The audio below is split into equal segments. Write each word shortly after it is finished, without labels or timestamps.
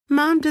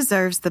Mom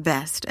deserves the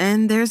best,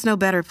 and there's no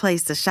better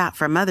place to shop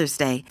for Mother's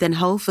Day than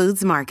Whole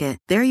Foods Market.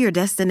 They're your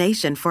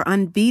destination for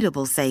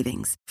unbeatable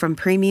savings, from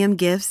premium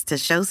gifts to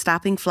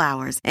show-stopping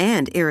flowers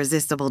and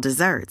irresistible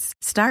desserts.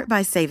 Start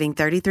by saving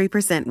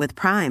 33% with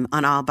Prime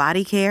on all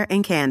body care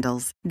and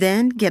candles.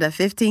 Then get a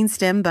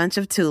 15-stem bunch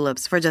of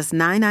tulips for just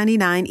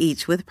 $9.99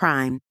 each with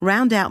Prime.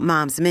 Round out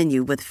Mom's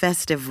menu with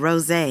festive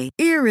rosé,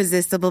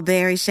 irresistible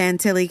berry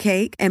chantilly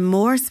cake, and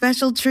more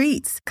special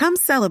treats. Come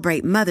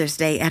celebrate Mother's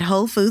Day at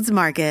Whole Foods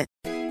Market.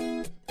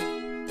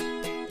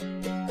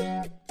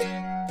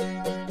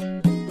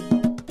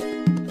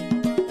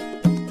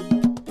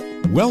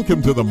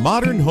 Welcome to the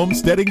Modern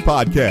Homesteading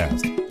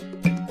Podcast.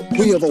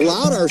 We have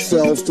allowed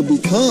ourselves to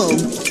become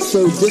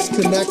so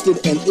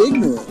disconnected and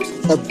ignorant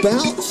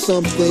about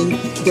something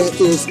that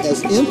is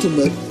as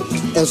intimate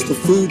as the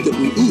food that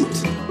we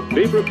eat.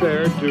 Be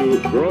prepared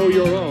to grow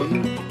your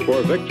own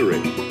for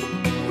victory.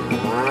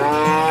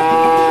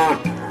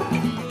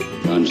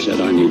 God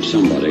said, I need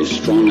somebody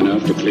strong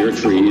enough to clear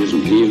trees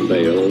and heave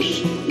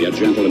bales, yet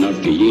gentle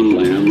enough to yean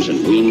lambs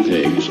and wean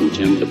pigs and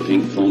tend the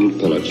pink-combed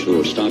pullets who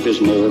will stop his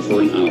mower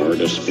for an hour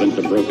to splint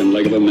the broken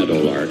leg of a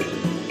meadowlark.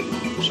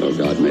 So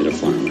God made a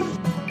farmer.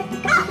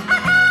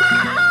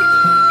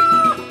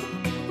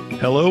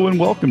 Hello and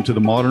welcome to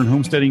the Modern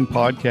Homesteading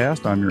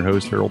Podcast. I'm your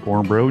host, Harold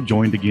Thornbrough,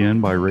 joined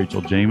again by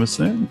Rachel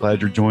Jameson. Glad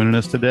you're joining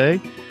us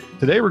today.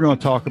 Today, we're going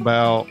to talk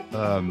about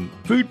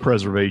food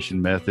preservation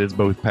methods,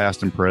 both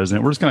past and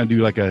present. We're just going to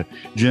do like a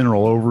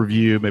general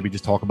overview, maybe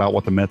just talk about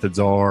what the methods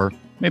are,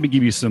 maybe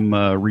give you some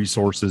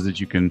resources that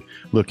you can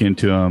look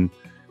into them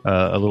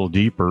a little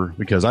deeper,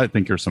 because I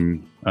think there's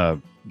some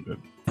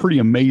pretty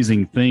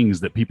amazing things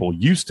that people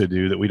used to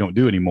do that we don't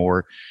do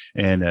anymore.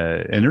 And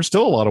there's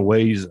still a lot of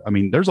ways. I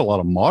mean, there's a lot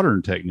of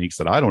modern techniques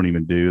that I don't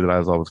even do, that I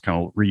was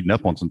kind of reading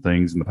up on some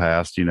things in the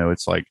past. You know,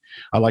 it's like,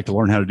 I like to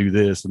learn how to do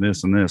this and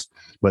this and this,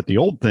 but the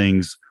old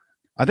things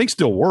I think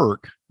still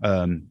work.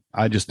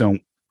 I just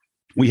don't,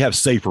 we have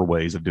safer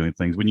ways of doing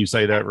things. Wouldn't you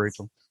say that,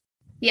 Rachel?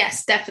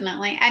 Yes,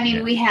 definitely. I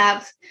mean, we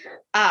have,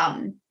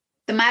 the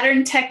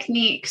modern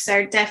techniques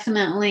are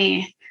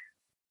definitely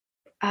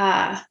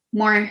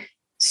more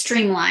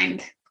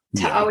streamlined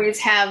to always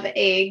have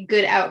a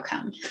good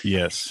outcome.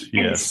 Yes.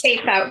 And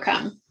safe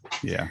outcome.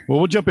 Yeah. Well,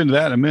 we'll jump into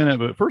that in a minute,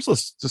 but first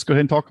let's just go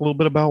ahead and talk a little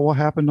bit about what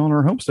happened on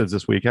our homesteads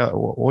this week.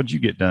 What'd you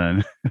get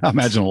done? I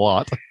imagine a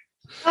lot.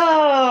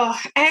 Oh,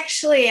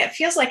 actually, it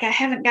feels like I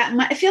haven't gotten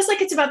much. It feels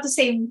like it's about the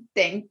same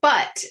thing,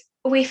 but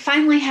we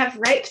finally have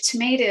ripe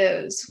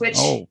tomatoes, which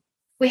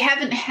we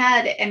haven't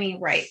had any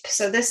ripe.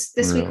 So this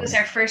week was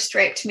our first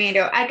ripe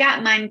tomato. I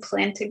got mine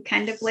planted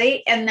kind of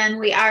late, and then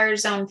we are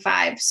zone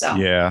 5. So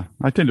yeah,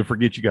 I tend to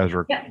forget you guys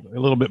are a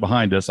little bit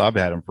behind us. I've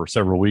had them for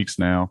several weeks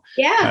now.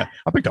 Yeah.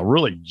 I picked a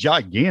really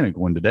gigantic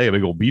one today, a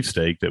big old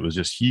beefsteak that was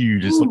just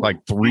huge. It looked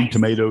like 3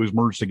 tomatoes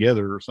merged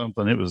together or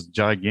something. It was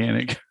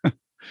gigantic.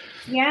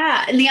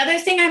 Yeah. And the other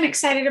thing I'm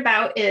excited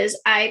about is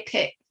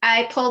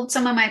I pulled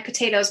some of my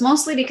potatoes,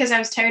 mostly because I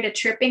was tired of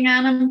tripping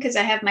on them because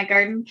I have my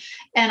garden.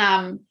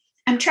 And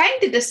I'm trying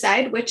to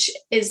decide which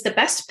is the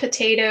best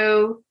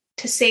potato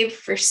to save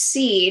for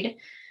seed.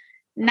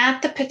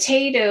 Not the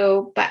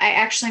potato, but I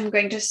actually am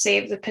going to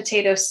save the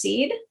potato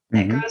seed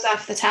that grows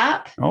off the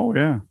top. Oh,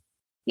 yeah.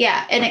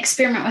 Yeah. And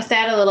experiment with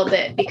that a little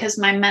bit, because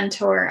my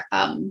mentor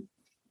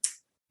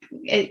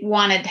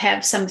wanted to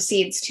have some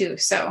seeds too.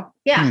 So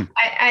yeah,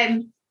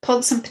 I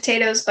pulled some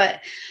potatoes,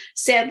 but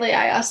sadly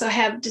I also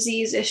have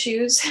disease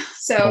issues.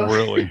 So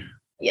really?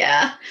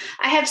 Yeah,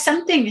 I have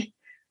something.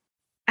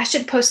 I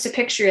should post a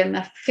picture in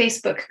the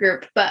Facebook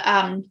group, but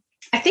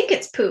I think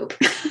it's poop.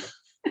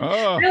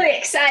 Really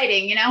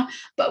exciting, you know,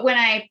 but when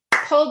I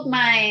pulled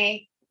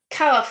my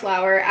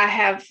cauliflower, I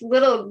have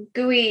little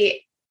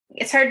gooey,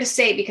 it's hard to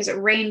say because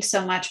it rained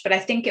so much, but I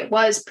think it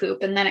was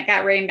poop, and then it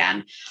got rained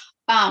on.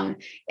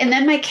 And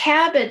then my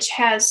cabbage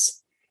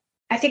has,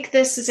 I think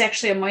this is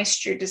actually a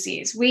moisture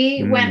disease.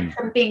 We went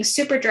from being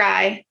super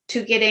dry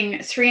to getting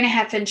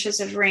 3.5 inches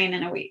of rain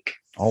in a week.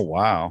 Oh,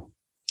 wow.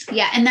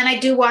 Yeah. And then I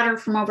do water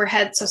from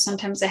overhead, so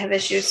sometimes I have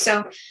issues.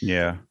 So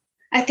yeah,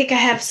 I think I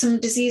have some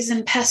disease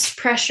and pest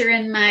pressure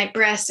in my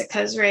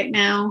brassicas right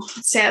now,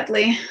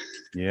 sadly.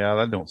 Yeah,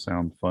 that don't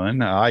sound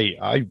fun.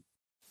 I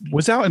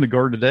was out in the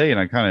garden today, and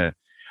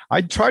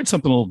I tried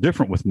something a little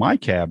different with my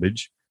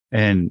cabbage.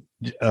 And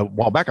a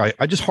while back,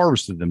 I just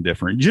harvested them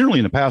different. Generally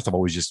in the past, I've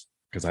always just,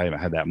 because I haven't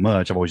had that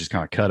much, I've always just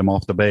kind of cut them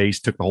off the base,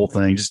 took the whole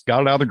thing, just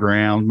got it out of the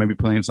ground, maybe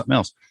planted something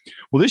else.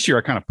 Well, this year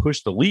I kind of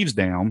pushed the leaves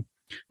down.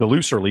 The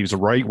looser leaves are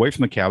right away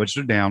from the cabbage.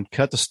 They're down,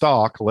 cut the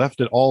stalk, left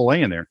it all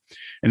laying there.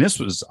 And this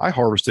was, I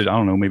harvested, I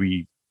don't know,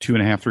 maybe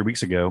 2.5, 3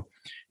 weeks ago.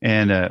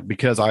 And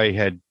because I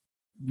had,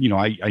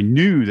 I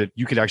knew that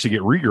you could actually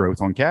get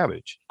regrowth on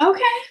cabbage.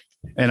 Okay.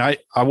 And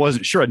I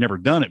wasn't sure. I'd never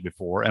done it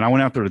before. And I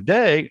went out there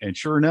today, and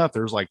sure enough,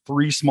 there's like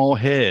 3 small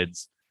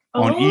heads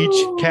on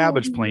each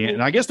cabbage plant.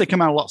 And I guess they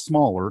come out a lot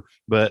smaller,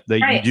 but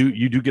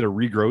you do get a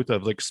regrowth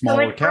of like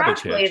smaller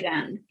cabbage heads.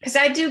 Then, because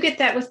I do get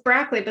that with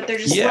broccoli, but they're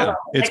just little.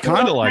 It's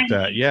kind of like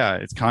that. Yeah,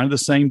 it's kind of the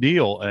same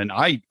deal. And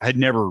I had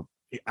never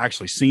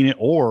actually seen it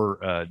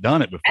or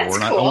done it before. That's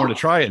and cool. I wanted to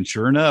try it. And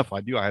sure enough,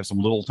 I do. I have some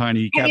little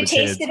tiny cabbage Have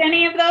you tasted heads.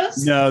 any of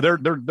those? No,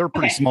 they're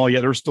pretty small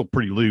yet. They're still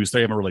pretty loose.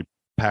 They haven't really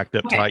packed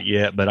up tight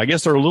yet, but I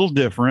guess they're a little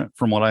different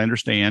from what I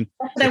understand.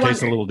 They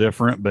taste a little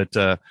different,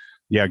 but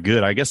yeah,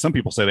 good. I guess some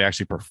people say they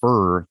actually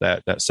prefer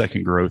that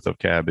second growth of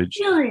cabbage.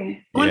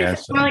 Really? I wonder if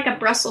it's more like a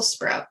Brussels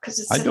sprout because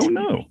it's. I don't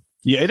know.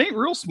 Yeah, it ain't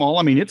real small.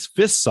 I mean, it's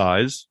fist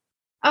size.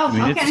 Oh,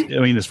 I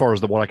mean, as far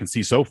as what I can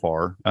see so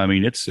far, I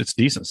mean, it's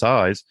decent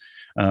size.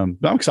 But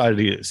I'm excited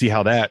to see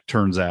how that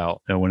turns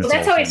out. When it's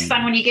that's always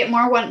fun when you get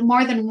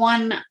more than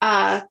one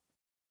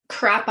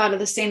crop out of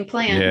the same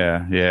plant.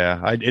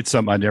 Yeah. It's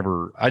something I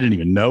didn't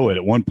even know it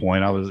at one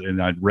point.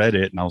 I read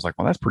it and I was like,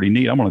 well, that's pretty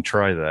neat. I'm going to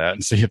try that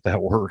and see if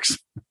that works.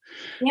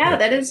 Yeah,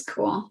 that is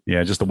cool.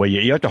 Yeah, just the way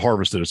you have to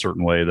harvest it a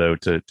certain way though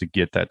to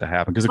get that to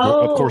happen. Because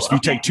of course, if you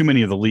take too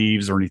many of the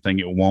leaves or anything,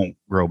 it won't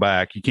grow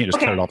back. You can't just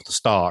cut it off the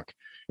stalk.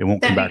 It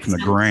won't come back from the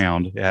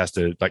ground. It has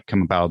to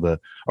come out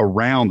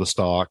around the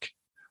stalk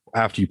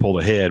after you pull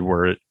the head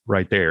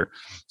right there.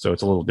 So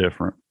it's a little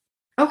different.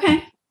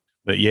 Okay.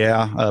 But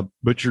yeah,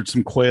 butchered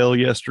some quail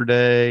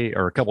yesterday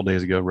or a couple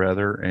days ago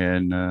rather.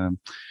 And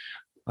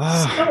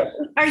so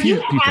are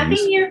you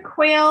having your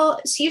quail?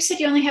 So you said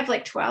you only have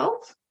like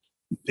 12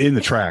 in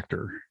the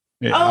tractor.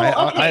 Yeah,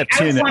 I have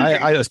 10.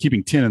 I was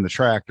keeping 10 in the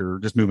tractor,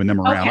 just moving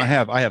them around. Okay.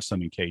 I have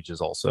some in cages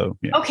also.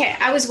 Yeah. Okay.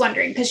 I was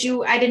wondering because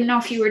I didn't know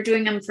if you were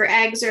doing them for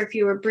eggs or if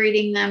you were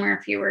breeding them or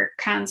if you were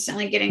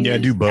constantly getting. Yeah, I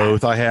do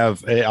both.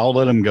 I'll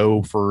let them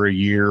go for a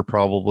year,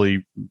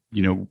 probably,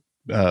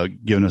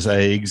 giving us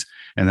eggs,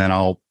 and then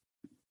I'll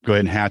go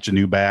ahead and hatch a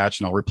new batch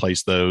and I'll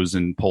replace those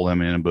and pull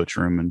them in and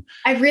butcher them. And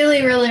I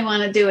really, really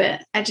want to do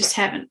it. I just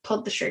haven't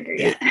pulled the trigger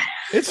yet.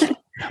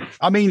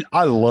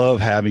 I love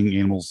having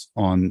animals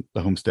on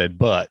the homestead,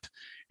 but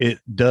it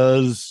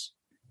does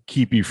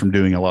keep you from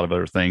doing a lot of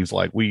other things.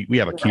 Like we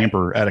have a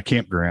camper at a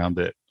campground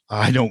that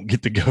I don't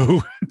get to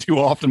go too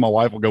often. My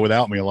wife will go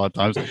without me a lot of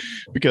times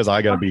because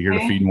I got to be here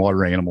to feed and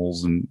water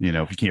animals. And,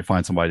 if you can't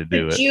find somebody to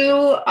do it. Did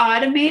you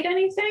automate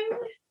anything?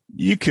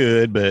 You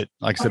could, but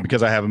like I said,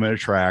 because I have them in a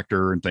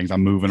tractor and things,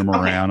 I'm moving them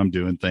around. I'm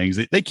doing things.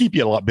 They keep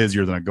you a lot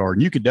busier than a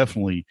garden. You could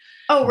definitely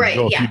go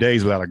a few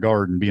days without a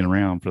garden being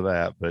around for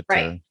that. But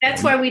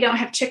that's why we don't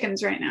have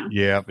chickens right now.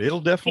 Yeah,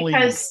 it'll definitely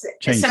because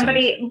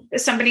somebody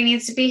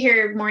needs to be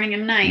here morning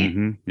and night.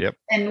 Mm-hmm. Yep.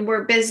 And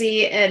we're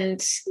busy and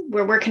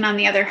we're working on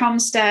the other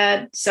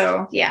homestead.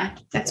 So yeah,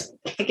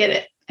 I get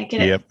it.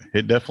 Yep.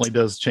 It definitely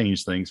does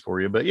change things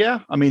for you. But yeah,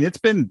 I mean, it's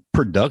been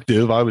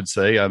productive, I would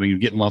say. I mean,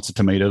 getting lots of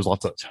tomatoes,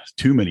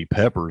 too many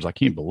peppers. I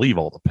can't believe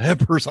all the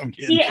peppers I'm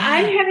getting. Yeah,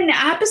 I'm having the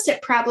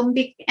opposite problem.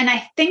 And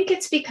I think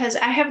it's because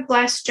I have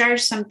glass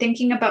jars. So I'm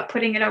thinking about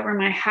putting it over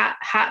my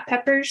hot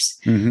peppers.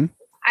 Mm-hmm.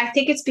 I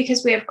think it's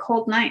because we have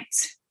cold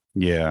nights.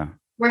 Yeah.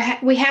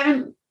 We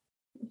haven't,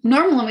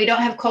 normally we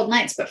don't have cold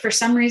nights, but for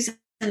some reason,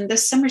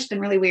 this summer's been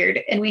really weird.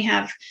 And we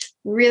have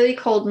really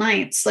cold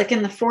nights, like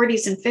in the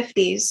 40s and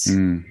 50s.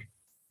 Mm.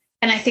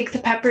 And I think the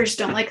peppers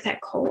don't like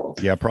that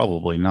cold. Yeah,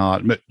 probably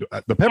not. But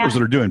the peppers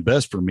that are doing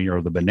best for me are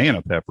the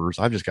banana peppers.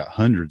 I've just got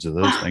hundreds of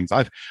those things.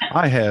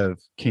 I have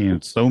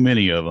canned so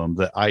many of them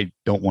that I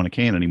don't want to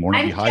can anymore.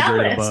 I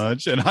dehydrate a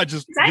bunch and I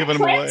just give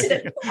them away.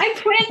 I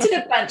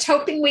planted a bunch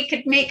hoping we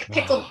could make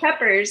pickled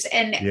peppers.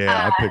 And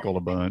I pickled a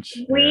bunch.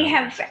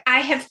 I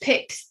have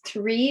picked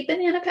 3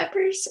 banana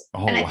peppers.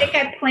 And I think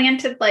I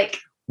planted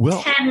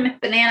 10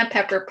 banana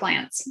pepper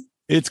plants.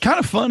 It's kind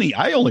of funny.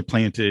 I only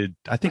planted,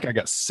 I think I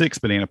got 6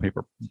 banana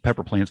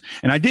pepper plants,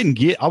 and I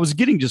was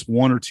getting just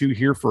 1 or 2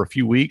 here for a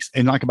few weeks,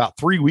 and about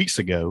 3 weeks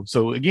ago.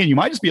 So again, you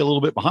might just be a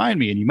little bit behind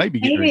me and you may be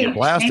getting ready to get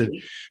blasted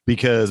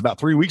because about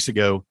 3 weeks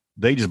ago,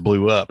 they just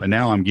blew up. And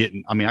now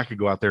I could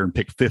go out there and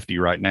pick 50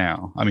 right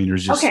now. I mean,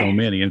 there's just so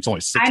many, and it's only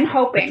 6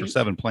 or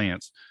 7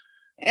 plants.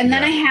 And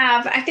then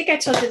I think I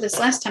told you this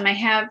last time, I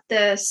have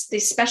the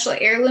special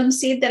heirloom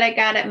seed that I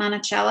got at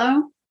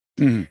Monticello.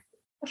 Mm-hmm.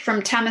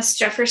 From Thomas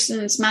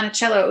Jefferson's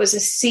Monticello. It was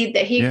a seed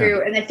that he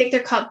grew, and I think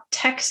they're called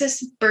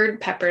Texas bird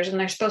peppers, and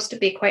they're supposed to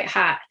be quite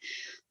hot,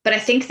 but I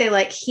think they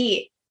like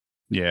heat.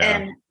 Yeah.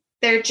 And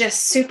they're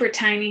just super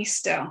tiny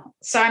still.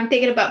 So I'm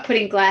thinking about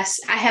putting I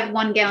have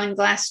 1 gallon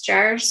glass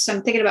jars. So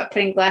I'm thinking about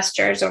putting glass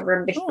jars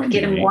over them to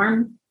get them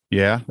warm.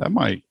 Yeah, that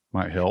might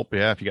help.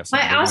 Yeah, if you got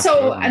something.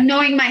 Also,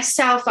 knowing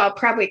myself, I'll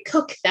probably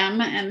cook them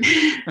and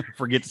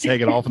forget to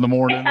take it off in the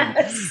morning.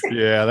 Yes.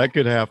 Yeah, that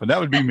could happen. That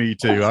would be me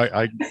too.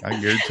 I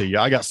guarantee you.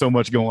 I got so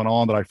much going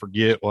on that I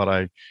forget what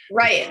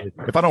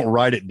if I don't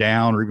write it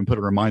down or even put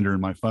a reminder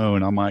in my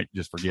phone, I might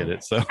just forget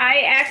it. So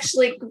I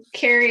actually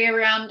carry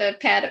around a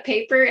pad of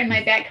paper in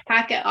my back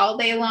pocket all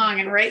day long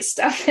and write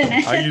stuff in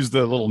it. I use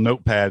the little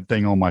notepad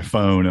thing on my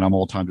phone, and I'm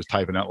all the time just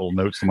typing out little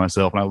notes to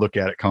myself, and I look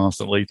at it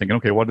constantly thinking,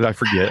 okay, what did I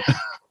forget?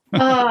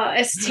 Oh,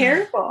 it's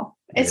terrible.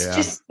 It's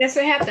just, that's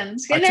what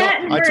happens.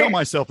 I tell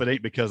myself it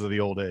ain't because of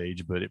the old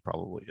age, but it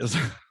probably is.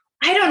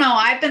 I don't know.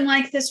 I've been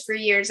like this for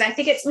years. I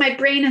think it's my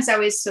brain is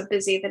always so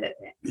busy that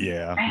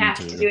I have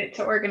to do it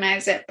to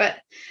organize it.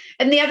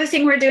 And the other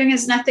thing we're doing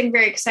is nothing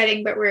very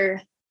exciting, but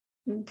we're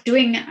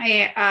doing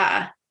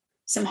a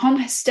some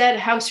homestead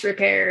house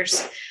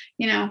repairs,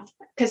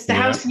 because the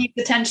house needs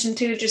attention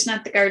too, just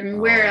not the garden.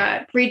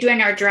 We're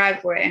redoing our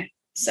driveway.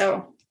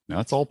 So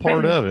that's all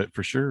part of it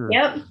for sure.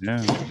 Yep.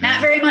 Yeah. Not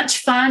very much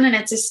fun. And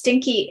it's a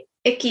stinky,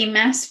 icky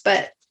mess,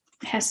 but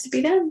it has to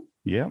be done.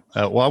 Yeah.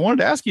 Well, I wanted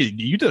to ask you,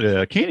 you did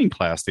a canning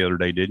class the other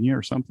day, didn't you,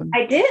 or something?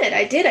 I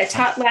did. I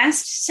taught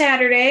last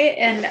Saturday,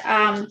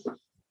 and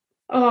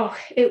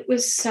it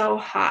was so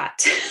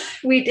hot.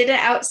 We did it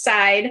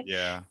outside.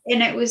 Yeah.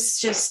 And it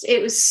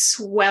was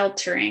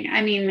sweltering.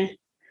 I mean,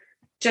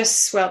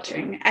 just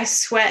sweltering. I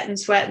sweat and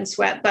sweat and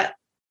sweat, but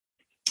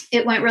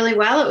it went really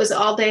well. It was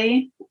all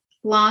day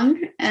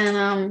long,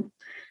 and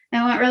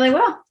it went really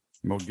well.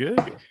 Well, good.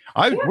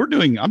 I'm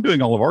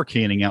doing all of our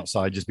canning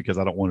outside just because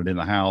I don't want it in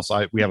the house.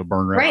 We have a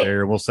burner out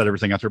there. We'll set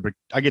everything out there, but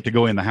I get to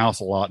go in the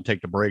house a lot and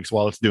take the breaks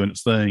while it's doing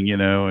its thing,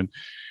 and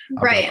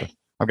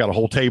I've got a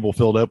whole table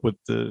filled up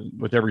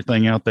with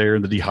everything out there,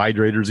 and the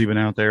dehydrator's even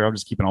out there. I'm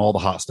just keeping all the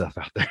hot stuff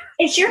out there.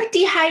 Is your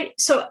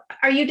so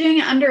are you doing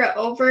it under an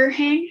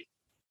overhang?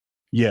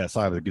 Yes,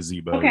 I have a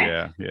gazebo.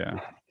 Okay. Yeah.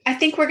 I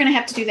think we're going to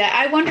have to do that.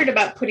 I wondered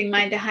about putting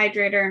my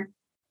dehydrator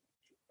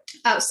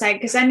outside,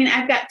 because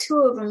I've got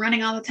two of them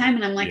running all the time,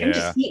 and I'm like, I'm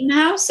just heating the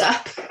house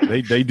up.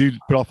 they do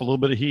put off a little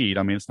bit of heat.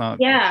 I mean, it's not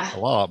a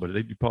lot, but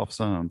they do put off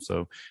some.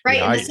 So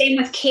and the same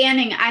with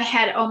canning. I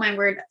had, oh my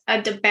word,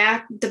 a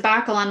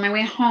debacle on my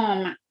way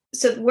home.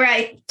 So where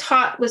I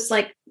taught was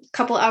like a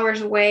couple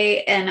hours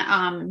away,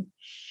 and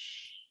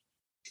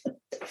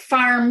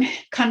farm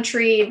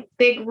country,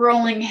 big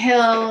rolling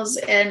hills,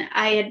 and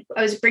I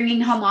was bringing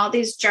home all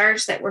these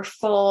jars that were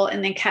full,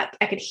 and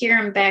I could hear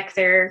them back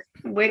there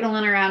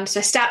wiggling around. So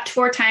I stopped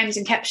 4 times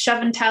and kept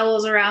shoving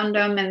towels around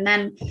them, and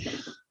then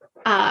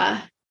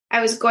I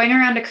was going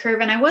around a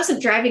curve, and I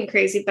wasn't driving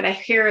crazy, but I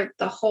hear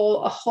a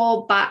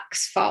whole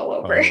box fall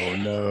over. Oh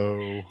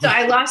no. So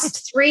I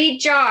lost 3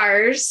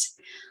 jars,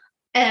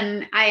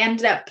 and I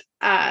ended up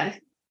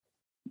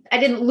I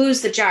didn't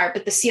lose the jar,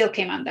 but the seal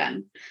came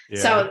undone. Yeah.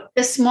 So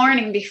this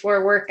morning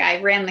before work, I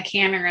ran the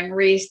canner and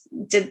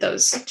redid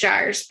those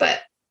jars,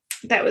 but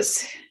it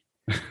was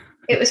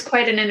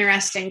quite an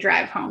interesting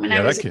drive home. And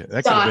that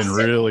could have been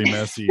really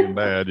messy and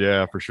bad.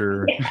 Yeah, for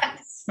sure.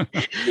 Yes.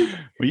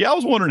 Well, I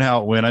was wondering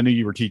how it went. I knew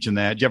you were teaching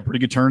that. Did you have a pretty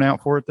good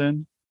turnout for it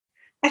then?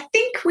 I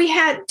think we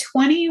had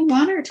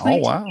 21 or 22.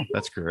 Oh, wow.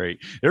 That's great.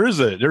 There is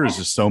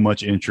just so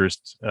much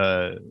interest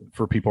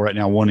for people right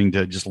now wanting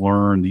to just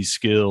learn these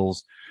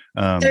skills.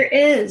 There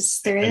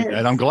is.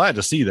 And I'm glad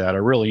to see that. I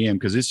really am,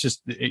 because it's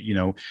just,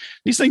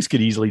 these things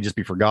could easily just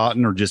be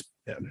forgotten, or just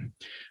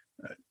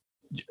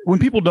when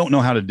people don't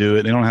know how to do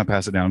it, they don't know how to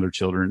pass it down to their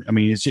children. I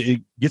mean,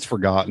 it gets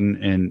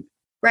forgotten, and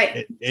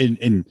right.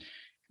 And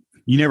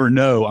you never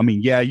know. I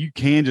mean, you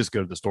can just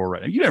go to the store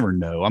right now. You never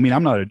know. I mean,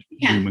 I'm not a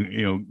gloom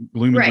and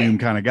gloom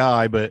kind of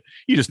guy, but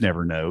you just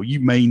never know. You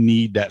may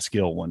need that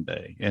skill one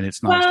day, and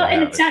it's nice. Well,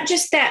 and it's not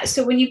just that.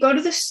 So when you go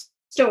to the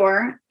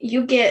store,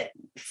 you get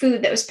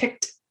food that was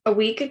picked a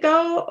week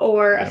ago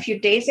or a few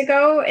days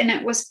ago, and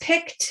it was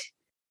picked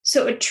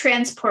so it would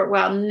transport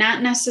well,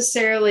 not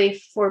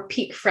necessarily for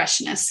peak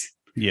freshness.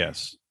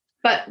 Yes.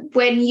 But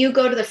when you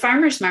go to the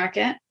farmer's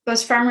market,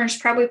 those farmers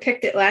probably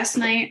picked it last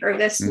night or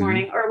this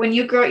morning, or when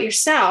you grow it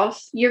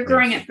yourself, you're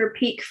growing it for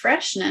peak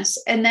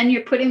freshness, and then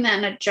you're putting that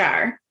in a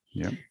jar.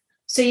 Yeah.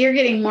 So you're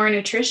getting more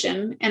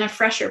nutrition and a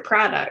fresher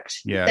product.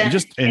 Yeah. And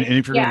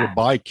if you're going to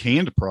buy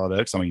canned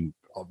products, I mean,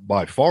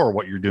 by far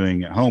what you're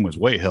doing at home is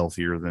way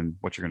healthier than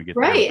what you're going to get.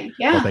 Right. There.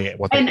 Yeah.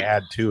 What they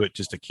add to it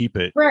just to keep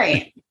it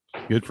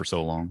good for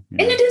so long.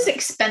 And it is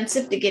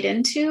expensive to get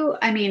into.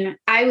 I mean,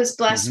 I was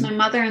blessed. My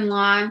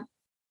mother-in-law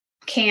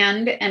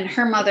canned and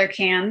her mother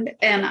canned,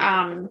 and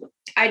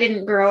I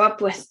didn't grow up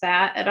with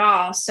that at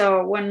all.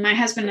 So when my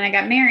husband and I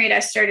got married,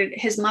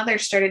 his mother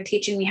started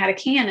teaching me how to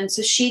can. And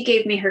so she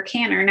gave me her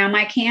canner. Now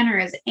my canner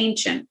is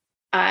ancient.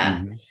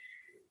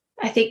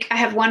 I think I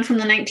have one from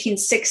the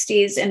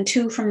 1960s and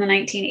 2 from the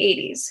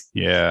 1980s.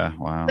 Yeah.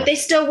 Wow. But they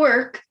still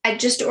work. I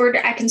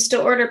can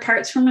still order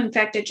parts from them. In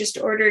fact, I just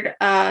ordered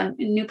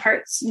new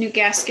parts, new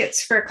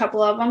gaskets for a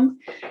couple of them.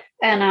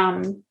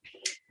 And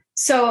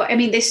so, I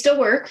mean, they still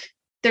work.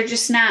 They're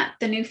just not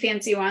the new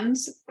fancy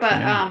ones,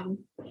 but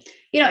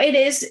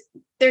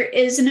there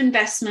is an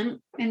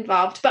investment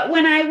involved. But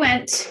when I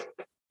went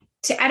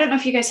I don't know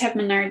if you guys have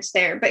Menards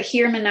there, but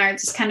here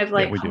Menards is kind of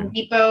like Home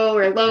Depot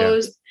or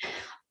Lowe's.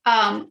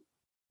 Yeah.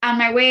 On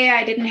my way,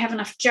 I didn't have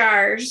enough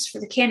jars for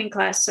the canning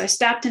class, so I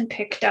stopped and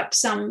picked up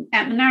some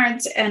at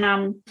Menards,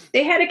 and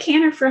they had a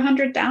canner for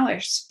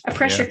 $100, a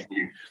pressure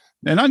canner.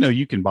 And I know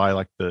you can buy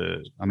I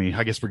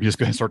guess we're just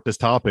going to start this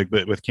topic,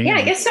 but with canning.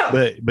 Yeah, I guess so.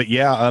 But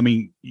yeah, I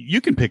mean,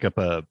 you can pick up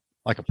a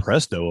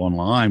Presto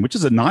online, which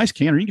is a nice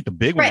canner. You can get the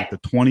big one, like the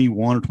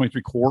 21 or 23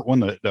 quart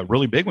one, the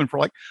really big one for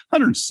like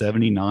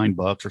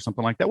 $179 or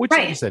something like that, which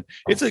like you said,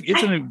 it's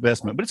an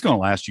investment, but it's going to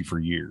last you for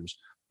years.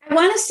 I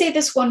want to say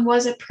this one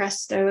was a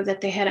Presto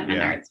that they had at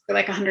Menards for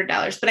like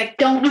 $100, but I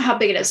don't know how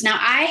big it is. Now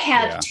I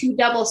have 2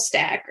 double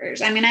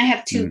stackers. I mean, I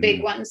have 2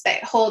 big ones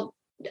that hold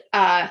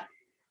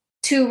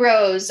 2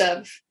 rows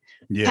of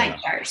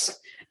pint jars.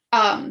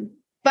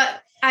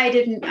 But I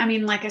didn't. I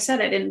mean, like I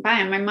said, I didn't buy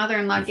them. My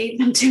mother-in-law gave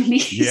them to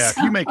me. Yeah,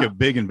 so. if you make a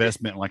big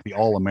investment in like the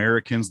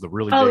All-Americans, the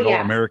really big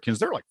All-Americans,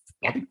 they're like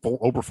I think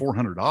over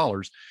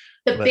 $400.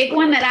 The big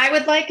one that I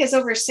would like is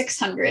over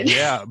 600.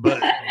 Yeah, but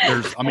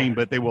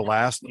but they will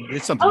last.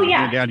 It's something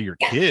down to your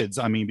kids.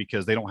 I mean,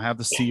 because they don't have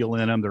the seal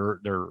in them.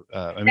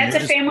 That's a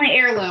family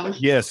heirloom.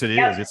 Yes, it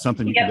is. It's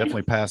something you can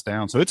definitely pass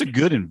down. So it's a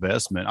good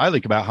investment. I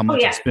think about how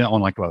much I spent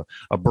on like a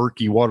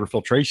Berkey water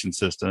filtration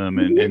system,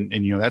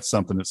 and that's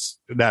something that's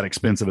that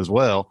expensive as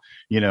well.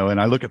 And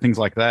I look at things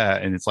like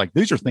that, and it's like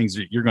these are things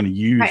that you're going to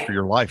use for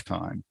your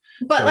lifetime.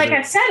 But so like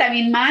I said, I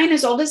mean, mine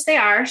as old as they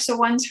are. So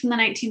one's from the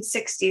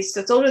 1960s. So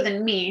it's older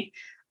than me.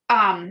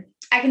 I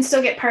can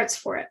still get parts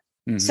for it.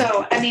 Mm-hmm.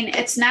 So, I mean,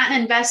 it's not an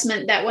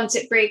investment that once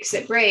it breaks,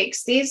 it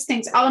breaks. These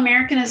things,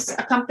 All-American is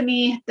a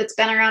company that's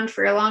been around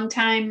for a long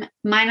time.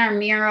 Mine are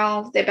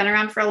Miro. They've been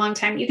around for a long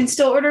time. You can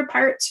still order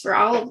parts for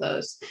all of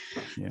those.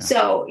 Yeah.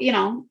 So,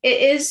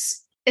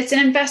 it's an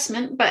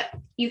investment, but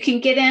you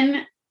can get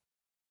in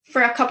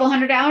for a couple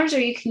 $100, or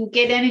you can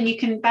get in and you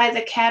can buy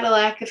the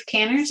Cadillac of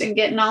canners and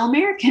get an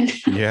All-American.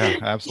 Yeah,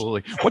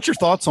 absolutely. What's your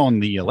thoughts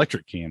on the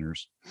electric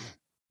canners?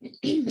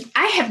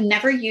 I have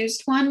never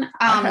used one.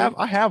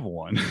 I have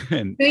one.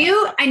 And do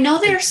you? I know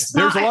there's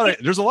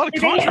a lot of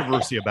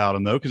controversy about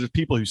them though, because there's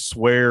people who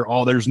swear,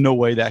 there's no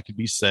way that could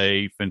be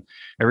safe and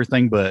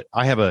everything. But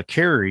I have a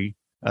Carry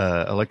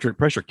electric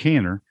pressure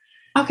canner.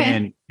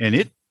 Okay. And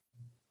it,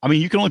 I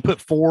mean, you can only put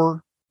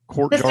 4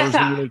 quart jars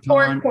in at a time.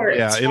 4 quarts,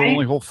 yeah, it'll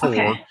only hold 4.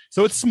 Okay.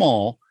 So it's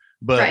small,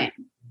 but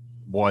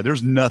boy,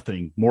 there's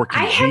nothing more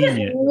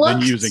convenient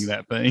than using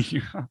that thing.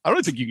 I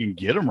don't think you can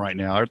get them right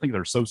now. I think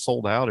they're so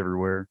sold out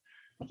everywhere.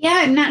 Yeah,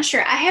 I'm not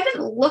sure. I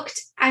haven't looked.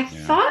 I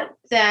thought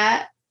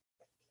that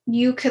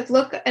you could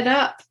look it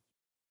up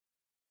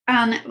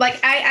on, like,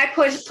 I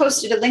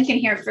posted a link in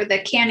here for the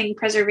canning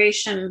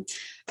preservation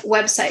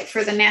website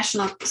for the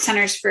National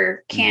Centers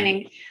for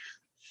Canning.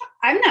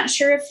 I'm not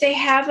sure if they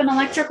have an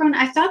electric one.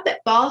 I thought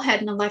that Ball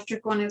had an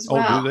electric one as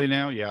well. Oh, do they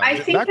now? Yeah. I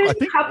think there's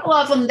a couple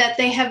of them that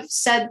they have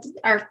said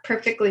are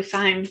perfectly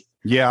fine.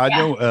 Yeah, I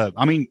don't.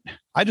 I mean,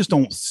 I just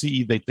don't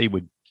see that they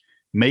would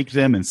make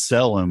them and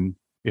sell them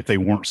if they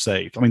weren't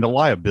safe. I mean, the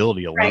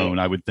liability alone,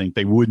 I would think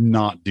they would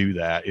not do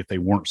that if they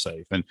weren't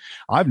safe. And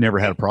I've never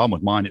had a problem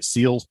with mine. It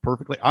seals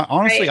perfectly.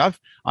 Honestly, I've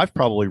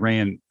probably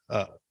ran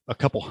a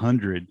couple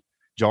hundred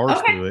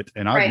jars through it,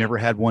 and I've never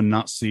had one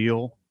not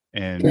seal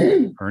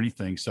and or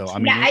anything. So I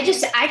mean, I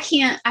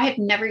have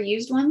never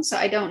used one, so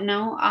I don't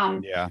know.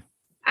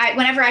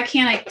 Whenever I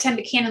can, I tend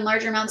to can in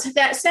larger amounts.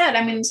 That said,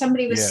 I mean,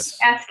 somebody was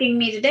asking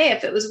me today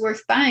if it was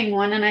worth buying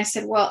one, and I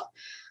said, well,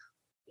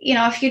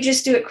 if you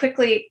just do it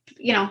quickly,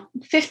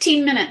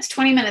 15 minutes,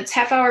 20 minutes,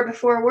 half hour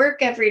before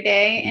work every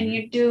day, and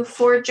you do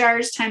 4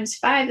 jars times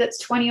 5, that's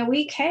 20 a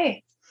week.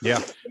 Hey. Yeah.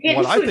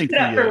 What I think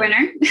for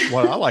winter.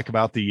 What I like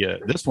about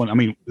this one, I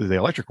mean, the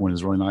electric one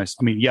is really nice.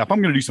 I mean, if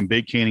I'm going to do some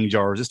big canning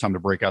jars, it's time to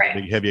break out the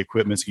big heavy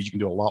equipment because you can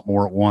do a lot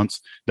more at once,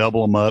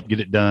 double them up,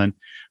 get it done.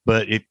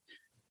 But a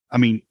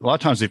lot of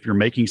times if you're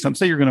making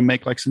say you're going to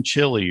make like some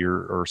chili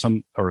or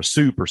a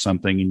soup or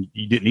something, and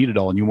you didn't need it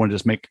all, and you want to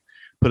just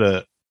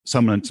put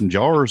some in some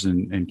jars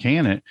and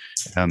can it,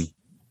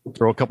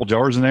 throw a couple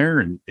jars in there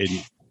and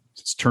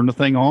just turn the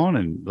thing on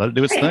and let it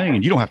do its thing.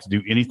 And you don't have to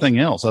do anything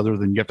else other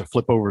than you have to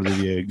flip over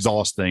the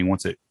exhaust thing.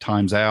 Once it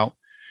times out,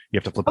 you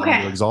have to flip over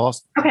the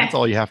exhaust. That's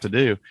all you have to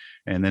do.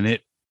 And then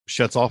it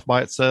shuts off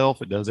by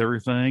itself. It does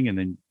everything. And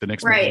then the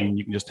next morning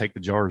you can just take the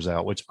jars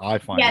out, which I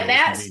find. Yeah,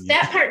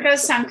 that part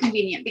does sound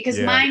convenient because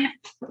mine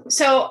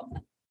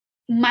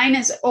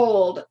is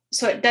old.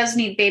 So it does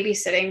need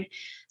babysitting.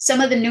 Some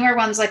of the newer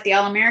ones, like the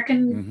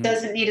All-American,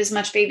 doesn't need as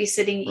much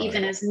babysitting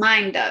even as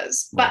mine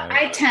does. But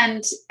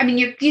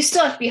you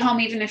still have to be home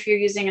even if you're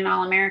using an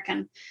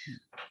All-American.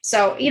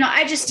 So,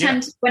 I just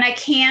tend when I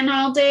can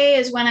all day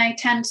is when I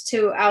tend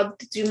to, I'll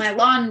do my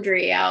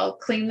laundry, I'll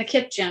clean the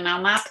kitchen,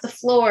 I'll mop the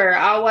floor,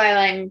 all while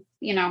I'm,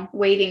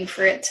 waiting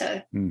for it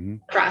to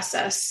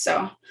process.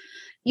 So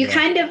you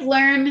kind of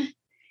learn,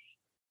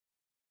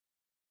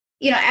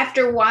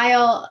 after a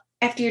while,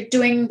 after you're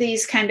doing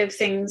these kind of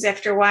things,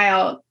 after a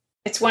while,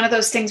 it's one of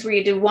those things where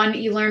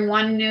you learn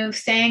one new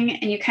thing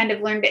and you kind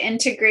of learn to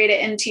integrate it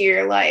into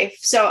your life.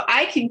 So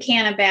I can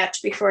can a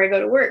batch before I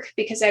go to work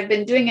because I've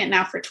been doing it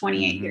now for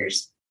 28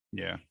 years.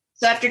 Yeah.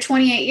 So after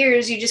 28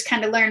 years, you just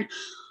kind of learn,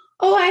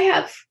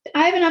 I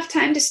have enough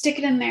time to stick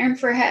it in there and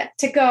for it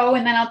to go.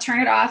 And then I'll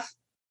turn it off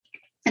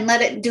and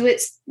let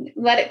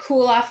it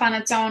cool off on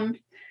its own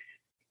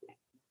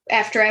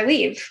after I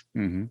leave.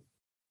 Mm-hmm.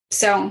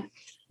 So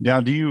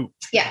now do you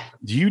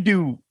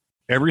do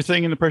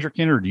everything in the pressure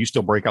canner, or do you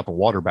still break out the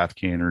water bath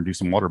canner and do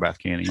some water bath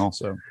canning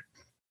also?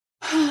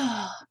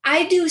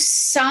 I do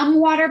some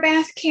water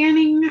bath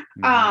canning.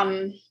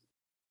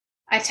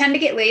 I tend to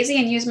get lazy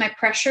and use my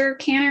pressure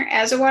canner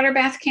as a water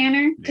bath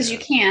canner because you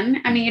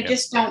can. I mean, I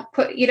just don't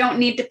put the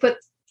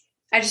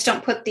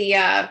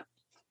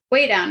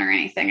weight on or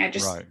anything. I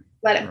just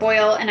let it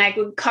boil, and I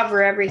would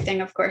cover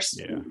everything, of course,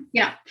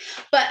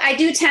 but I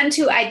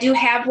do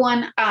have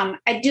one.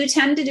 I do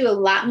tend to do a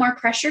lot more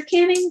pressure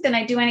canning than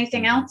I do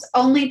anything else,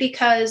 only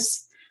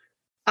because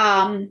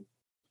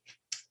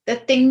the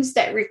things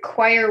that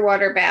require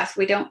water bath,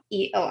 we don't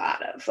eat a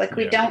lot of. Like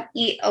we don't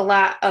eat a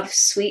lot of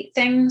sweet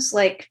things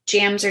like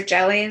jams or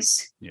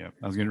jellies. Yeah.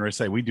 I was going to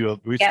say, we do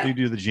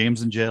the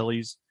jams and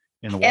jellies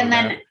in the water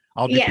bath.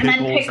 I'll do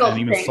pickles and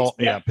even salt.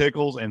 Yeah,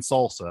 pickles and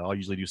salsa. I'll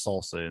usually do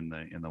salsa in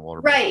the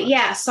water. Right.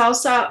 Yeah.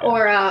 Salsa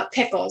or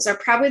pickles are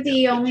probably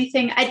the only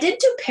thing. I did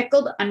do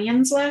pickled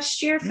onions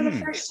last year for the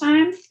first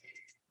time.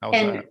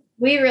 And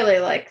we really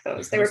like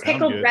those. They were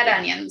pickled red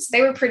onions.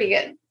 They were pretty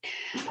good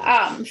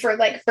for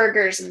like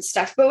burgers and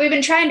stuff. But we've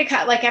been trying to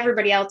cut, like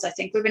everybody else, I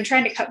think, we've been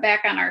trying to cut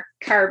back on our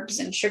carbs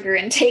and sugar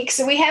intake.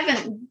 So we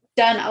haven't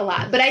done a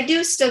lot, but I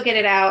do still get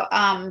it out.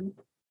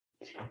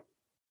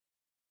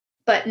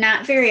 But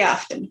not very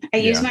often. I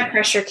use my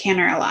pressure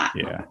canner a lot.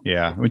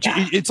 Yeah.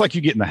 It's like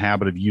you get in the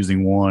habit of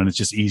using one. It's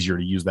just easier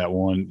to use that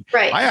one.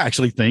 Right. I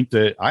actually think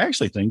that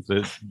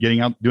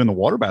getting out doing the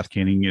water bath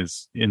canning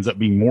ends up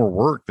being more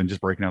work than just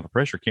breaking out the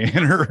pressure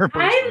canner.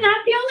 I'm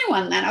not the only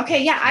one then.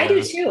 Okay. Yeah, I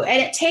do too.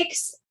 And it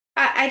takes,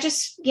 and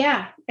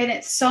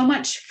it's so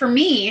much for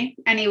me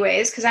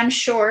anyways, because I'm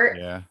short.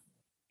 Yeah.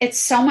 It's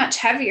so much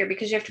heavier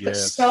because you have to put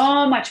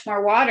so much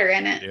more water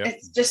in it. Yep.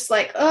 It's just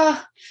like,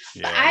 but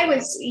I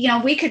was,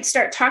 we could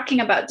start talking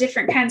about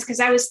different kinds, because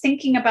I was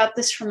thinking about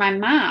this for my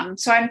mom.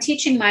 So I'm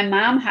teaching my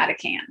mom how to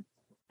can,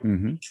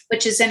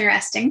 which is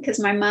interesting because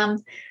my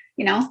mom,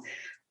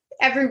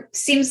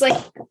 seems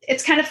like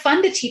it's kind of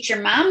fun to teach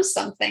your mom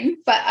something.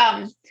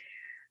 But,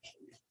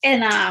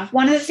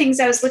 one of the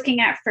things I was looking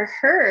at for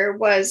her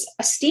was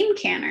a steam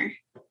canner.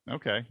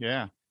 Okay.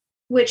 Yeah.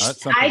 Which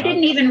I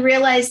didn't even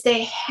realize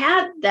they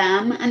had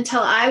them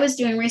until I was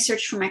doing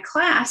research for my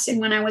class. And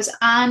when I was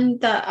on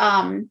the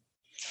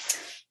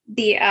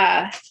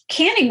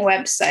canning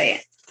website,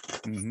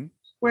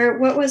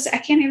 I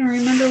can't even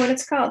remember what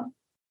it's called.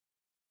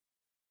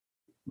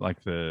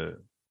 Like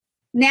the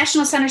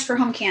National Centers for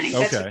Home Canning.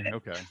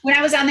 Okay. When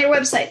I was on their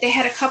website, they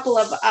had a couple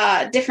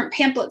of different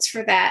pamphlets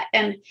for that.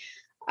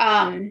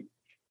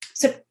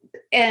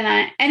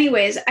 And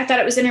anyways, I thought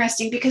it was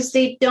interesting because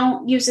they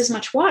don't use as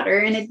much water,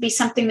 and it'd be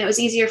something that was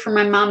easier for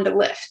my mom to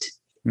lift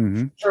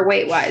for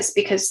weight wise,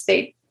 because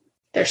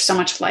they're so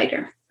much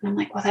lighter. And I'm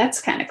like, well,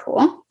 that's kind of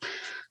cool.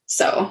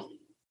 So,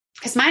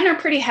 because mine are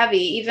pretty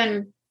heavy,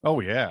 even. Oh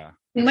yeah.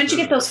 And once you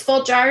get those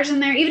full jars in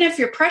there, even if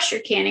you're pressure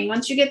canning,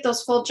 once you get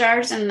those full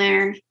jars in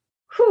there,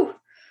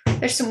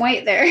 there's some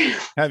weight there.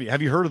 Have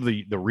you heard of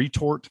the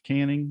retort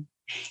canning?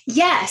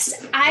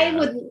 Yes, I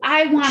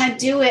want to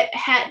do it.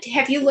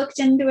 Have you looked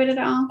into it at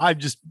all?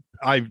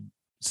 I've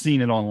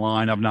seen it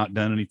online. I've not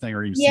done anything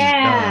or even seen it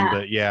done,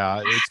 but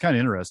it's kind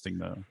of interesting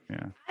though.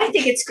 Yeah. I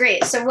think it's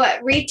great. So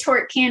what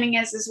retort canning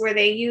is where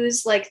they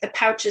use like the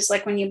pouches,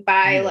 like when you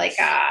buy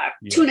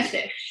tuna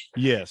fish.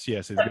 Yes.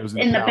 It goes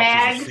in the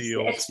bags.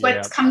 It's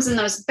what comes in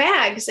those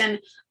bags. And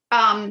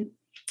I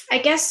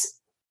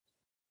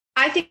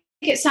think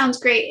it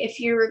sounds great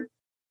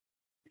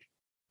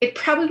it'd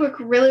probably work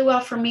really well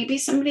for maybe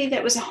somebody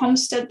that was a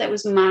homestead that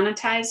was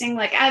monetizing.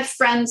 Like I have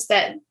friends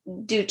that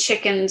do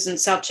chickens and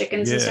sell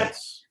chickens and stuff,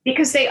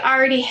 because they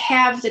already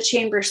have the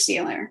chamber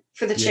sealer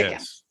for the chicken.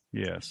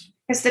 Yes.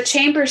 Because the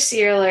chamber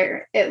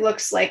sealer, it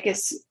looks like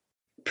it's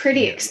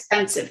pretty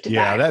expensive to buy.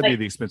 Yeah, that'd be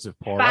the expensive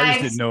part. I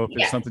just didn't know if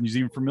it's something you're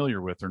even familiar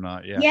with or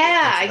not.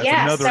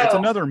 It's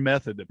another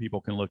method that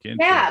people can look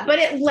into. Yeah, but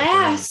it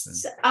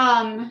lasts.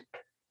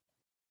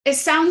 It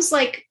sounds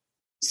like,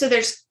 so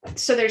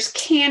there's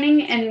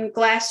canning in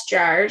glass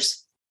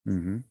jars,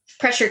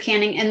 pressure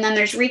canning, and then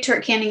there's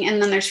retort canning,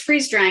 and then there's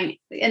freeze drying.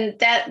 And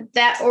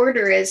that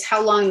order is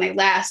how long they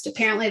last.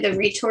 Apparently the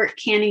retort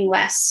canning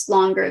lasts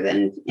longer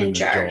than in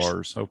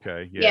jars.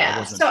 Okay.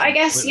 Yeah. So I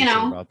guess,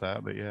 sure about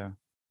that, but yeah.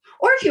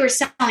 Or if you were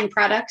selling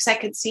products, I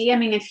could see. I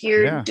mean, if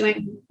you're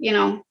doing,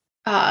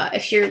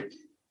 if you're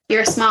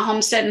a small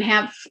homestead and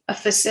have a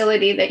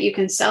facility that you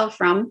can sell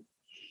from.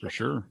 For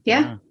sure.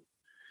 Yeah.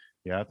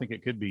 Yeah, I think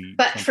it could be.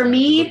 But for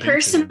me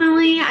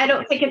personally, I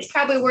don't think it's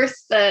probably worth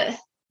the.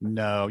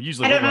 No,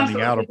 usually we're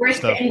running out of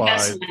stuff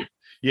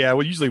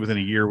usually within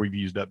a year we've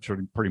used up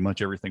pretty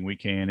much everything we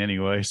can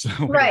anyway. So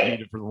we don't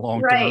need it for the long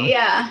term. Right.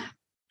 Yeah.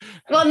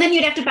 Well, and then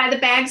you'd have to buy the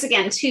bags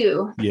again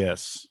too.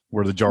 Yes,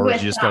 where the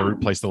jars you just got to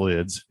replace the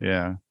lids.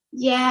 Yeah.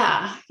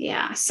 Yeah.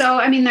 Yeah. So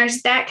I mean,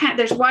 there's that kind.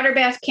 There's water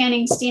bath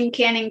canning, steam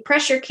canning,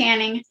 pressure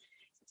canning,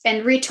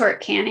 and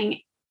retort canning,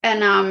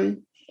 and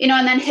and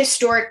then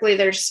historically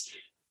there's.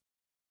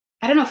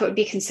 I don't know if it would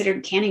be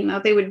considered canning,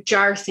 though. They would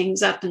jar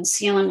things up and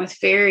seal them with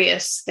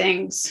various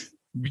things.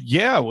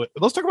 Yeah.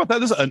 Let's talk about that.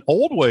 This is an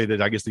old way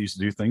that I guess they used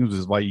to do things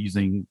is by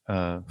using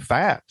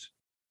fat.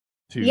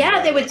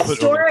 They would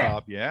store it.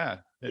 Top. Yeah.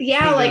 Put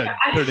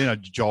it in a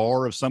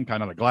jar of some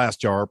kind, of a glass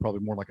jar, probably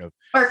more like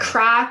or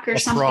crock or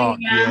something. Crock,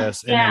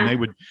 yes. And then they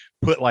would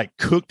put like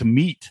cooked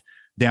meat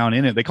down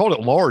in it. They called it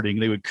larding.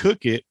 They would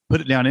cook it,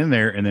 put it down in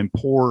there, and then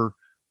pour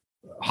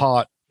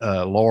hot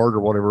lard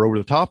or whatever over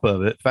the top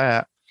of it,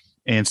 fat.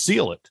 and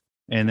seal it.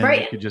 And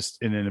then you could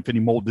and then if any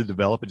mold did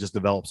develop, it just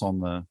develops on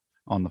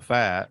the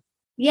fat.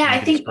 Yeah, I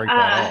think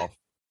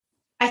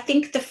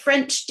the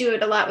French do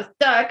it a lot with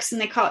ducks,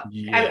 and they call it,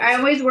 yes. I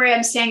always worry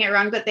I'm saying it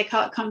wrong, but they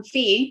call it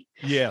confit.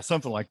 Yeah,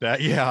 something like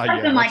that. Yeah.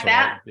 Something like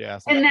that. Right.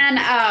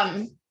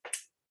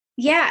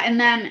 Yeah. And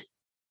then,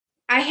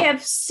 I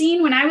have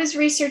seen when I was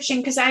researching,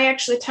 because I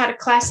actually taught a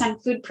class on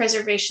food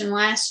preservation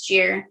last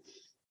year.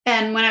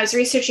 And when I was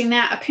researching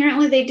that,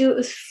 apparently they do it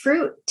with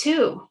fruit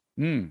too.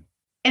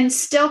 And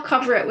still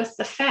cover it with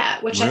the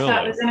fat, which really? I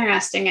thought was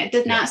interesting. It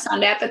did not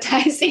sound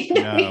appetizing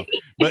to me.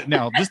 But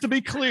now, just to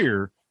be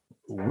clear,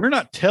 we're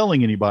not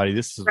telling anybody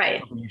this is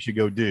something you should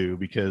go do,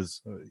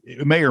 because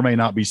it may or may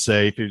not be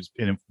safe. And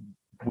if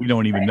we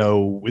don't even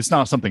know, it's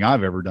not something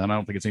I've ever done. I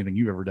don't think it's anything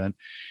you've ever done.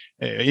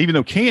 Even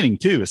though canning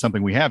too is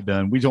something we have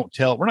done, we're not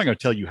going to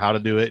tell you how to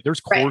do it. There's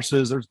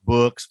courses, there's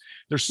books,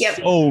 there's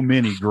so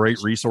many great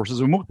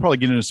resources. And we'll probably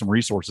get into some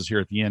resources here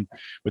at the end,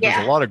 but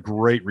there's a lot of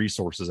great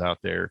resources out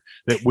there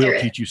that will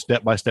teach you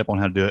step by step on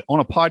how to do it. On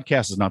a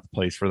podcast is not the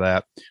place for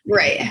that.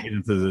 Right. Get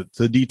into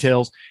the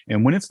details.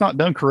 And when it's not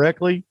done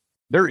correctly,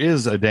 there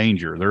is a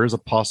danger. There is a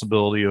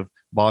possibility of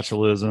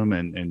botulism,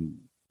 and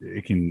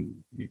it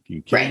can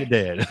kill you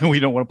dead. We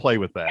don't want to play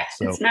with that. Yeah,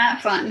 so it's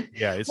not fun.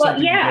 Yeah, it's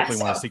something you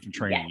definitely want to seek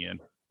training in.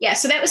 Yeah,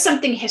 so that was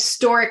something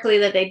historically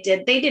that they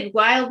did. They did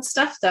wild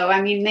stuff, though.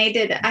 I mean, they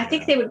did. I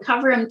think they would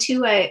cover them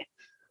too. I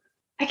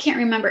can't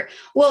remember.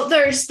 Well,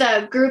 there's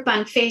the group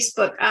on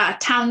Facebook,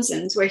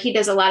 Townsend's, where he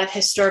does a lot of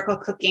historical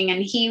cooking,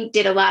 and he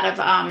did a lot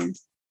of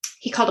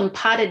he called them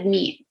potted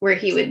meat, where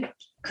he would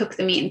cook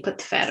the meat and put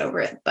the fat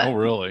over it. But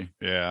really?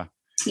 Yeah.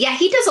 Yeah,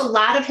 he does a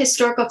lot of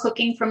historical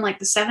cooking from like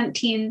the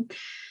 17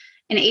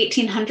 and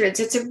 1800s.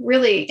 It's a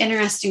really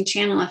interesting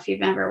channel if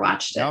you've ever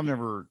watched it. I've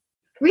never.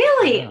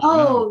 Really?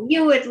 No.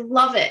 You would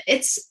love it.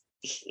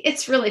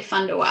 It's really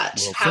fun to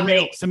watch.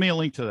 Well, send me a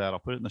link to that. I'll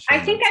put it in the show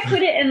notes. I think I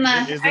put it in the.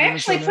 I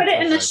actually put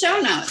it in the show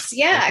notes.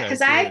 Yeah,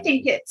 because I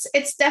think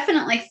it's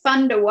definitely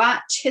fun to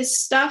watch his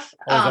stuff. Is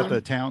that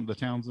the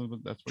Townsend?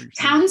 That's what you're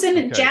saying.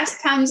 Townsend,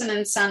 Jas Townsend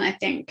and Son, I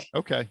think.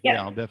 Okay.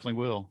 Yeah, I'll definitely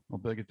will. I'll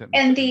get that.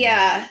 And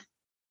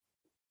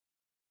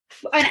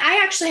and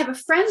I actually have a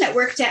friend that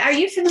worked at. Are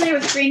you familiar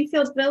with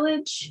Greenfield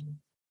Village?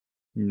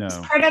 No. It's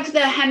part of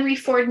the Henry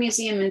Ford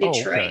Museum in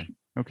Detroit.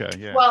 Okay,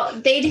 yeah. Well,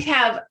 they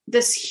have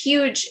this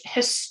huge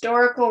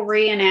historical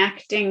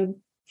reenacting,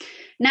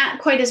 not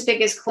quite as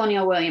big as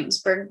Colonial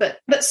Williamsburg,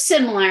 but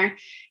similar.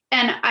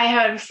 And I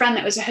had a friend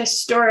that was a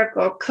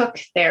historical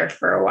cook there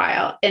for a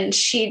while, and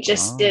she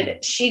just did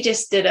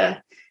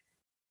a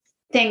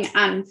thing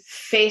on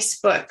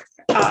Facebook,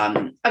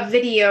 a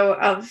video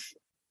of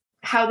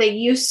how they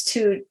used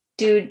to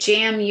do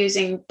jam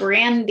using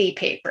brandy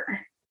paper.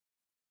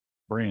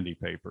 Brandy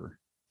paper.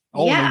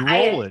 Oh,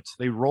 yeah,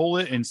 they roll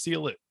it and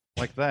seal it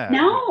like that.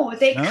 No,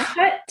 they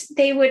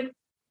would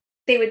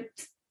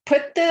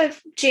put the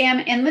jam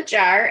in the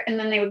jar, and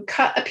then they would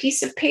cut a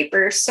piece of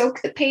paper,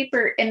 soak the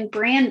paper in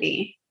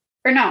brandy.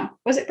 Or no,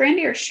 was it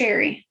brandy or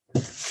sherry?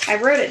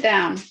 I wrote it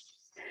down.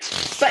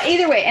 But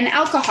either way, and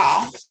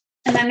alcohol.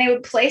 And then they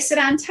would place it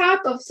on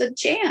top of the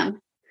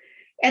jam.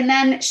 And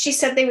then she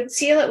said they would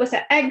seal it with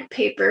an egg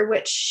paper,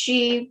 which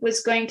she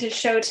was going to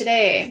show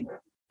today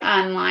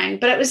online.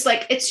 But it was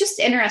like, it's just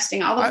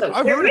interesting. All of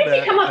those. Where did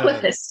they come up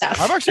with this stuff?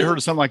 I've actually heard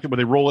of something like that where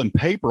they roll it in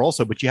paper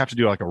also, but you have to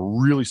do like a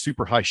really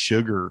super high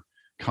sugar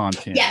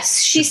content.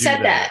 Yes, she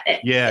said that.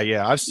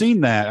 Yeah. I've seen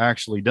that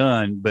actually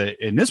done,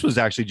 and this was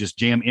actually just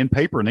jam in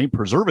paper, and they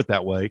preserve it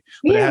that way,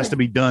 but it has to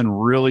be done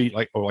really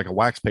like a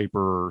wax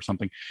paper or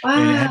something. Wow.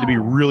 And it had to be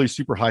really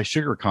super high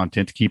sugar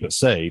content to keep it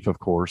safe, of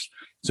course.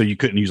 So you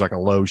couldn't use like a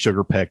low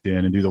sugar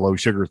pectin and do the low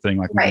sugar thing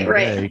like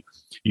today.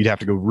 You'd have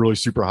to go really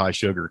super high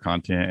sugar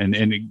content.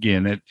 And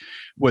again,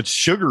 what's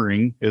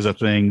sugaring is a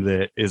thing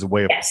that is a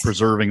way of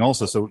preserving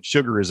also. So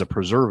sugar is a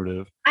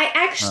preservative. I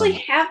actually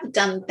have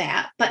done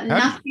that, but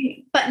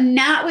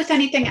not with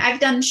anything. I've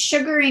done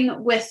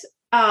sugaring with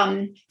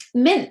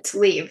mint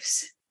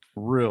leaves.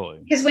 Really?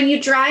 Because when you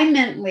dry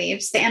mint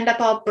leaves, they end up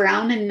all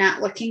brown and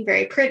not looking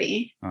very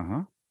pretty.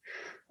 Uh-huh.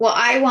 Well,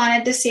 I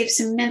wanted to save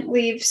some mint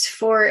leaves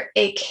for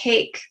a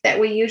cake that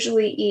we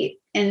usually eat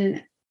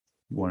in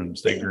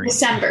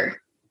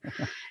December.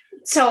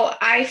 So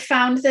I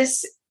found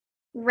this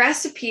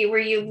recipe where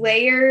you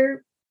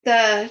layer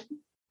the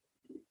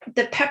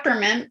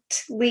peppermint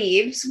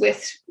leaves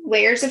with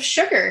layers of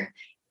sugar.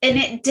 And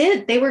it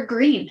did. They were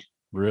green.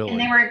 Really? And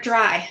they were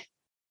dry.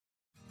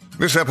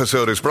 This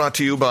episode is brought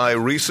to you by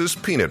Reese's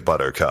Peanut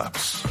Butter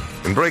Cups.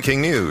 In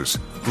breaking news,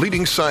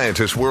 leading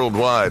scientists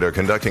worldwide are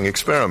conducting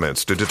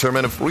experiments to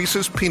determine if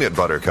Reese's Peanut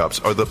Butter Cups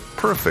are the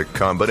perfect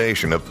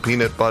combination of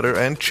peanut butter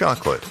and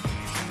chocolate.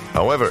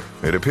 However,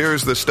 it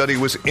appears the study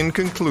was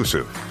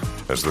inconclusive,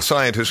 as the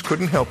scientists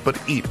couldn't help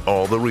but eat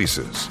all the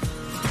Reese's.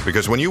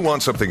 Because when you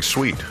want something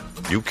sweet,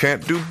 you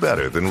can't do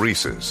better than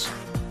Reese's.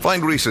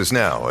 Find Reese's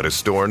now at a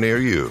store near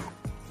you.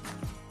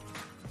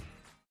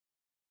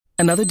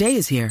 Another day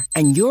is here,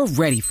 and you're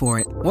ready for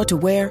it. What to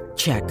wear?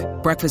 Check.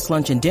 Breakfast,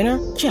 lunch, and dinner?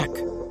 Check.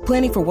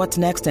 Planning for what's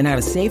next and how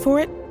to save for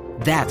it?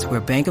 That's where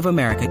Bank of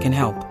America can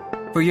help.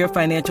 For your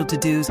financial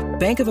to-dos,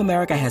 Bank of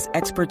America has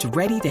experts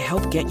ready to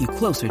help get you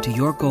closer to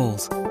your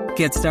goals.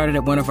 Get started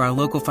at one of our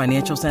local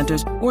financial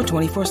centers or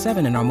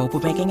 24/7 in our mobile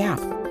banking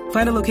app.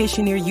 Find a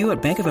location near you at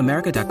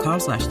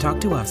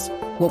bankofamerica.com/talktous.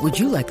 What would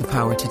you like the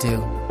power to do?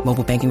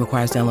 Mobile banking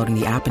requires downloading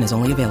the app and is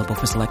only available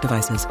for select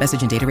devices.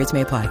 Message and data rates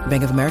may apply.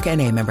 Bank of America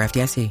N.A., member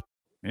FDIC.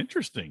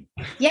 Interesting.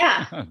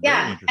 Yeah.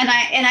 Yeah. Interesting.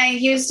 And I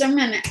used them,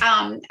 and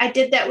I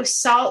did that with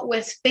salt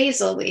with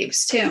basil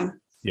leaves too.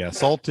 Yeah.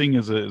 Salting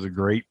is a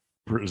great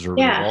preservative.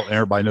 Yeah.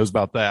 Everybody knows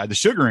about that. The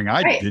sugaring,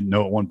 I didn't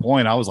know at one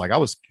point. I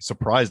was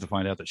surprised to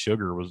find out that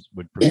sugar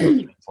would preserve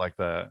things like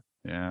that.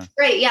 Yeah.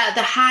 Right. Yeah.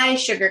 The high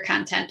sugar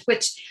content,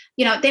 which,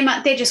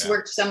 they just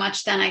worked so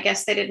much then. I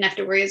guess they didn't have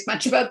to worry as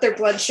much about their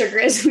blood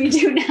sugar as we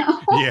do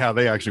now. Yeah.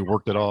 They actually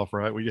worked it off,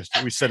 right? We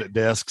sit at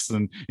desks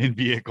and in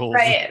vehicles.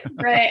 Right.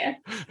 Right.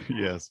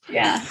 Yes.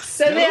 Yeah.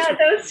 So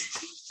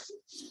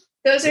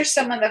those are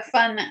some of the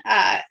fun.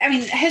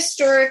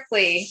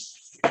 Historically,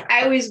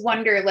 I always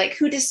wonder,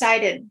 who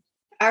decided,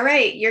 all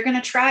right, you're going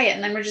to try it,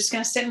 and then we're just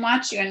going to sit and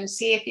watch you and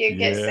see if you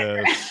get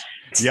sick.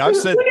 Yeah, I've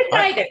said.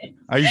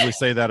 I usually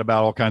say that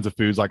about all kinds of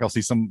foods. Like I'll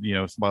see somebody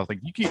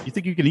think, you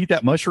think you can eat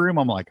that mushroom?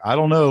 I'm like, I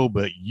don't know,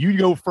 but you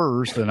go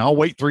first, and I'll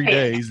wait 3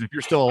 days. If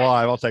you're still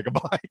alive, I'll take a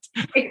bite.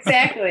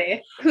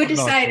 Exactly. Who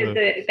decided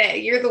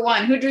that you're the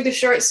one who drew the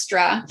short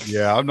straw?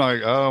 Yeah, I don't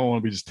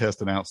want to be just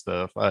testing out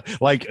stuff.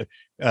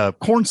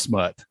 Corn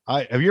smut.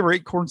 Have you ever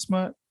ate corn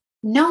smut?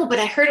 No, but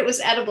I heard it was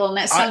edible, and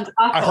that sounds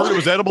awful. I heard it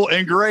was edible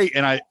and great,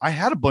 and I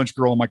had a bunch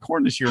growing my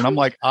corn this year, and I'm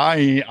like,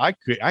 I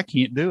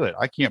can't do it.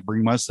 I can't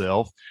bring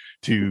myself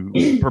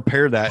to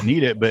prepare that and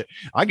eat it. But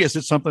I guess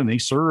it's something they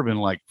serve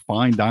in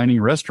fine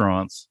dining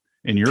restaurants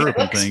in Europe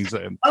and things.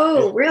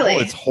 Oh, really?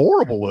 It's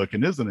horrible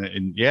looking, isn't it?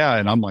 And yeah,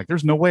 and I'm like,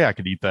 there's no way I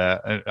could eat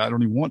that. I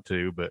don't even want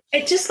to. But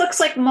it just looks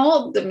like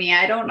mold to me.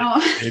 I don't know.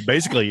 It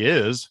basically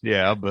is.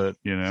 Yeah, but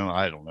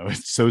I don't know.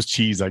 So's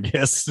cheese, I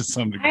guess, to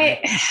some degree.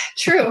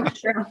 True.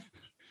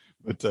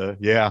 But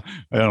I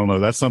don't know.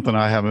 That's something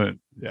I haven't.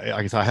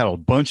 I guess I had a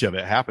bunch of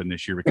it happen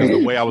this year because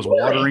the way I was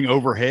watering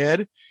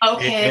overhead,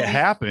 it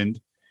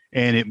happened,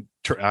 and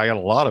I got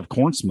a lot of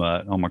corn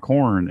smut on my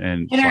corn,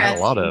 and so I had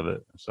a lot of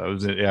it. So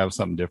it was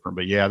something different.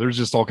 But yeah, there's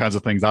just all kinds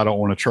of things I don't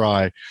want to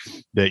try.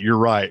 That you're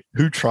right.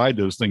 Who tried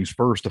those things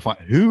first to find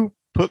who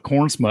put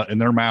corn smut in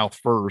their mouth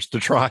first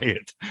to try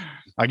it?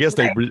 I guess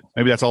maybe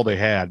that's all they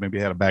had. Maybe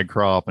they had a bad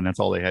crop and that's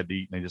all they had to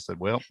eat. And they just said,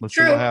 well, let's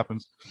see what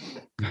happens.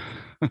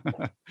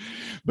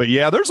 But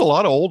yeah, there's a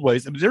lot of old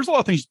ways. There's a lot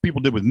of things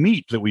people did with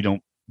meat that we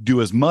don't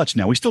do as much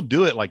now. We still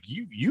do it. Like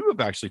you have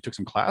actually took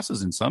some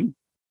classes in some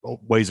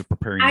ways of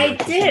preparing. I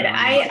did.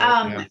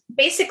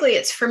 Basically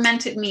it's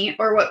fermented meat,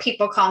 or what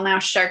people call now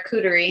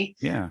charcuterie.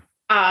 Yeah.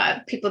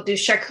 People do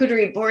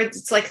charcuterie boards.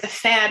 It's like the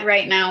fad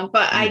right now,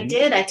 but I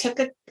took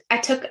a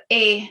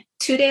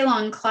 2-day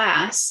long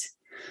class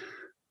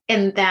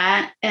in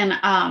that.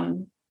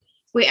 And,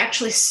 we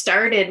actually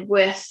started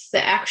with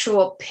the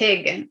actual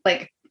pig,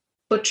 like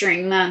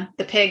butchering the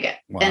pig.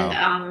 Wow.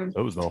 And,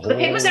 the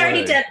pig was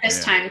already dead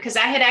this time, because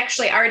I had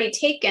actually already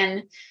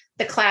taken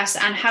the class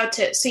on how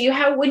to,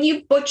 when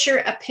you butcher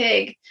a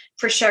pig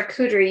for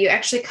charcuterie, you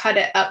actually cut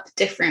it up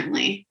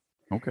differently.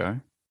 Okay.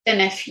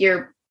 Than if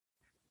you're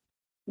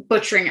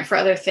butchering it for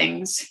other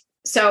things.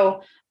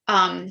 So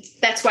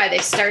that's why they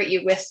start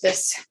you with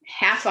this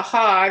half a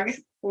hog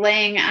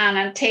laying on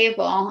a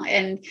table,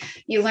 and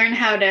you learn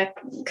how to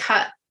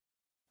cut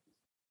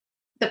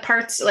the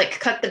parts, like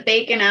cut the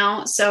bacon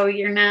out, so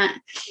you're not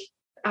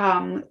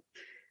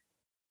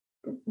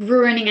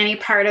ruining any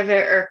part of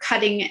it or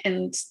cutting.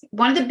 And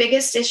one of the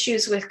biggest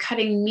issues with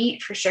cutting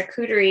meat for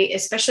charcuterie,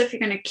 especially if you're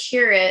going to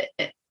cure it,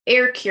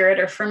 air cure it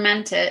or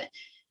ferment it,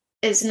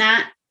 is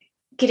not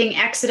getting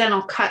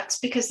accidental cuts,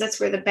 because that's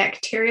where the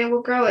bacteria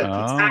will grow. It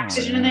puts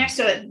oxygen in there.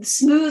 So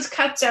smooth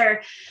cuts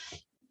are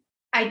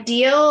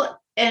ideal.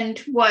 And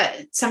what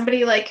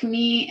somebody like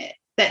me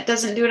that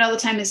doesn't do it all the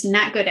time is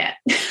not good at.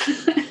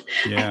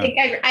 Yeah.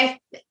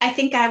 I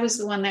think I was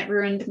the one that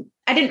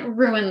I didn't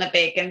ruin the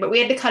bacon, but we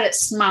had to cut it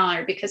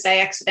smaller because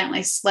I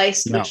accidentally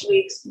sliced, which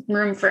leaves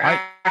room for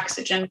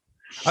oxygen.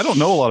 I don't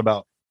know a lot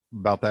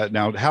about that.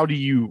 Now,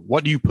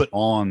 what do you put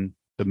on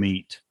the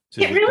meat?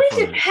 It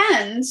really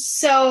depends.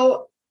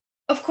 So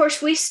of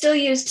course we still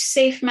used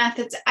safe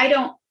methods.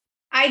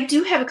 I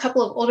do have a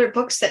couple of older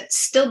books that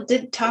still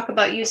did talk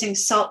about using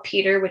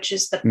saltpeter, which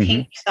is the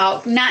pink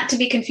salt, not to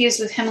be confused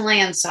with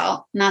Himalayan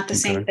salt, not the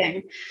same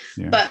thing.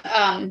 Yeah. But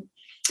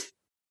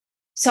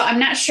so I'm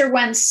not sure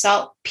when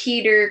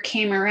saltpeter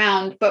came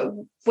around, but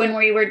when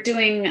we were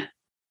doing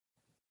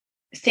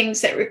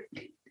things that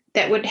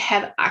would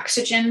have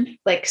oxygen,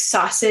 like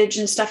sausage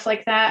and stuff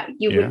like that,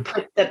 you would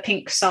put the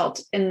pink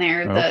salt in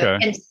there.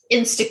 The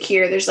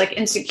Instacure, there's like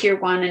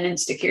Instacure 1 and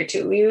Instacure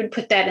 2. We would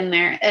put that in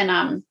there.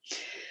 And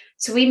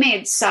so we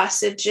made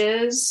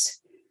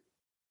sausages,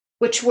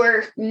 which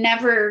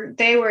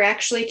they were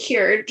actually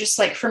cured, just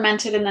like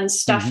fermented and then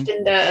stuffed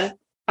into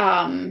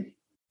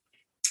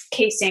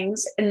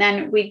casings. And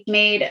then we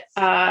made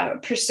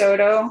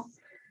prosciutto,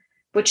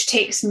 which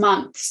takes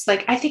months.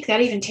 Like, I think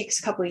that even takes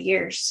a couple of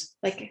years.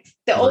 Like,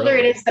 the older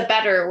it is, the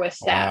better with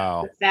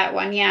that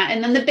one. Yeah.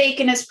 And then the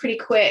bacon is pretty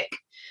quick.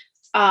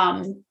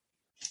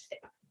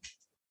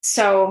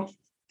 So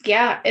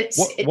yeah,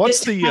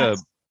 what's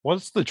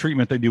the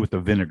treatment they do with the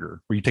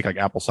vinegar where you take like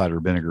apple cider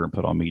vinegar and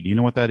put on meat? Do you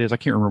know what that is? I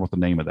can't remember what the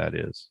name of that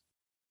is.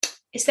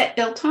 Is that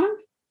biltong?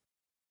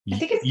 I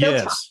think it's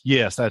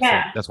yes.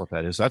 That's what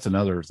that is. That's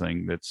another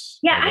thing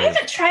I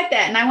haven't tried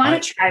that, and I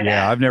want to try that.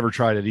 Yeah, I've never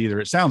tried it either.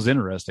 It sounds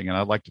interesting, and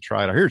I'd like to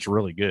try it. I hear it's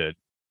really good.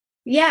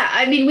 Yeah,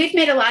 I mean, we've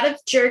made a lot of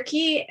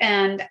jerky,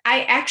 and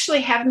I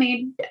actually have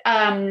made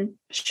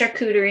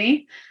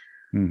charcuterie,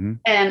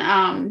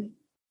 and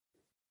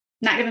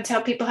not going to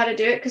tell people how to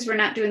do it because we're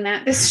not doing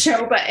that this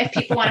show. But if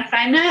people want to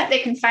find that, they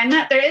can find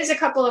that. There is a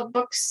couple of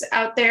books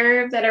out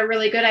there that are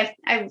really good.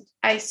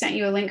 I sent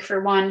you a link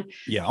for one.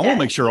 Yeah, I want to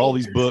make sure all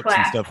these books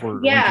and stuff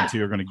we're linking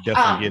to are going to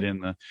definitely get in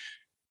the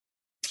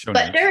show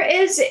notes. There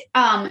is,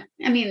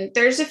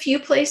 there's a few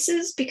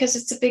places because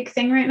it's a big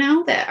thing right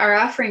now that are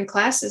offering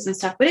classes and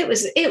stuff. But it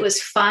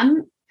was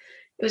fun.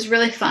 It was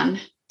really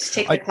fun to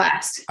take the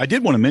class. I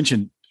did want to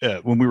mention.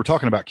 When we were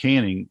talking about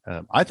canning,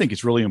 I think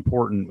it's really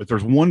important. If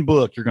there's one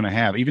book you're going to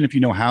have, even if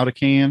you know how to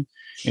can,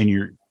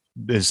 and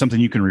there's something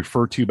you can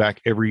refer to back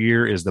every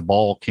year, is the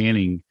Ball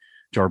canning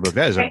jar book.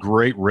 That is a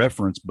great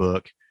reference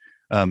book.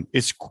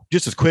 It's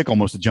just as quick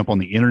almost to jump on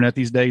the internet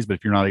these days, but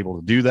if you're not able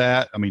to do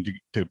that, I mean,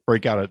 to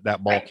break out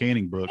that Ball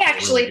canning book. I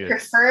actually really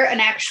prefer an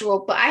actual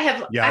book. I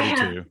do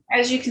too.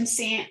 As you can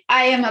see,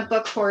 I am a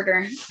book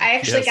hoarder. I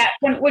actually got,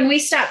 when we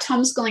stopped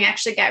homeschooling, I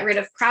actually got rid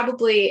of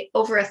probably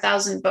over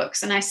 1,000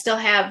 books, and I still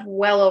have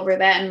well over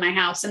that in my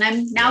house. And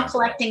I'm now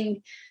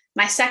collecting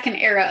my second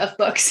era of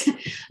books.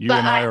 You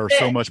and I are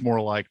so much more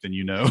alike than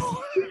you know.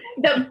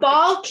 The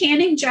Ball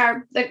canning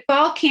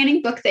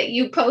book that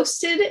you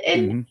posted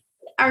in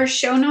our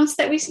show notes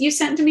that you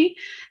sent to me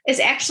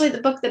is actually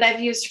the book that I've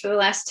used for the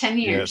last 10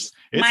 years.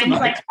 Yes. Mine's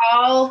like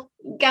all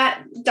got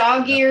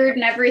dog-eared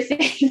and everything.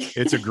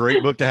 It's a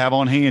great book to have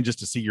on hand just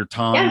to see your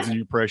times and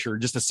your pressure,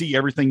 just to see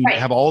everything. You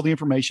have all the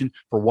information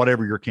for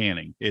whatever you're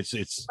canning.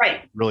 It's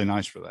really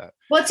nice for that.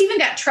 Well, it's even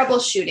got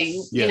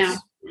troubleshooting, you know.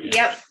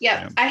 Yep.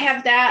 Yeah. I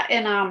have that.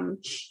 And,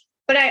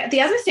 but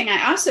the other thing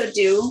I also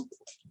do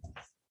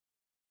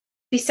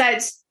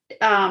besides,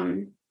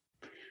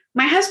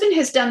 my husband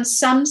has done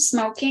some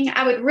smoking.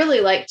 I would really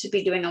like to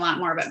be doing a lot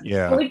more of it.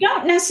 Yeah. But we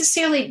don't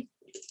necessarily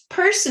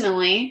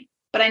personally,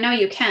 but I know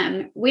you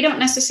can. We don't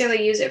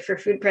necessarily use it for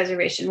food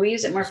preservation. We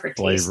use it more for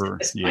flavor.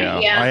 Taste Yeah.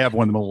 I have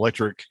one of the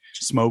electric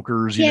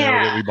smokers, you know,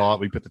 that we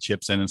bought. We put the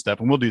chips in and stuff,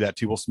 and we'll do that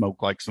too. We'll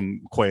smoke like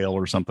some quail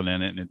or something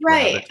in it.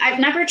 Right. I've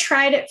never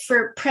tried it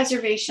for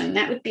preservation.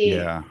 That would be,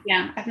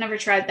 I've never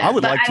tried that. I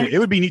would like to. It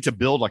would be neat to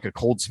build like a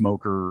cold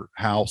smoker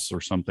house or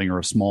something, or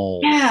a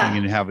small thing,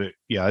 and have it.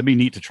 Yeah, it'd be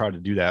neat to try to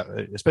do that,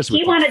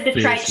 especially. He wanted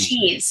to try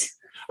cheese.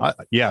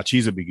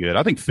 Cheese would be good.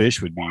 I think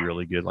fish would be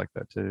really good like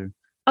that too.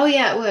 Oh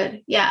yeah, it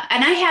would. Yeah.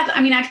 And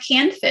I've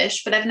canned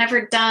fish, but I've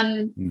never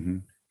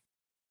done,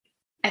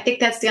 I think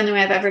that's the only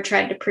way I've ever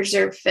tried to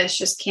preserve fish,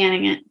 just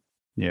canning it.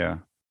 Yeah.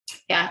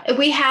 Yeah.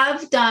 We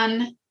have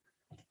done.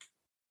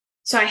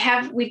 So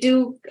we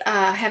do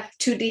have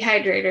 2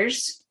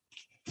 dehydrators,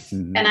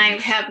 and I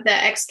have the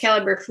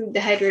Excalibur food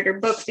dehydrator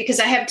book because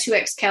I have 2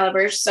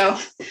 Excaliburs. So,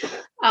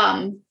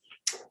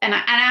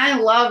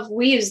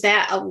 we use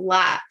that a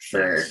lot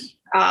for,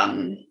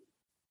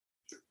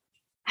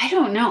 I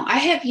don't know. I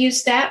have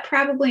used that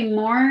probably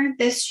more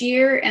this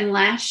year and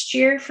last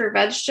year for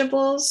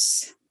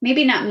vegetables.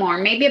 Maybe not more,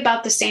 maybe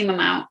about the same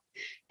amount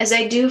as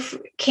I do for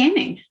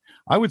canning.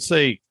 I would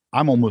say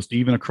I'm almost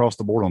even across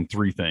the board on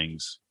 3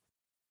 things: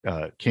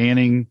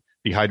 canning,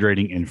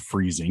 dehydrating, and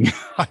freezing.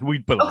 I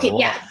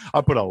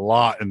put a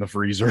lot in the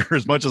freezer,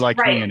 as much as I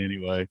can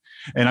anyway.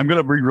 And I'm going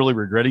to be really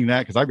regretting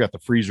that because I've got the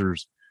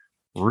freezers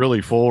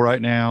really full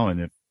right now.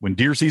 And when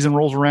deer season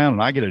rolls around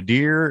and if I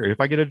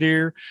get a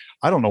deer,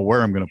 I don't know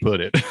where I'm going to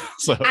put it.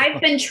 So I've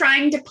been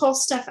trying to pull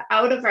stuff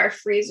out of our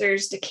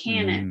freezers to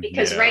can it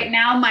because right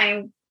now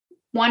my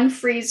one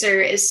freezer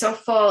is so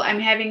full.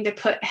 I'm having to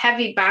put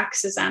heavy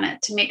boxes on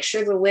it to make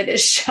sure the lid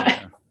is shut.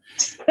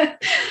 Yeah.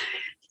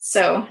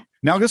 So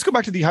now let's go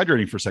back to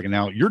dehydrating for a second.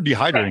 Now you're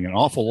dehydrating an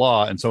awful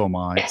lot, and so am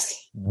I.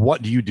 Yes.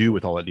 What do you do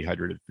with all that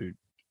dehydrated food?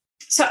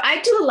 So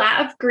I do a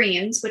lot of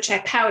greens, which I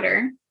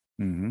powder.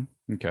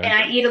 Okay. And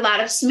I eat a lot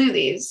of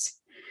smoothies.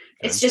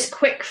 Okay. It's just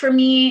quick for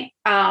me.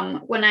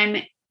 When I'm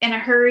in a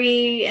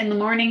hurry in the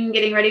morning,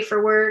 getting ready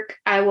for work,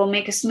 I will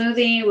make a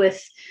smoothie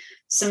with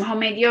some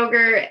homemade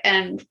yogurt,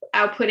 and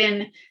I'll put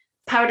in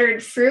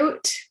powdered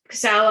fruit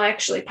because I'll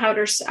actually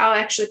powder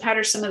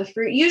some of the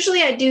fruit.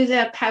 Usually I do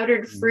the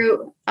powdered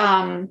fruit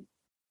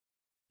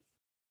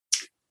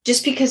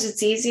just because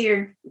it's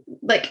easier.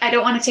 Like, I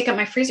don't want to take up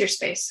my freezer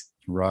space.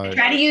 Right. I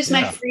try to use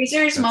my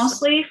freezers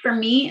mostly for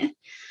meat.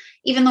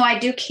 Even though I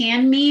do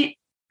can meat,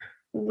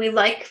 we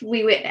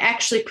would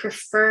actually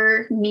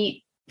prefer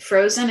meat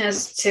frozen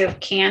as to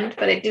canned,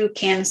 but I do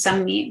can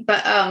some meat.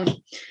 But I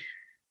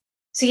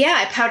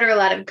powder a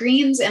lot of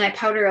greens and I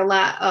powder a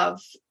lot of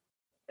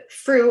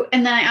fruit,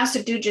 and then I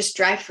also do just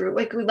dry fruit.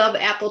 Like we love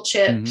apple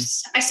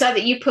chips. I saw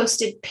that you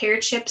posted pear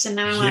chips, and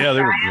now I want to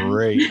they were try them.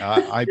 great.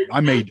 I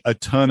made a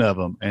ton of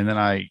them, and then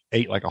I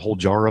ate like a whole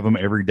jar of them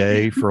every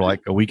day for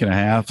like a week and a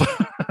half.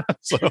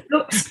 So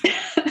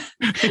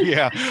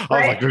yeah, I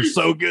was like, they're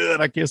so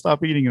good. I can't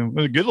stop eating them. It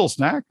was a good little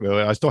snack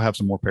though. I still have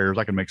some more pears.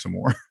 I can make some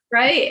more.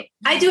 Right.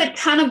 I do a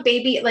ton of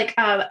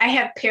I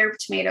have pear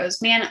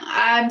tomatoes. Man,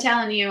 I'm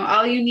telling you,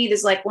 all you need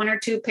is like 1 or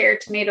 2 pear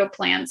tomato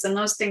plants, and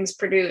those things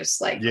produce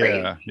like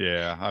great.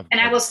 Yeah.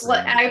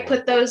 I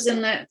put those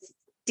in the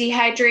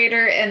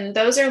dehydrator, and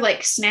those are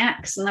like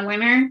snacks in the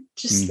winter,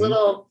 just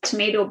little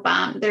tomato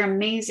bomb. They're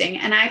amazing.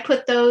 And I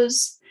put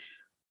those,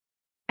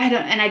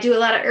 I do a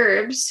lot of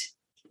herbs.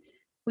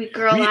 We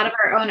grow a lot of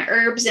our own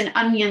herbs and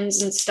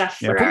onions and stuff.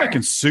 Yeah, if we're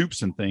making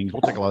soups and things,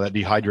 we'll take a lot of that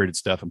dehydrated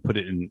stuff and put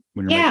it in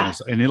when you're making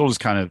it, and they'll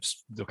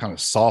kind of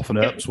soften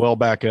up, swell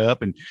back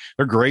up, and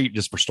they're great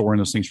just for storing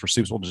those things for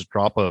soups. We'll just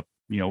drop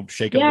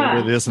shake a little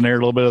bit of this in there, a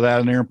little bit of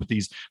that in there, and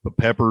put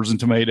peppers and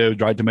tomatoes,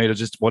 dried tomatoes,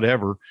 just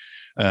whatever,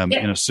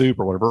 in a soup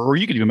or whatever. Or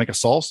you could even make a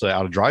salsa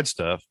out of dried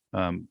stuff.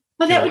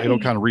 It'll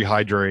kind of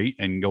rehydrate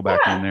and go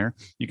back in there.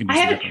 You can. I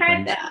haven't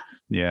tried that.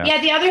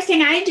 Yeah. The other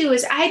thing I do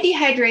is I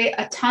dehydrate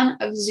a ton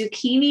of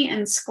zucchini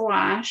and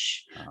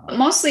squash,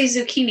 mostly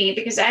zucchini,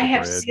 because I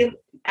have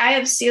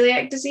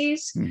celiac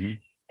disease.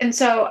 And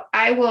so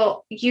I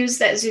will use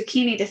that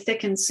zucchini to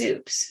thicken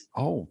soups.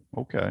 Oh,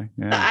 okay.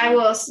 Yeah. So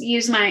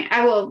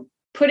I will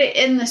put it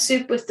in the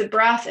soup with the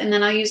broth, and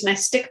then I'll use my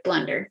stick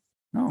blender.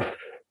 Oh,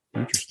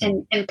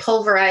 interesting. And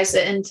pulverize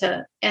it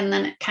and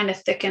then it kind of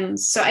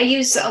thickens. So I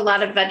use a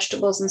lot of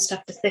vegetables and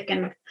stuff to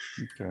thicken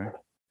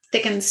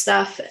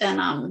stuff.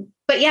 And,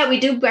 but yeah, we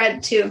do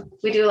bread too.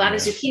 We do a lot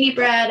of zucchini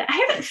bread.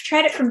 I haven't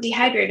tried it from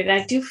dehydrated.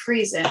 I do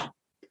freeze it.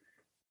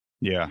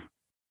 Yeah.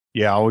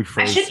 Yeah.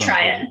 I should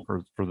try it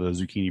for the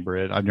zucchini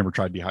bread. I've never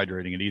tried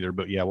dehydrating it either,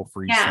 but yeah, we'll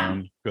freeze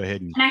some. Go ahead.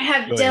 And I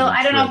have dill.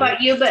 I don't know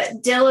about you,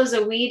 but dill is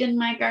a weed in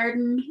my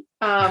garden.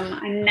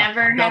 I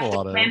never have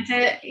to plant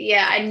it.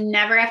 Yeah. I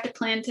never have to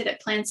plant it. It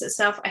plants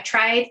itself. I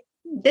tried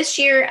this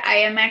year. I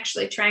am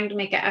actually trying to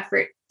make an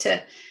effort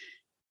to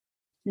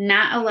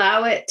not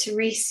allow it to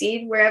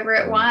reseed wherever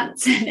it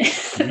wants.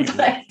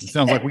 It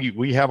sounds like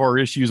we have our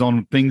issues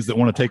on things that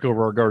want to take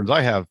over our gardens.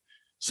 I have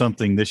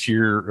something this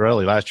year,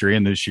 really last year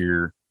and this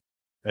year,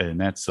 and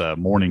that's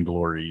morning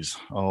glories.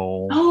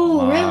 Oh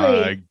my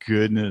really?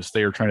 Goodness.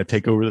 They are trying to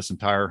take over this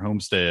entire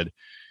homestead.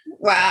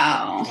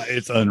 Wow.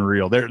 It's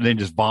unreal. They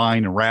just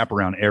vine and wrap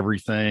around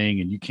everything,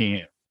 and you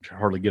can't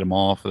hardly get them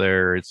off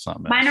there. It's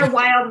something. Mine are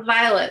wild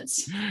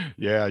violets.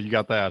 Yeah, you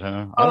got that,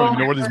 huh? I don't even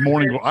know where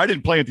these I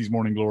didn't plant these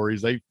morning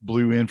glories. They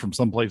blew in from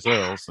someplace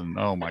else, and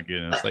oh my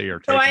goodness, they are.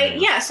 So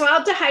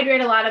I'll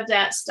dehydrate a lot of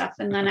that stuff,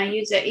 and then I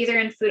use it either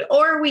in food,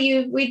 or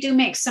we do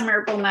make some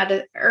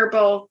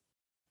herbal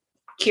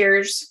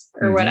cures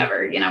or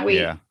whatever.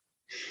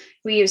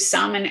 We use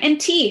some and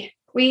tea.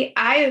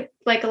 I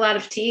like a lot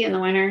of tea in the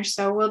winter,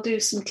 so we'll do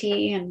some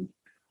tea, and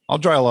I'll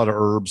dry a lot of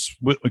herbs.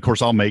 Of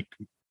course, I'll make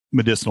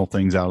medicinal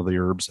things out of the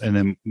herbs. And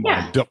then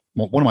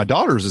one of my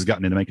daughters has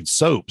gotten into making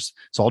soaps.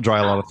 So I'll dry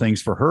a lot of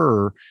things for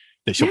her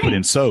that she'll put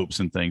in soaps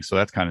and things. So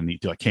that's kind of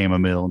neat, like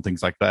chamomile and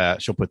things like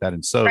that. She'll put that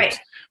in soaps,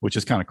 which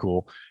is kind of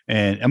cool.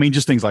 And I mean,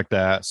 just things like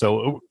that.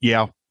 So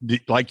yeah,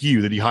 like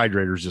you, the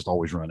dehydrator is just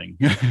always running,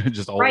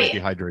 just always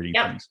dehydrating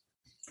things.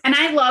 And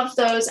I love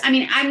those. I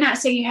mean, I'm not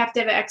saying you have to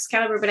have an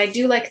Excalibur, but I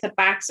do like the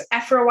box.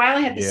 For a while, I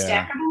had the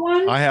stackable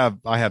one. I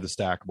have the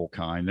stackable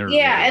kind.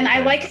 I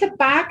like the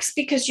box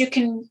because you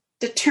can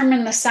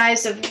determine the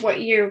size of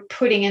what you're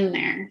putting in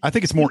there. I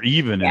think it's more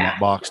even in that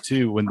box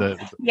too. When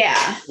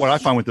what I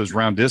find with those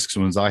round discs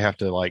ones, I have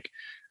to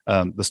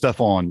the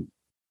stuff on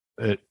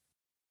the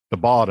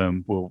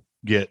bottom will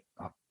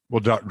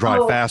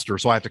dry faster.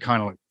 So I have to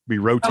kind of be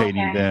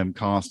rotating them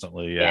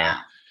constantly. Yeah.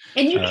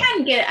 And you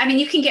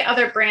can get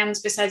other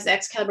brands besides the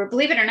Excalibur.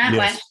 Believe it or not,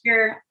 last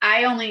year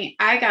I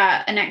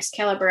got an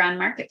Excalibur on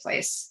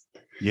Marketplace.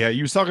 Yeah,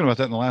 you was talking about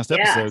that in the last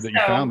episode that you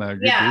found that.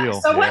 Good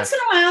deal. So once in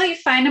a while you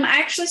find them. I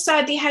actually saw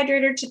a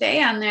dehydrator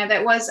today on there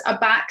that was a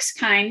box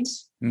kind,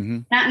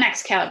 not an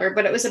Excalibur,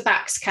 but it was a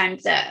box kind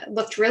that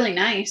looked really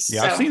nice.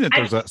 Yeah, I've seen that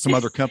there's some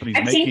other companies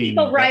making. I've seen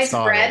people rise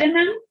bread in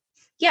them.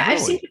 Yeah, really?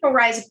 I've seen people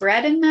rise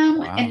bread in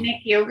them and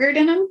make yogurt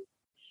in them.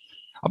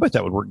 I bet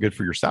that would work good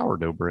for your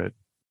sourdough bread.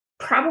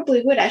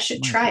 Probably would. I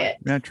should try it.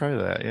 Yeah, try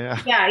that.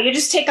 Yeah. Yeah, you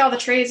just take all the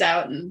trays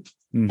out and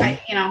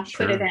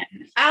put it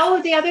in.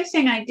 Oh, the other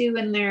thing I do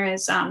in there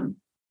is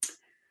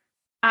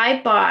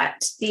I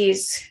bought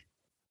these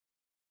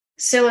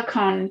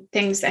silicone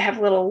things that have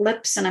little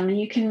lips in them, and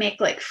you can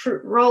make like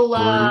fruit roll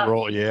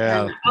up.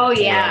 Yeah.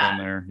 In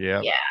there.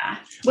 Yeah. Yeah.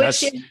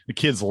 The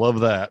kids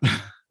love that.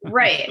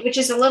 Right, which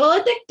is a little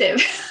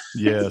addictive.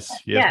 Yes.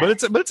 But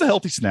it's a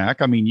healthy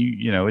snack. I mean,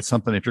 it's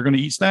something, if you're going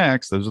to eat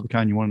snacks, those are the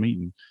kind you want to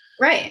eat.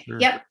 Right. Sure.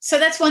 Yep. So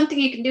that's one thing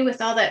you can do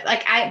with all that.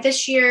 Like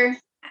this year,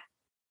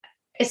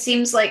 it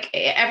seems like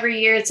every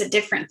year it's a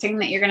different thing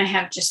that you're going to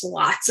have just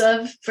lots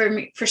of.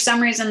 For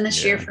some reason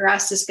this year for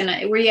us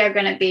we are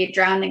going to be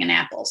drowning in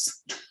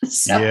apples.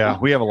 So, yeah,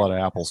 we have a lot of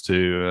apples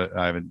too.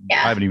 I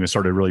haven't even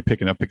started really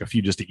pick a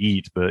few just to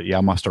eat, but yeah,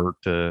 I must start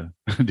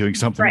doing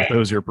something with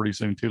those here pretty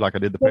soon too, like I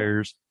did the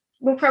pears.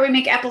 We'll probably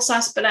make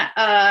applesauce, but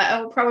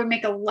I will probably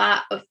make a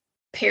lot of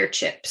pear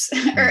chips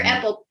or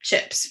apple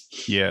chips.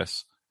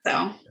 Yes.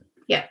 So,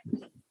 yeah.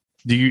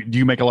 Do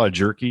you make a lot of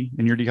jerky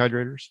in your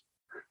dehydrators?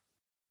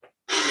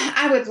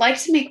 I would like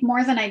to make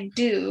more than I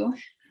do.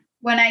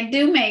 When I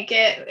do make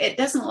it, it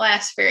doesn't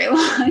last very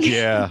long.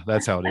 Yeah,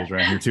 that's how it is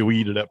around here too. We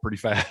eat it up pretty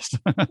fast.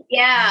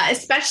 Yeah,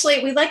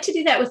 especially we like to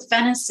do that with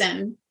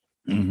venison.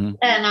 Mm-hmm.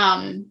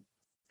 And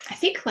I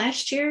think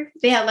last year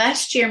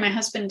my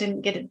husband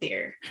didn't get a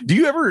deer. Do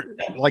you ever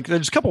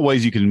there's a couple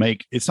ways you can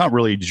make, it's not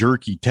really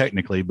jerky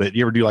technically, but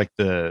you ever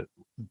do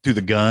through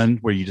the gun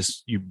where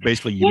you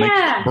basically make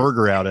a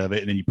burger out of it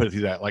and then you put it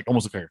through that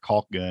almost like a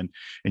caulk gun,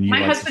 and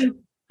my husband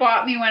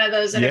bought me one of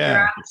those at a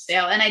garage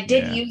sale, and I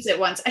did use it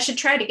once. I should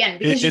try it again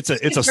because it's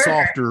a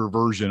softer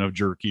version of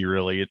jerky.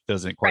 Really, it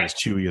doesn't quite as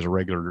chewy as a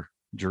regular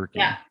jerky.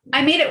 Yeah,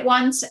 I made it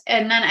once,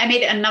 and then I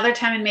made it another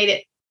time and made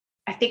it.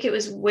 I think it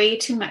was way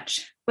too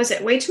much. Was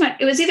it way too much?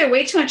 It was either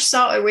way too much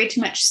salt or way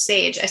too much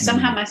sage. I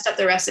somehow messed up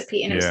the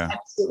recipe, and it was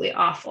absolutely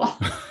awful.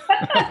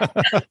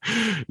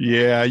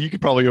 Yeah, you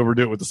could probably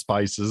overdo it with the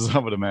spices, I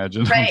would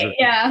imagine. Right?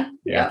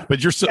 Yeah.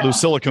 But those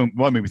silicone.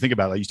 Well, I mean, we think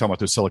about it. You talking about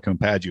those silicone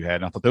pads you had,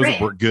 and I thought those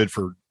would work good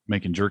for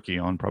making jerky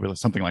on, probably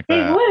something like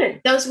that. They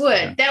would. Those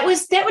would. Yeah.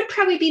 That would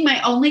probably be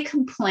my only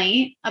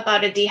complaint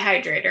about a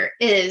dehydrator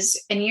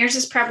and yours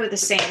is probably the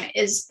same,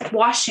 is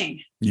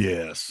washing.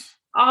 Yes.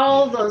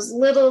 All those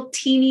little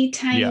teeny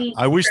tiny. Yeah,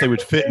 I wish they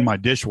would fit in my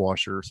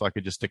dishwasher so I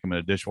could just stick them in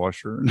a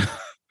dishwasher.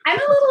 I'm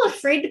a little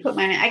afraid to put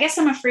mine in. I guess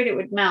I'm afraid it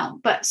would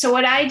melt. But so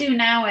what I do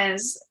now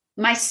is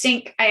my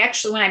sink, I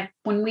actually,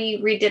 when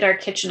we redid our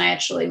kitchen, I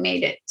actually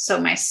made it so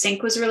my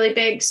sink was really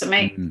big. So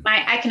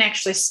I can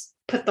actually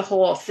put the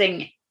whole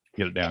thing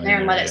get it down in there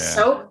and let it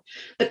soak.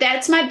 But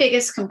that's my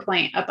biggest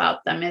complaint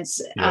about them is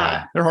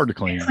they're hard to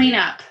clean. Clean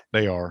up.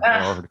 They are.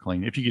 They're hard to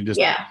clean. If you can just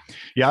I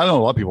know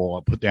a lot of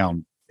people put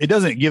down. It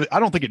doesn't give.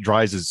 I don't think it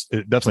dries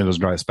it definitely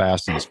doesn't dry as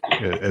fast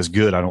as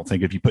good. I don't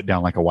think if you put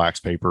down like a wax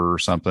paper or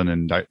something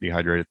and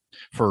dehydrate it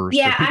first.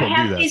 Yeah, people I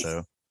have do that these,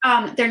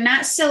 though. They're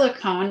not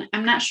silicone.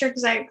 I'm not sure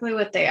exactly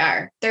what they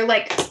are. They're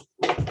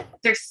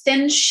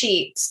thin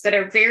sheets that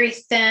are very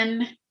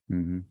thin.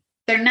 Mm-hmm.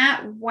 They're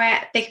not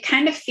wet. They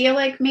kind of feel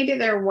like maybe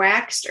they're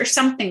waxed or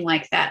something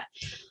like that.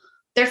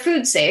 They're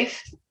food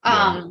safe.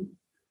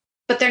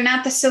 But they're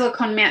not the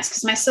silicone mats,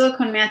 because my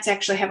silicone mats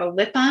actually have a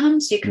lip on them,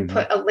 so you can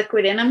put a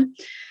liquid in them.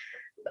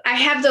 I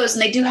have those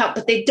and they do help,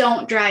 but they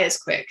don't dry as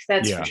quick.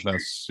 That's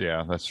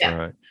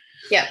right.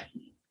 Yeah.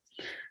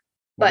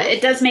 But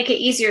it does make it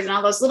easier than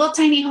all those little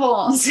tiny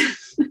holes.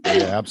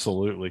 Yeah,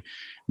 absolutely.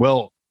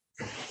 Well,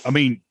 I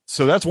mean,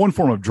 so that's one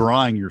form of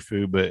drying your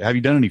food, but have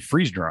you done any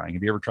freeze drying?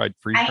 Have you ever tried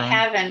freeze drying? I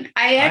haven't.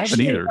 I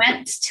actually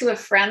went to a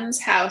friend's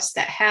house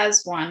that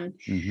has one.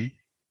 Mm-hmm.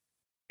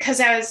 Because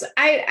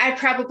I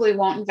probably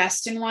won't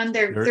invest in one.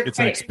 It's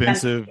an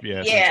expensive,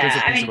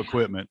 expensive piece of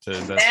equipment to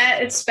invest.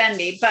 It's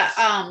spendy, but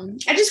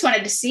I just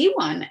wanted to see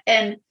one,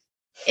 and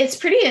it's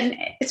pretty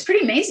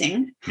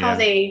amazing how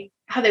they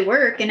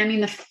work. And I mean,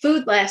 the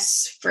food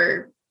lasts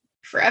for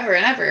forever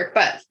and ever,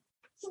 but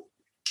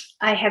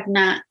I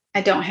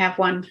don't have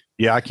one.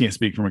 Yeah, I can't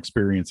speak from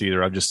experience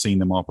either. I've just seen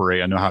them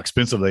operate. I know how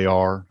expensive they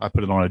are. I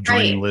put it on a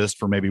dream list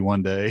for maybe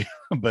one day.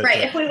 But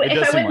if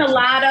I win the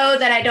lotto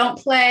that I don't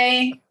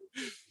play.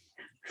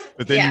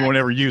 But then you won't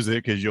ever use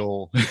it because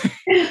you'll.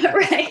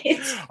 Right.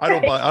 I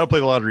don't play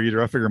the lottery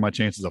either. I figure my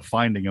chances of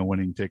finding a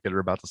winning ticket are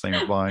about the same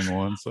as buying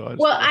one. So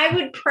I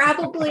would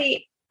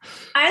probably.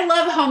 I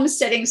love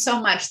homesteading so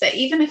much that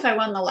even if I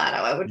won the lotto,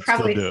 I would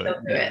probably still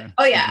do it.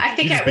 Oh yeah, I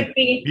think I would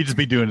be. You'd just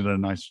be doing it in a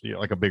nice,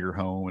 like a bigger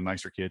home, a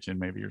nicer kitchen,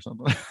 maybe, or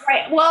something.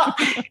 Right. Well,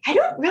 I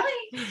don't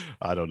really.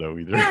 I don't know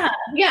either.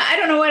 Yeah. I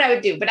don't know what I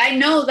would do, but I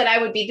know that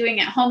I would be doing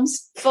it home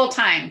full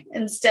time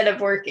instead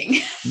of working.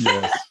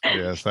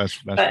 Yes, that's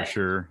for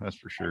sure. That's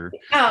for sure.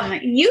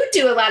 You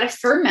do a lot of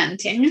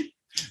fermenting.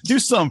 Do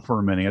some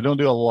fermenting. I don't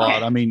do a lot.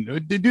 Okay. I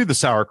mean, do the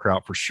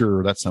sauerkraut for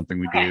sure. That's something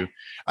we do.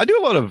 I do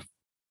a lot of.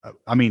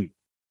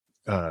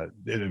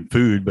 In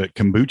food, but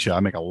kombucha, I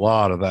make a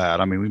lot of that.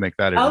 I mean, we make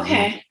that every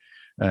week.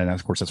 And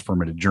of course, that's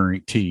fermented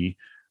during tea.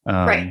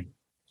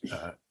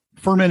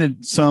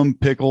 Fermented some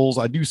pickles.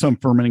 I do some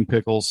fermenting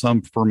pickles,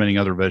 some fermenting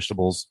other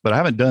vegetables, but I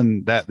haven't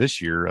done that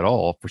this year at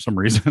all. For some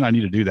reason, I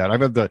need to do that.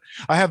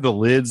 I have the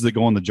lids that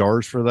go on the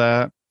jars for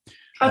that.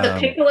 Oh, the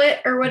picklet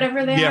or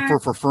whatever they are? Yeah,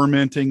 for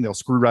fermenting, they'll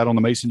screw right on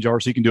the mason jar.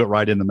 So you can do it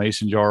right in the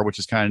mason jar, which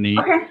is kind of neat.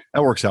 Okay.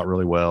 That works out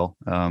really well.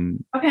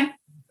 Okay.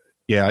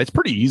 Yeah, it's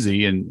pretty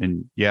easy.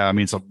 And yeah, I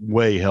mean, it's a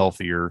way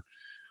healthier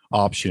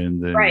option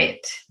than,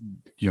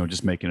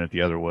 just making it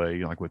the other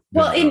way, like with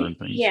vinegar and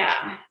things.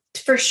 Yeah,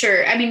 for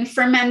sure. I mean,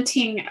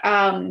 fermenting.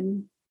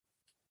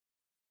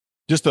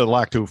 Just the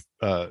lacto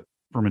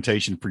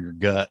fermentation for your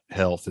gut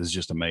health is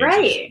just amazing.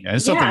 Right. And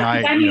it's something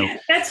I mean,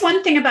 that's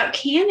one thing about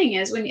canning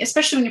is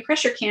especially when you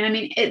pressure can, I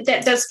mean,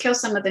 that does kill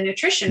some of the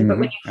nutrition, but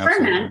when you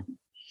ferment,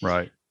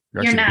 right.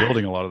 You're actually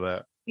building a lot of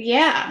that.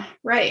 Yeah.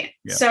 Right.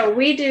 Yeah.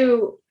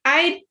 So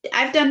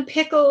I've done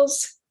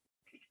pickles.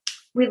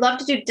 We love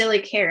to do dilly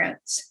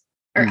carrots,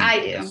 or I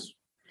do. Yes.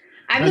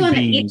 I'm the one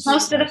that eats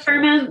most of the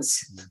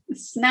ferments.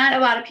 It's not a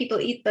lot of people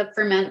eat the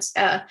ferments.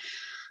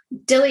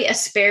 Dilly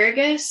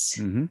asparagus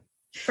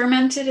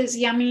fermented is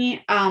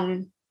yummy.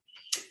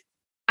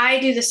 I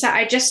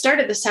just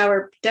started the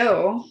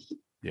sourdough.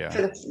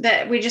 Yeah.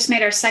 That we just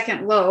made our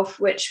second loaf,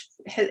 which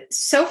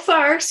so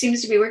far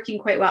seems to be working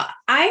quite well.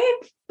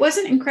 I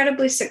wasn't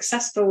incredibly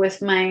successful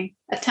with my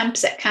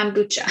attempts at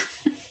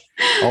kombucha.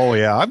 Oh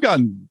yeah, I've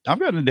gotten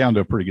it down to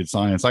a pretty good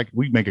science. Like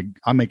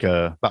I make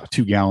about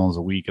 2 gallons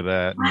a week of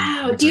that.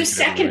 Wow. Do you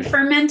second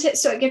ferment it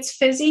so it gets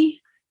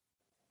fizzy?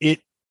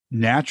 It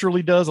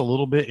naturally does a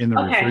little bit in the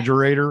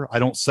refrigerator. I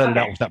don't set it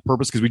out with that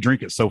purpose because we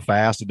drink it so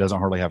fast it doesn't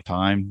hardly have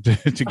time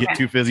to get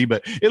too fizzy,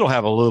 but it'll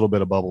have a little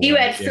bit of bubble. Do you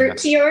add fruit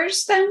to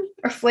yours then,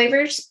 or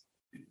flavors?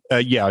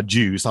 Yeah,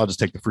 juice. I'll just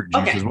take the fruit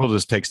juices. We'll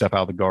just take stuff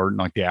out of the garden,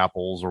 like the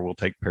apples, or we'll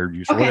take pear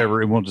juice or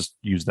whatever, and we'll just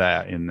use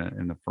that in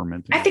the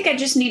fermenting. I think I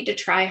just need to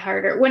try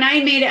harder. When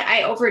I made it,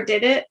 I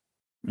overdid it.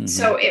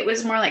 So it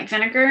was more like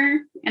vinegar,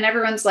 and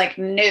everyone's like,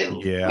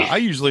 no. Yeah, I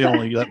usually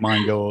only let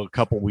mine go a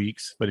couple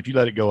weeks, but if you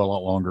let it go a lot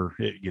longer,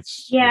 it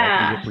gets it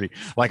get pretty.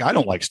 Like I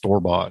don't like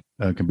store-bought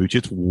kombucha.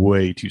 It's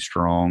way too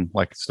strong.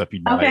 Like stuff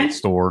you buy at the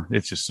store,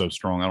 it's just so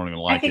strong. I don't even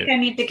like it. I think I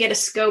need to get a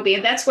SCOBY,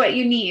 and that's what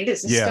you need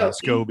is a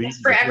SCOBY.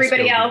 That's for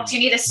everybody else, you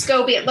need a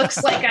SCOBY. It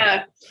looks like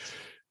a.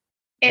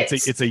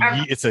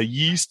 It's a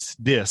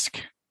yeast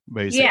disc.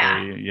 Basically,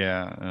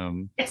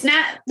 it's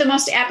not the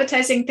most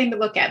appetizing thing to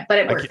look at, but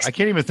it works. I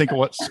can't even think of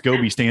what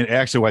SCOBY stands.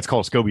 Actually, why it's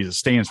called SCOBY is it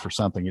stands for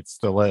something. It's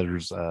the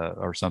letters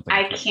or something.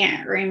 I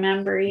can't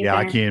remember either. Yeah,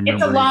 I can't remember.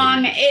 It's a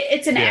long.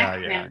 It's an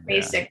acronym,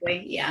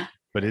 basically. Yeah.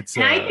 But it's.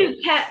 And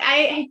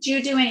I do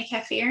you do any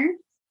kefir?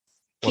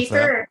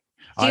 Kefir.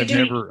 I've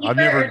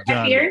never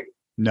done it.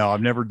 No,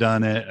 I've never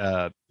done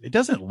it. It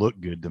doesn't look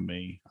good to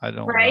me. I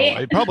don't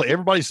know. Probably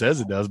everybody says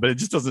it does, but it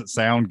just doesn't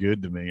sound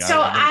good to me. So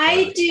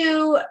I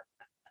do.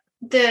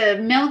 The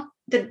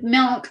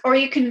milk, or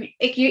you can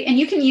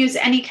use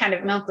any kind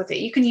of milk with it.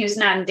 You can use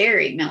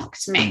non-dairy milk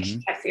to make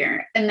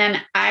kefir. And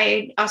then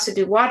I also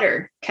do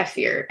water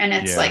kefir, and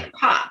it's like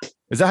pop.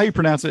 Is that how you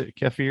pronounce it?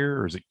 Kefir,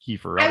 or is it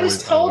kefir? I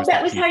was told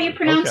that was how you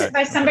pronounce it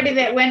by somebody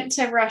that went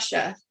to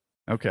Russia.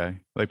 Okay.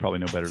 They probably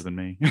know better than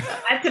me.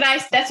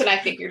 That's what I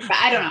figured, but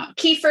I don't know.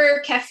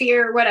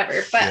 Kefir,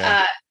 whatever.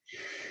 But,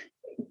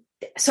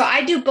 so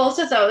I do both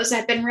of those.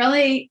 I've been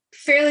really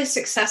fairly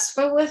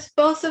successful with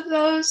both of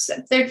those.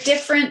 They're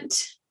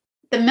different.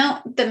 The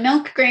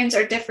milk grains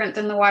are different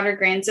than the water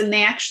grains, and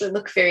they actually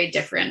look very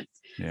different.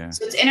 Yeah.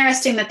 So it's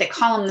interesting that they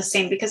call them the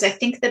same, because I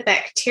think the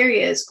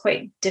bacteria is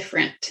quite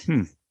different.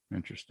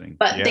 Interesting.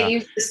 But they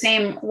use the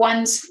same.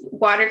 One's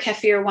water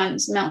kefir,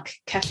 one's milk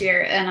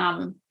kefir,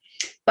 and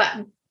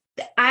but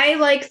I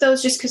like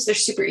those just because they're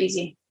super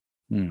easy.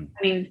 I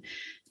mean,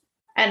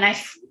 and I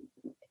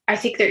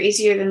think they're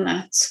easier than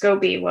the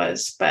SCOBY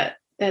was, but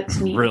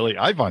that's me. Really?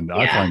 I find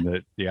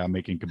that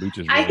making kombucha.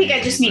 Really I think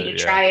I just need to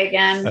try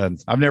again.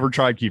 I've never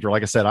tried kefir.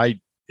 Like I said,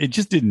 it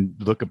just didn't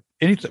look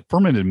anything.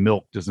 Fermented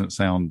milk doesn't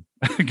sound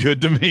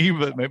good to me,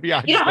 but maybe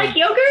you don't like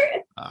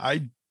yogurt?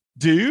 I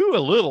do a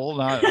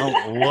little. I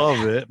don't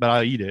love it, but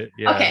I eat it.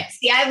 Yeah. Okay.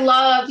 See, I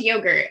love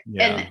yogurt,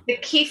 and the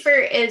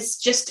kefir is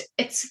just,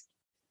 it's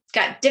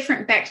got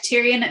different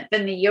bacteria in it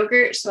than the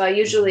yogurt. So I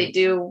usually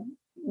do,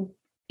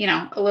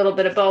 a little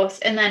bit of both.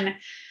 And then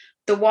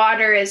the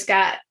water has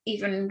got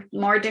even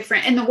more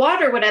different. And the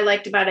water, what I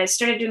liked about it, I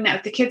started doing that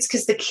with the kids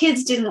because the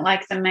kids didn't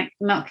like the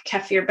milk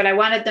kefir, but I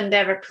wanted them to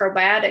have a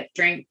probiotic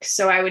drink.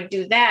 So I would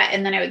do that.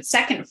 And then I would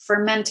second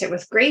ferment it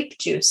with grape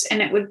juice,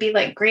 and it would be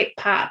like grape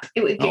pop.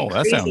 It would get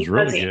that sounds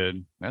really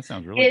good. That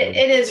sounds really good.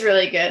 It is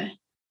really good.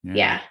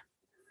 Yeah.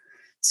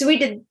 So we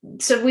do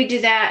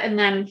that. And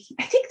then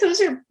I think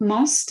those are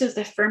most of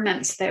the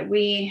ferments that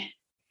we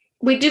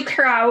do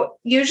kraut.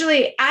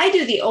 Usually I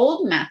do the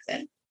old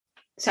method.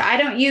 So I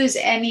don't use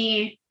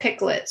any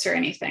picklets or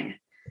anything.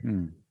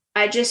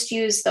 I just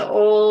use the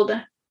old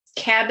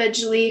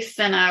cabbage leaf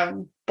and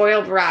a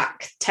boiled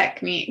rock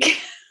technique.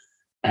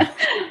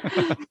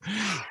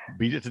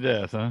 Beat it to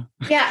death, huh?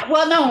 Yeah.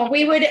 Well, no,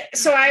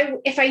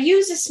 if I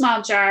use a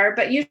small jar,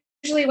 but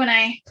usually when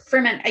I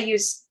ferment, I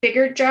use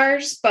bigger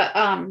jars, but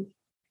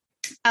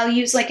I'll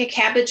use like a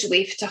cabbage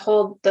leaf to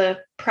hold the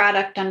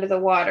product under the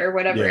water,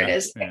 whatever it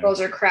is, pickles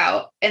or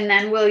kraut. And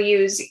then we'll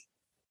use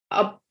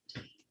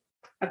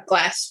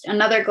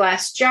another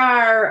glass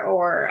jar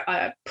or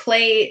a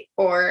plate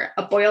or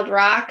a boiled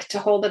rock to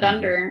hold it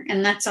under.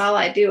 And that's all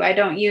I do. I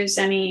don't use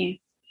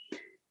any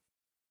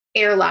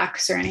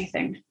airlocks or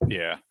anything.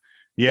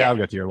 Yeah, I've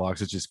got the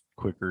airlocks. It's just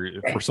quicker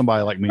for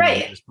somebody like me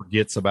who just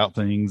forgets about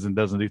things and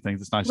doesn't do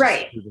things. It's nice to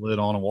put the lid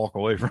on and walk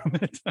away from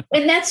it.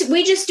 And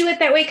we just do it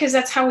that way because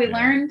that's how we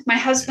learned. My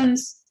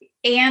husband's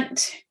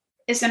aunt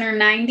is in her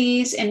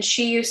 90s, and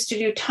she used to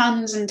do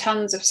tons and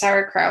tons of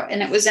sauerkraut,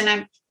 and it was in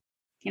a,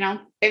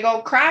 big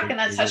old crock, and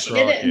that's how she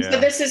did it. And so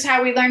this is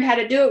how we learned how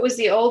to do it, was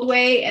the old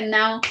way. And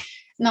now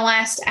in the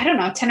last,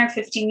 10 or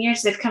 15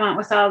 years, they've come out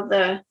with all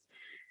the,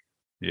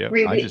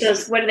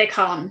 those, what do they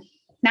call them?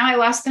 Now I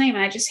lost the name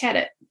and I just had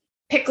it.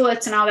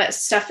 Picklets and all that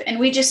stuff. And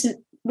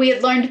we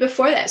had learned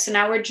before that. So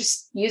now we're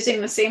just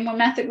using the same one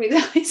method we've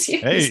always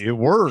used. Hey, it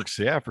works.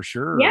 Yeah, for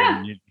sure. Yeah.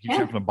 And you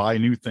have to buy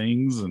new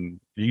things and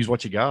use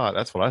what you got.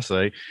 That's what I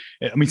say.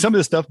 I mean, some of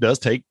this stuff does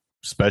take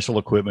special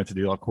equipment to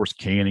do. Of course,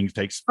 canning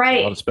takes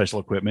a lot of special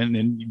equipment,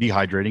 and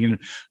dehydrating. And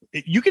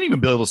you can even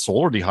build a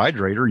solar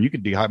dehydrator. You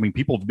could dehydrate. I mean,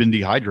 people have been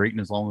dehydrating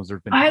as long as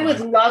there's been. I would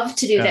love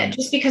to do that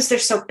just because they're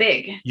so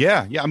big.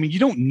 Yeah. I mean, you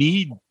don't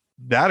need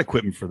that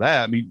equipment for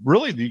that. I mean,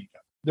 really,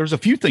 there's a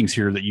few things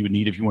here that you would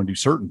need if you want to do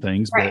certain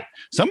things, but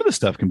some of the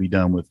stuff can be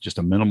done with just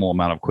a minimal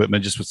amount of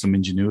equipment, just with some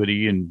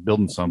ingenuity and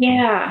building something.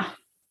 Yeah.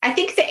 I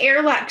think the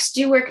airlocks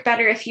do work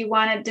better if you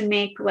wanted to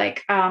make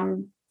like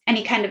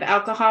any kind of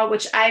alcohol,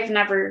 which I've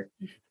never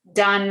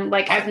done.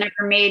 Like I've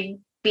never made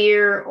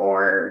beer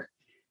or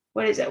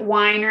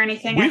wine or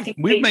anything.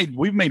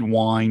 We've made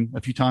wine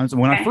a few times.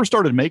 And when I first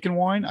started making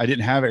wine, I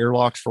didn't have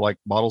airlocks for like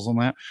bottles on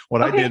that.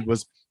 What I did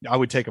was I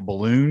would take a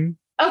balloon.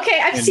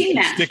 Okay, I've seen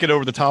that. Stick it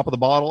over the top of the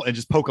bottle and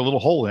just poke a little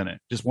hole in it.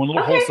 Just one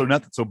little hole,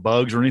 so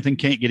bugs or anything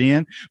can't get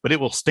in, but it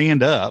will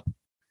stand up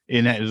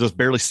and it just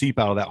barely seep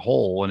out of that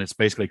hole, and it's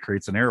basically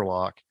creates an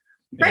airlock.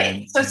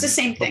 Right. So it's the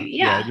same thing.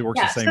 Yeah. It works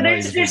the same way.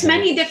 There's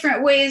many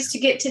different ways to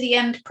get to the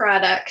end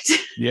product.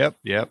 Yep.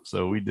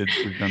 So we've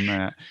done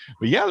that.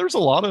 But yeah, there's a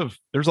lot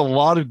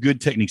of good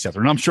techniques out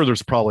there. And I'm sure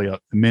there's probably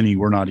many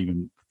we're not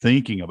even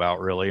thinking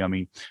about, really. I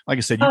mean, like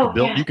I said,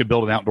 you could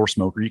build an outdoor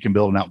smoker, you can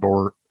build an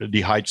outdoor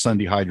sun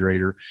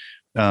dehydrator.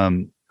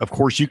 Of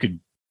course you could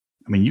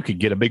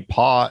get a big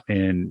pot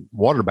and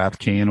water bath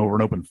can over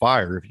an open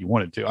fire if you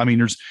wanted to. I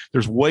mean,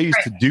 there's ways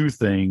to do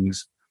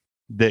things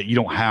that you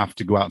don't have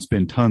to go out and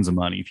spend tons of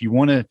money. If you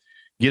want to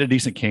get a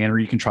decent canner,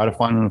 you can try to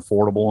find an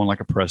affordable one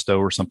like a Presto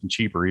or something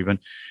cheaper even.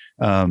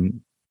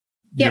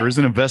 There is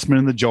an investment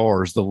in the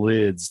jars, the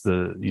lids,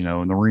 and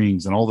the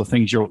rings and all the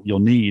things you'll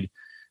need,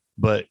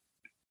 but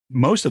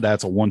most of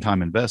that's a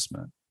one-time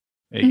investment.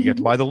 You have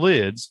to buy the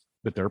lids,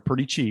 but they're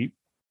pretty cheap.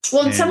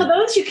 Well, and some of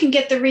those you can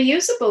get the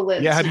reusable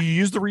lids. Yeah, have you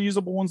used the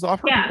reusable ones? I've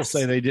heard people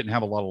say they didn't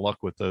have a lot of luck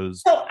with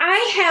those. So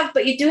I have,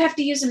 but you do have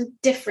to use them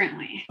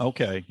differently.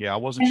 Okay, yeah, I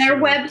wasn't sure.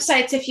 And their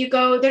websites, if you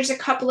go, there's a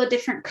couple of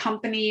different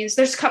companies.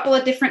 There's a couple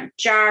of different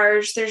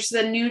jars. There's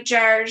the new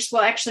jars.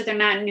 Well, actually, they're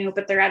not new,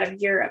 but they're out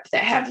of Europe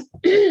that have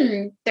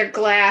their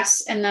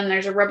glass, and then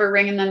there's a rubber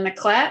ring, and then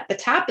the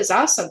top is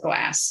also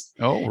glass.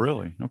 Oh,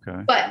 really?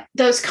 Okay. But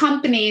those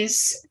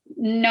companies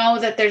know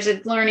that there's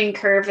a learning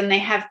curve, and they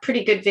have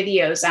pretty good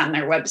videos on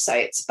their websites.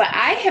 But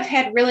I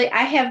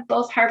have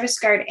both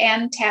Harvest Guard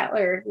and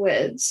Tatler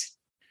lids.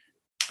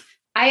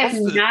 I have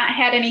not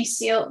had any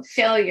seal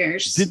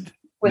failures.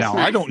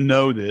 I don't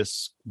know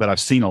this, but I've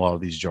seen a lot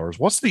of these jars.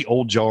 What's the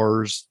old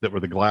jars that were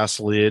the glass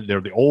lid?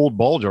 They're the old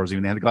ball jars.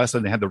 Even they had the glass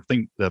lid. And they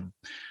had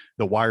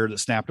the wire that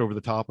snapped over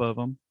the top of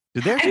them.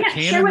 Did they actually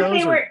can in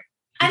those?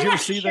 Did you ever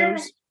see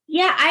those?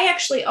 Yeah, I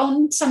actually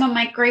own some of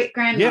my great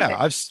grandmother.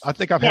 Yeah, I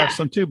think I've had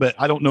some too, but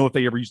I don't know if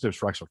they ever used those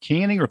for actual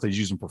canning or if they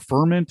use them for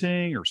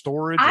fermenting or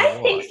storage. I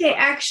think they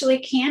actually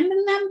canned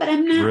in them, but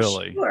I'm not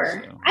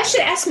sure. So, I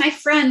should ask my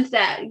friend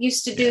that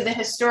used to do the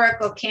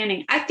historical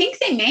canning. I think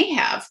they may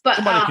have, but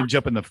somebody can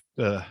jump in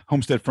the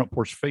Homestead Front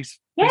Porch Facebook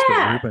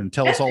group and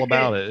tell us all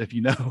about it if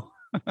you know.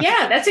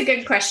 Yeah, that's a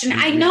good question.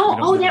 I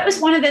know. That was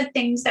one of the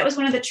things. That was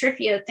one of the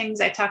trivia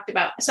things I talked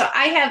about. So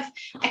I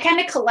kind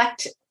of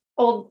collect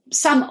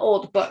some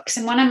old books,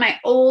 and one of my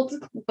old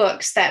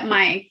books that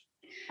my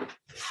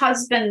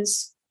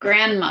husband's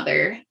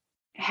grandmother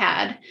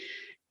had,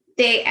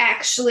 they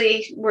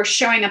actually were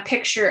showing a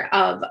picture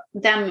of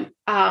them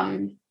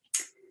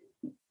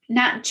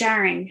not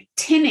jarring,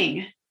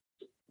 tinning,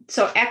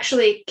 so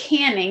actually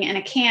canning in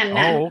a can,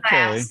 not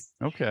glass.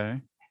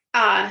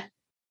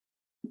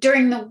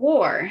 During the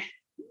war,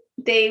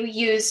 they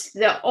used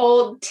the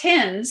old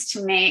tins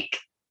to make.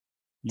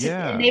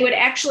 They would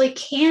actually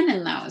can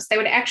in those. They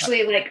would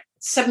actually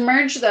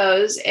submerge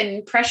those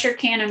in pressure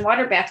can and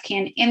water bath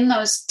can in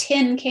those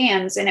tin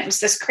cans, and it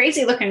was this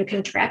crazy looking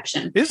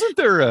contraption. Isn't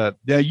there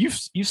you've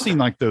seen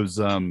like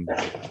those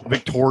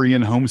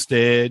Victorian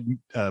homestead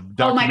documentaries?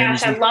 Oh my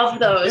gosh, I love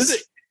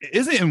those.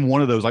 Is it in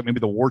one of those, like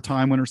maybe the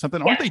wartime one or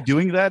something? Aren't they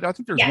doing that? I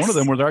think there's one of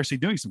them where they're actually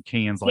doing some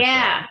cans like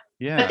that.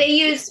 Yeah. But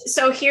here's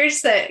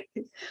the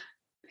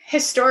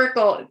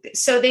historical.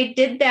 So they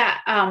did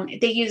that.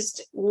 They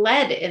used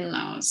lead in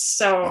those.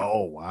 So,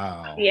 oh,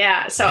 wow.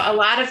 Yeah. So a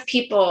lot of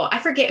people, I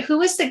forget who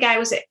was the guy,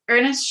 was it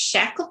Ernest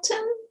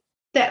Shackleton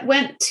that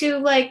went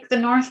to the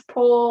North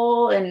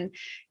Pole and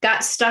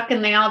got stuck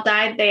and they all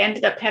died? They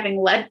ended up having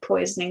lead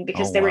poisoning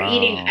because they were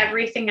eating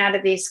everything out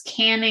of these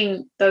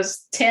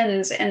those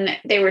tins, and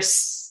they were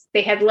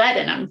they had lead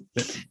in them.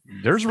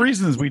 There's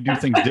reasons we do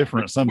things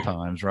different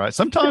sometimes, right?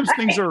 Sometimes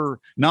things are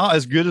not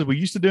as good as we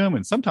used to do them,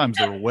 and sometimes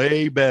they're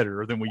way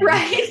better than we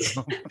used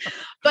to.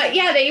 But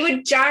yeah, they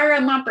would jar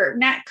them up, or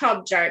not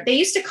called jar. They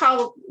used to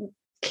call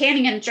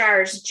canning in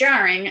jars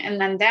jarring,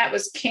 and then that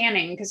was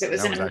canning because it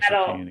was in a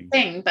metal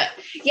thing. But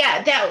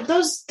yeah,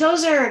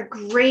 those are a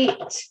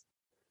great.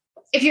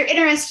 If you're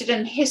interested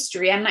in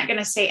history, I'm not going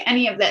to say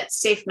any of that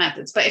safe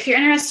methods, but if you're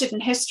interested in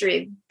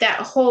history,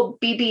 that whole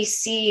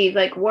BBC,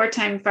 like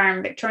Wartime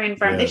Farm, Victorian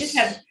Farm, they just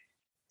have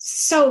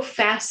so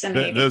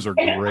fascinating. Those are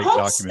great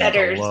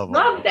documentaries.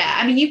 Love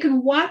that. I mean, you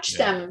can watch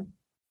them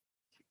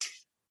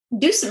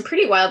do some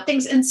pretty wild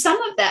things. And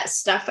some of that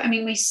stuff, I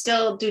mean, we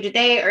still do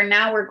today, or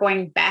now we're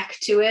going back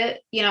to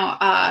it. You know,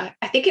 I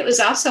think it was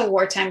also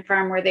Wartime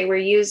Farm where they were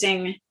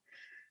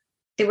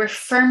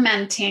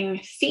fermenting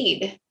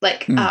feed,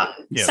 like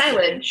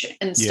silage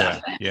and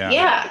stuff.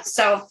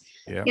 So,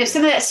 you know,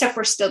 some of that stuff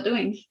we're still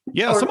doing.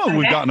 Yeah. Some of them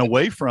we've gotten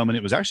away from, and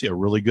it was actually a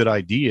really good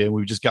idea.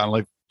 We've just gotten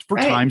like for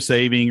time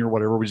saving or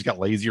whatever. We just got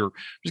lazy or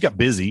just got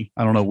busy.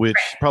 I don't know which,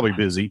 probably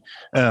busy.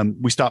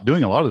 We stopped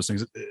doing a lot of those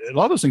things. A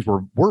lot of those things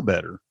were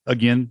better.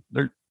 Again,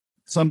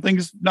 some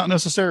things, not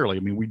necessarily.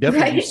 I mean, we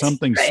definitely do some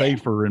things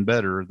safer and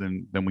better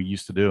than we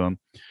used to do them.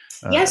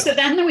 So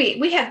then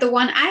we had the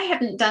one, I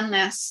haven't done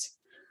this,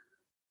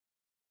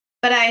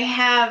 but I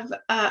have,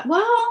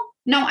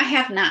 no, I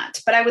have not,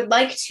 but I would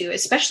like to,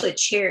 especially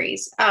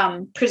cherries,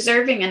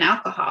 preserving in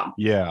alcohol.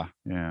 Yeah.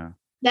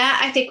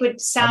 That I think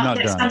sounds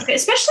good,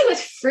 especially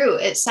with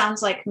fruit. It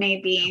sounds like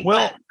maybe,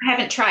 but I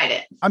haven't tried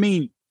it. I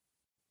mean,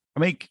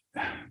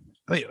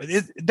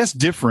 that's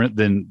different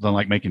than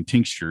like making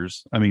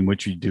tinctures. I mean,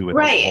 which you do with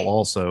alcohol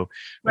also.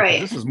 Right.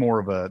 This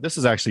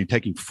is actually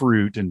taking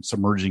fruit and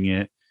submerging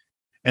it.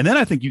 And then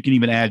I think you can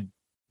even add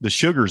the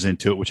sugars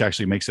into it, which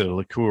actually makes it a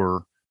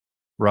liqueur.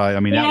 Right. I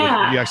mean, you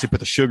actually put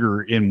the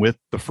sugar in with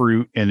the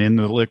fruit and in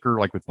the liquor,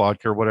 like with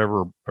vodka or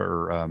whatever.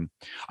 Or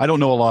I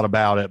don't know a lot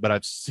about it, but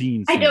I've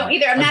seen. I don't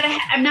either.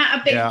 I'm not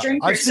a big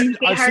drinker. I've seen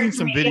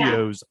some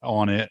videos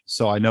on it,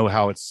 so I know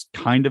how it's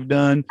kind of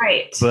done.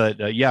 Right. But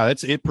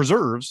it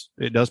preserves.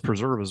 It does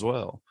preserve as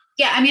well.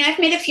 Yeah, I mean, I've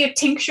made a few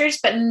tinctures,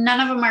 but none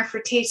of them are for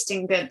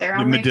tasting good. They're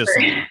only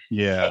medicinal.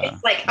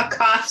 It's like a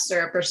cough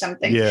syrup or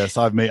something. Yes,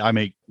 I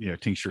make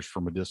tinctures for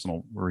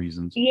medicinal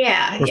reasons.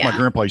 Yeah, of course, my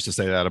grandpa used to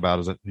say that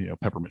about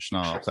peppermint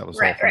schnapps. That was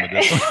all for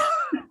medicinal.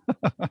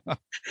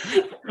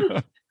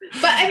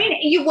 But I mean,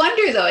 you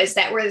wonder though, is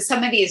that where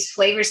some of these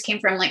flavors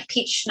came from, like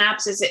peach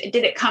schnapps? Did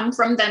it come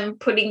from them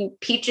putting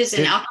peaches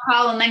in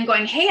alcohol and then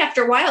going, hey,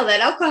 after a while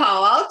that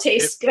alcohol all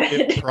tastes good?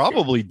 It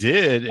probably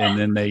did, and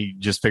then they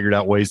just figured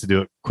out ways to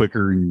do it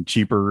quicker and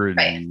cheaper,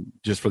 and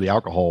just for the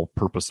alcohol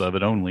purpose of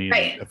it only,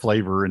 and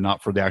flavor, and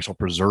not for the actual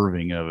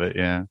preserving of it.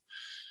 Yeah.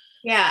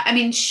 I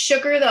mean,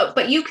 sugar though,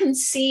 but you can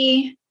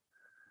see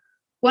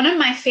one of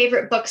my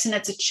favorite books, and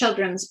it's a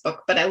children's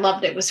book, but I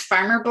loved it, was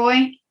Farmer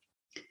Boy.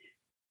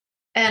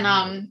 And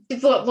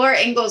Laura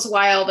Ingalls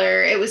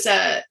Wilder, it was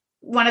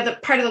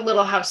part of the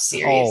Little House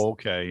series. Oh,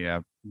 okay,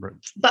 yeah.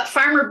 But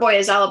Farmer Boy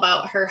is all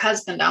about her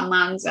husband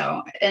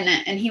Almanzo,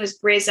 and he was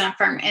raised on a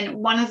farm. And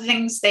one of the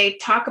things they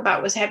talk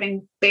about was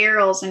having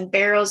barrels and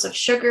barrels of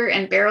sugar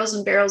and barrels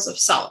of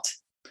salt.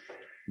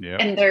 Yeah.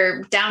 And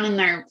they're down in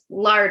their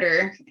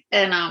larder,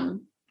 and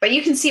but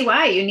you can see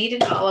why you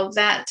needed all of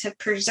that to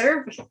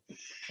preserve.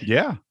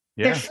 Yeah.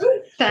 Their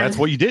food. That's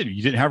what you did.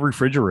 You didn't have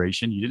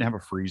refrigeration. You didn't have a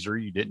freezer.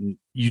 You didn't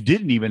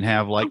even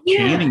have like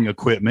canning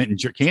equipment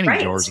and canning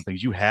jars and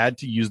things. You had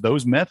to use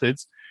those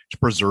methods to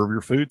preserve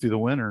your food through the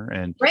winter.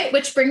 And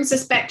which brings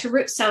us back to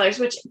root cellars,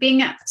 which,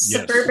 being a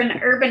suburban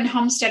urban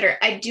homesteader,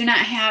 I do not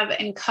have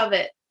and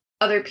covet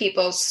other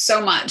people's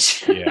so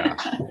much.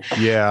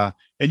 Yeah.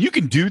 And you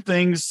can do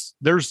things.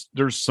 There's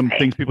some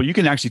things you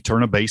can actually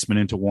turn a basement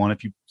into one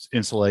if you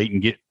insulate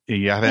and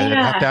you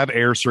have to have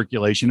air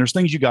circulation. There's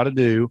things you got to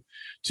do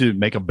to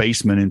make a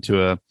basement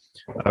into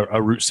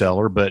a root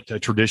cellar, but a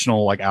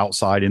traditional, like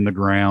outside in the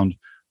ground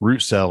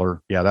root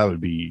cellar. Yeah, that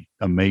would be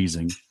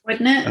amazing.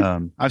 Wouldn't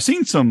it? I've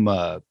seen some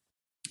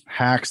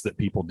hacks that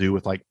people do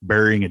with like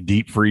burying a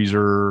deep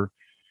freezer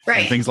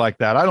and things like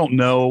that. I don't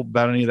know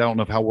about any of that. I don't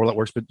know how well that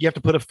works, but you have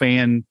to put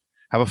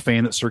have a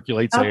fan that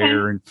circulates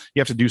air, and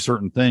you have to do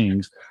certain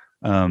things.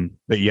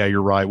 But yeah,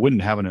 you're right.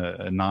 Wouldn't having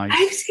a nice.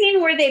 I've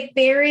seen where they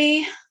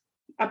bury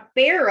a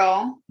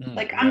barrel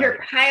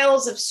under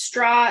piles of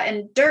straw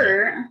and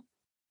dirt.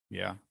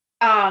 Yeah.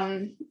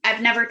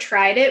 I've never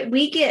tried it.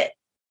 We get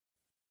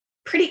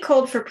pretty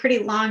cold for pretty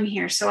long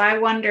here, so I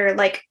wonder,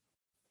 I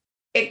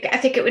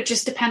think it would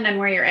just depend on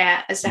where you're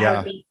at as to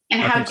how deep and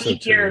how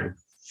deep your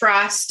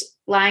frost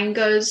line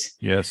goes.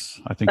 Yes,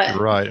 I think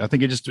you're right. I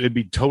think it'd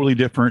be totally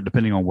different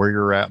depending on where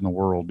you're at in the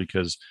world,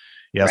 because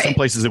some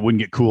places it wouldn't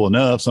get cool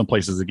enough. Some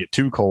places it get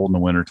too cold in the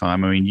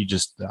wintertime. I mean,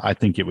 I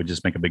think it would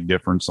just make a big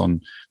difference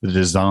on the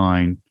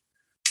design.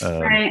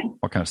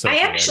 What kind of stuff? I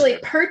actually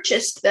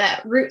purchased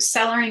that root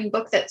cellaring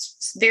book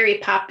that's very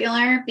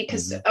popular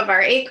because of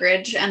our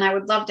acreage, and I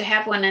would love to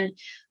have one. And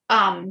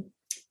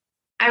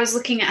I was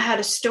looking at how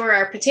to store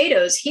our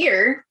potatoes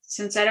here,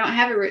 since I don't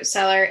have a root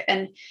cellar.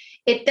 And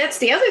that's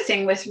the other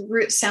thing with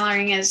root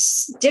cellaring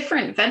is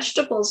different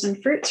vegetables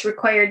and fruits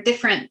require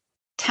different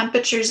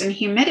temperatures and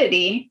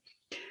humidity.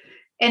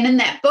 And in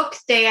that book,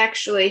 they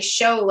actually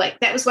show like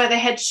that was why they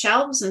had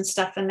shelves and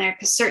stuff in there,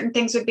 because certain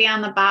things would be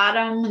on the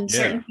bottom and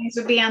certain things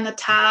would be on the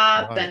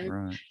top.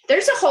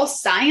 There's a whole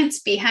science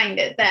behind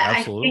it that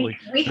Absolutely.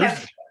 I think we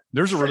have.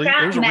 There's a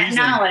reason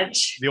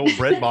knowledge. The old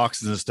bread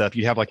boxes and stuff,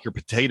 you have like your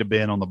potato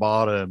bin on the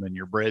bottom and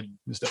your bread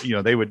and stuff,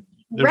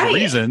 there's a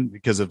reason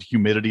because of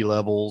humidity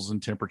levels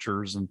and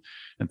temperatures and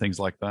things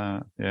like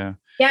that. Yeah.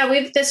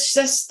 Yeah. That's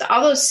just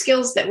all those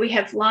skills that we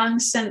have long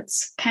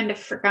since kind of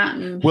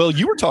forgotten. Well,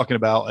 you were talking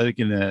about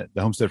in the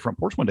Homestead Front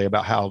Porch one day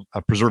about how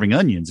preserving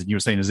onions. And you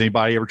were saying, has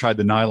anybody ever tried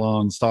the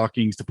nylon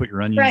stockings to put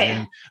your onions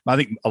in? I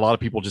think a lot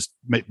of people just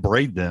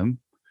braid them.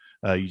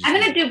 I'm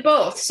going to do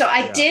both. So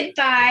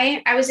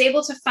I was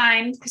able to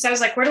find, because I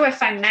was like, where do I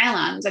find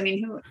nylons? I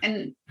mean,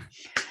 and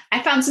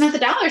I found some at the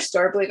dollar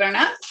store, believe it or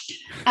not.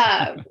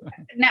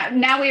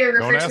 Now we are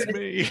referred to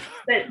the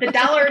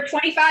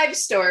 $1.25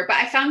 store, but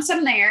I found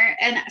some there.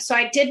 And so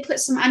I did put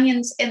some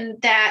onions in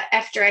that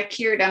after I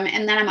cured them.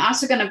 And then I'm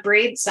also going to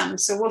braid some.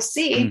 So we'll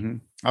see. Mm-hmm.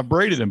 I've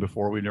braided them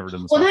before. We've never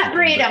done this. Well, not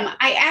braid them.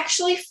 I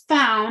actually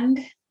found,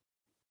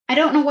 I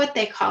don't know what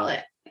they call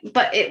it,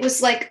 but it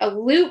was like a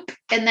loop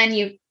and then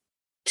you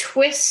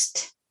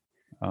twist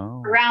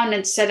around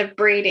instead of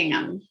braiding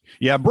them.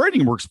 Yeah,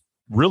 braiding works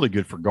really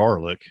good for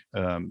garlic.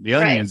 The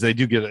onions, they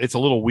do it's a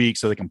little weak,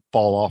 so they can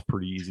fall off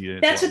pretty easy.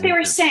 That's what they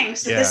were saying.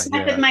 So this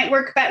method might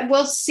work, but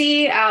we'll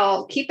see.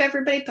 I'll keep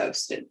everybody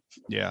posted.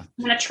 Yeah.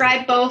 I'm going to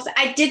try both.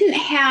 I didn't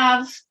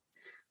have,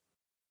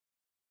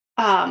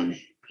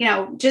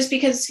 just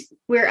because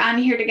we're on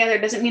here together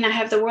doesn't mean I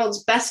have the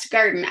world's best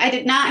garden. I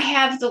did not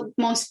have the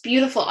most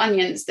beautiful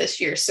onions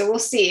this year. So we'll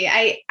see.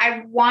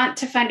 I want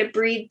to find a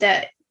breed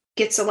that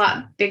gets a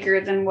lot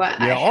bigger than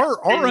what our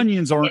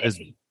onions aren't as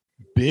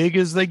big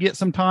as they get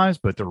sometimes,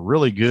 but they're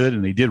really good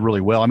and they did really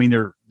well. I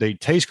mean, they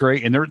taste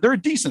great and they're a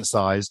decent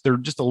size. They're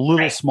just a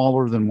little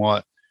smaller than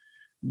what,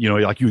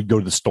 like you would go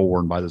to the store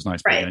and buy those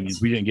nice big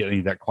onions. We didn't get any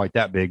of that quite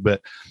that big,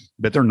 but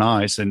they're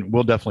nice and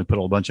we'll definitely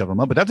put a bunch of them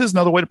up. But that is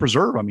another way to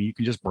preserve. I mean, you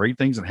can just braid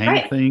things and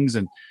hang things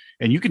and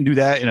you can do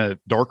that in a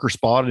darker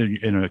spot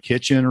in a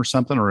kitchen or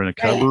something, or in a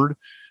cupboard,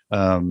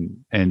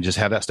 and just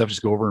have that stuff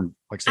just go over and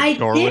like say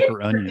garlic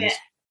or onions.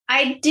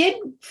 I did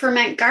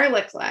ferment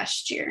garlic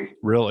last year.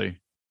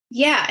 Really?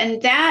 Yeah.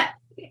 And that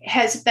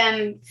has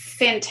been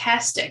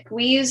fantastic.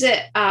 We use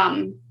it.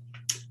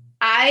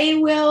 I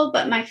will,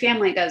 but my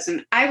family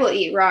doesn't. I will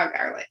eat raw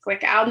garlic.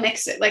 Like I'll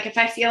mix it. Like if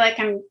I feel like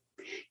I'm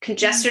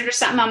congested or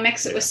something, I'll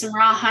mix it with some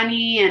raw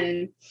honey.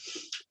 And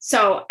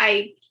so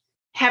I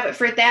have it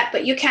for that,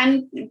 but you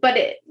can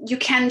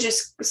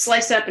just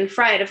slice it up and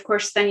fry it. Of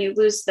course, then you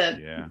lose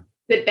the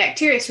good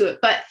bacteria to it,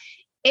 but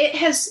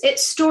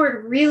it's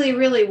stored really,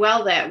 really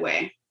well that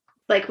way.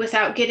 Like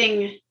without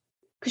getting,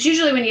 because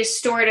usually when you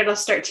store it, it'll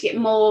start to get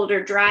mold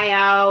or dry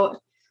out.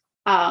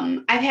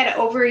 I've had it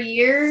over a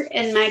year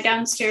in my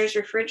downstairs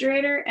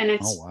refrigerator, and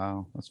it's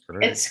that's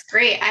great. It's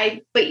great.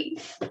 But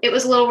it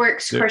was a little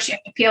work. Of course, you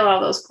have to peel all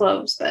those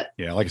cloves. But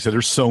yeah, like I said,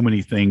 there's so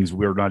many things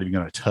we're not even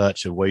going to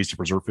touch of ways to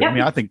preserve food. Yep.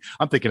 I mean,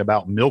 I'm thinking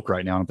about milk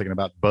right now. I'm thinking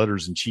about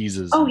butters and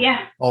cheeses. Oh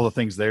yeah, all the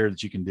things there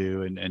that you can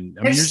do, and I mean,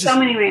 there's so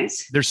many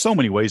ways. There's so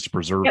many ways to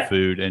preserve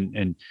food,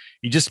 and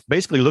you just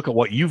basically look at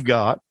what you've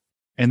got,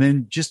 and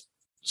then just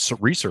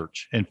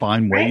research and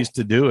find ways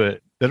to do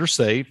it that are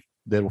safe,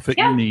 that will fit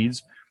your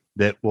needs,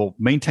 that will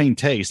maintain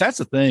taste. That's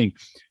the thing.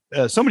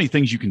 So many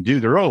things you can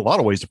do. There are a lot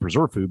of ways to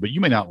preserve food, but you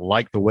may not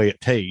like the way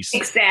it tastes.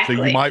 Exactly.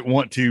 So you might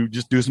want to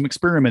just do some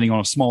experimenting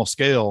on a small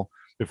scale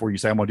before you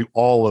say, I'm going to do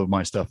all of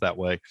my stuff that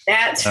way.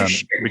 That's for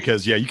sure.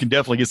 Because you can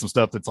definitely get some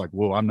stuff that's like,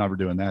 whoa, I'm never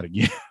doing that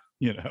again.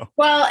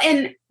 Well,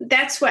 and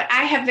that's what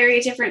I have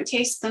very different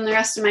tastes than the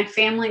rest of my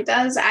family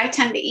does. I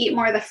tend to eat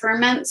more of the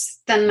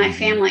ferments than my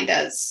family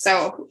does.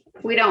 So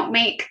we don't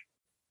make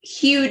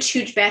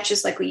huge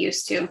batches like we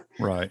used to.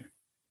 Right.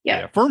 Yep.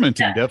 Yeah.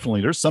 Fermenting,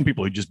 definitely. There's some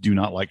people who just do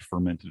not like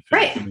fermented food.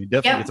 Right. I mean,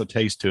 definitely gets a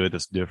taste to it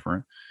that's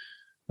different.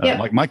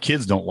 Like my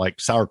kids don't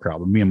like sauerkraut,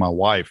 but me and my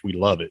wife, we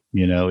love it.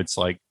 It's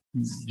like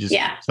just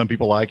some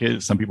people like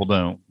it, some people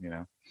don't.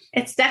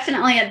 It's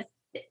definitely an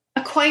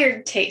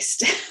acquired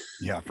taste.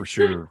 Yeah, for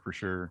sure.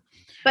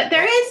 But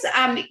there is,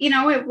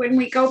 when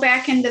we go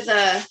back into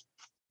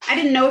I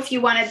didn't know if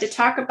you wanted to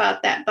talk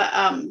about that,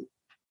 but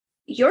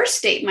your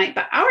state might,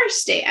 but our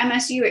state,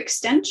 MSU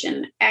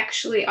Extension,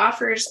 actually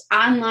offers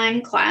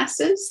online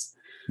classes.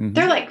 Mm-hmm.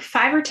 They're like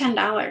 $5 or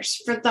 $10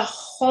 for the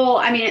whole.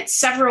 I mean, it's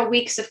several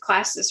weeks of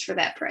classes for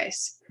that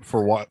price.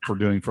 For what? For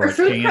doing for like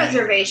food canning?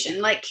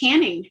 Preservation, like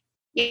canning.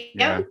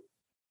 Yep.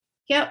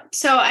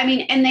 So, I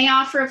mean, and they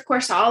offer, of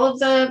course,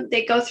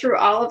 they go through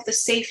all of the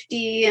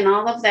safety and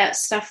all of that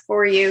stuff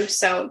for you.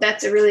 So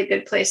that's a really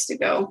good place to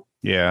go.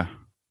 Yeah.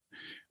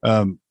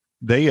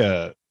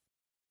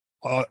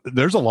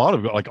 There's a lot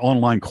of like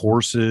online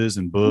courses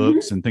and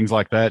books and things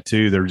like that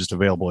too. They're just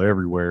available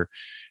everywhere.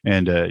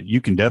 And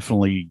you can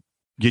definitely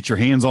get your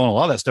hands on a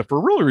lot of that stuff for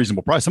a really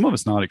reasonable price. Some of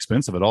it's not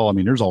expensive at all. I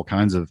mean, there's all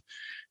kinds of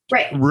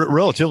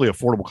relatively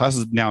affordable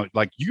classes. Now,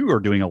 like you are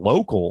doing a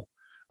local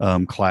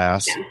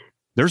class. Yeah.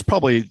 There's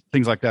probably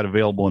things like that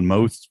available in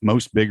most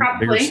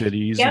bigger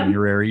cities in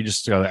your area. You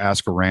just got to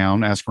ask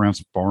around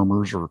some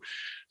farmers, or a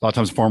lot of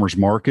times farmers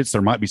markets.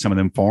 There might be some of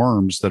them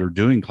farms that are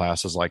doing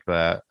classes like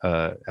that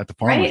at the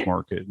farmers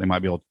market. They might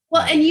be able to.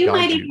 Well, and you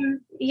might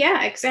even,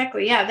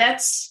 exactly. Yeah.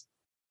 That's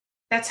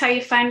how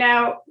you find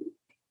out.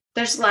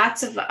 There's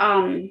lots of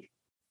online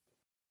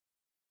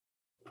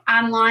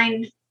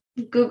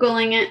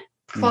Googling it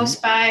close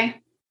by.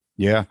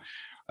 Yeah.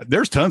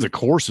 There's tons of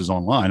courses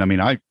online. I mean,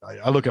 I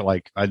look at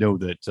I know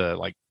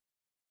that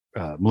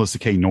Melissa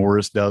K.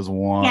 Norris does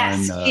one.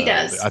 Yes, he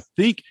does. I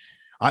think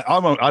I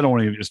don't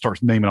want to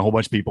start naming a whole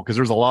bunch of people because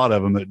there's a lot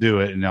of them that do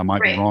it, and I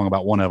might be wrong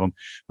about one of them,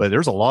 but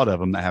there's a lot of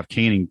them that have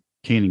canning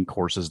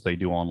courses they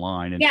do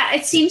online. And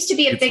it seems to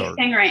be a big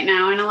thing right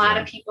now, and a lot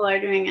of people are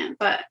doing it.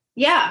 But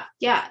yeah,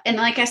 and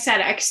like I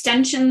said,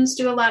 extensions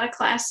do a lot of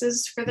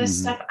classes for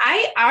this stuff.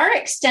 Our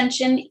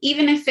extension,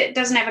 even if it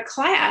doesn't have a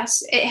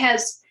class, it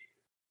has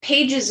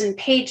pages and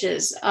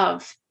pages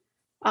of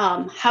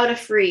how to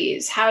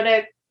freeze, how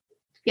to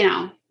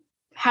can,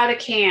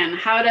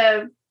 how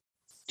to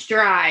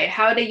dry,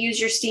 how to use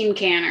your steam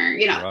canner.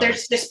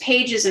 There's just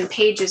pages and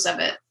pages of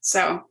it.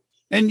 So,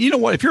 and you know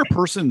what, if you're a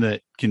person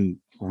that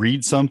can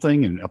read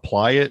something and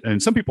apply it,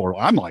 and some people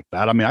I'm like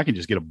that. I mean, I can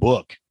just get a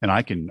book and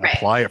I can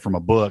apply it from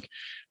a book.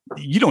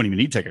 You don't even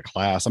need to take a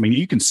class. I mean,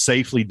 you can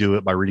safely do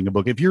it by reading a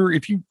book. If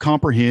you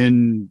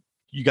comprehend,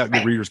 you got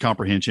good reader's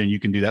comprehension, you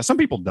can do that. Some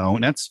people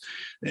don't.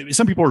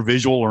 Some people are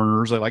visual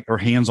learners, or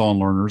hands-on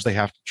learners. They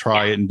have to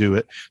try it and do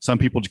it. Some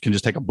people can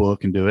just take a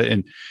book and do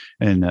it.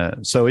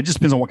 And so it just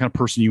depends on what kind of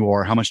person you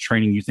are, how much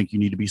training you think you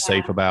need to be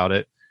safe about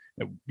it.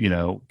 I've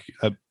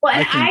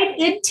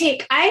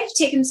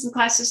taken some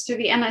classes through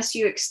the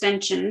MSU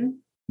extension,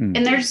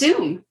 and they're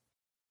Zoom.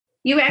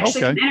 You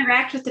actually can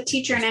interact with the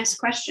teacher and ask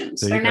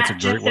questions. They're not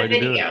just a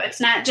video. It's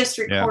not just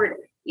recorded.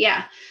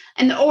 Yeah.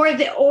 And or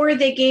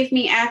they gave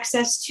me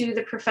access to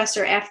the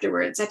professor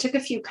afterwards. I took a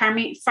few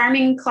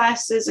farming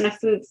classes and a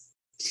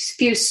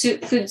few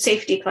food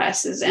safety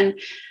classes, and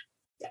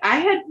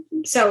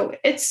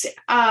it's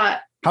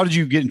how did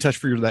you get in touch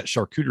for that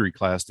charcuterie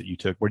class that you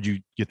took? Where'd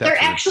you get that?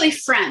 They're actually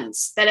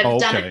friends that have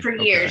done it for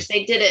years.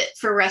 They did it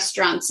for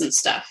restaurants and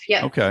stuff.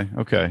 Yeah. Okay.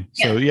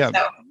 So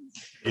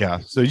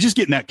so you just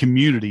get in that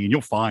community and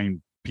you'll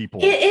find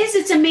people. It is.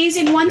 It's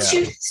amazing. Once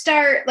you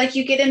start,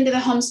 you get into the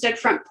Homestead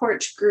Front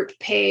Porch group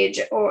page,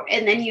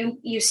 and then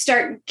you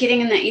start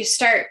getting in that, you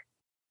start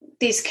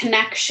these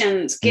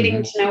connections,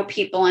 getting to know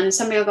people, and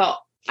somebody will go,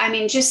 I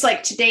mean, just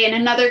like today in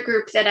another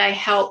group that I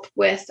help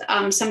with,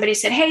 somebody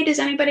said, hey, does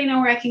anybody know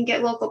where I can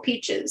get local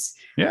peaches?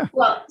 Yeah.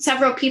 Well,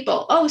 several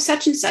people,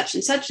 such and such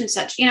and such and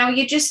such,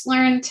 you just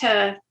learn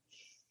to.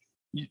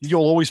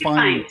 You'll always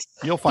find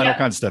all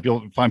kinds of stuff.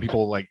 You'll find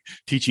people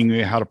teaching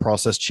you how to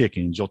process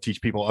chickens. You'll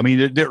teach people. I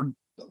mean, they're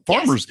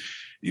farmers.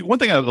 Yes. One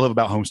thing I love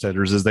about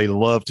homesteaders is they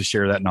love to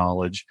share that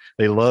knowledge.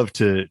 They love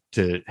to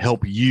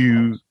help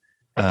you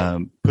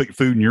put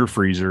food in your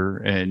freezer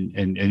and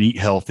eat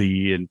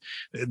healthy. And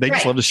they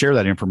just love to share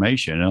that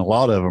information. And a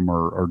lot of them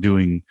are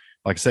doing,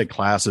 like I said,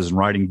 classes and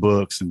writing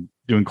books and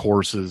doing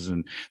courses,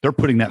 and they're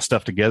putting that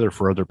stuff together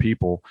for other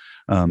people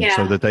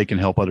so that they can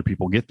help other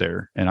people get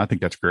there. And I think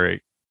that's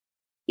great.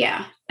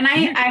 Yeah. And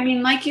I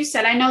mean, like you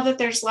said, I know that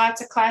there's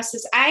lots of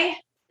classes.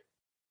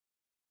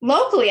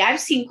 Locally, I've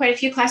seen quite a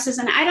few classes,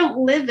 and I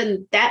don't live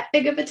in that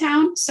big of a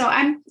town. So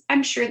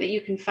I'm sure that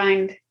you can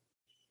find,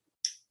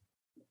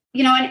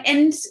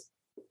 and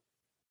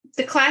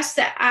the class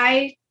that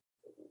I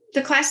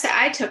took,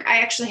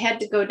 I actually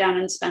had to go down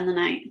and spend the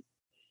night.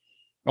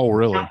 Oh,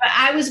 really? But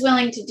I was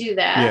willing to do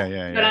that.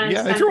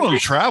 Yeah. If you're willing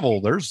to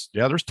travel, there's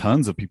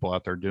tons of people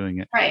out there doing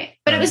it. Right.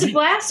 But it was a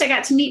blast. I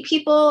got to meet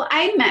people.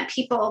 I met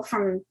people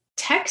from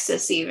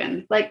Texas,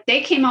 even they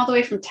came all the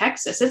way from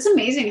Texas. It's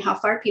amazing how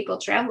far people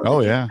travel.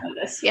 Oh, yeah.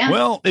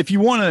 Well, if you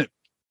want to,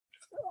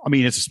 I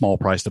mean, it's a small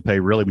price to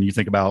pay, really, when you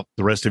think about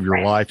the rest of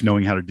your life,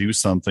 knowing how to do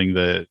something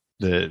that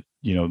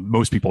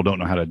most people don't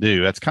know how to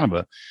do. That's kind of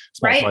a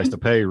small price to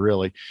pay,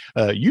 really.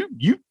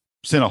 You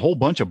sent a whole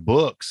bunch of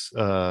books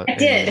I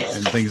did.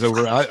 And things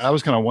over. I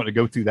was kind of wanting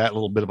to go through that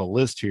little bit of a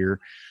list here.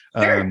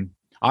 Sure.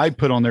 I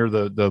put on there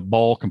the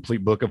Ball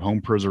Complete Book of Home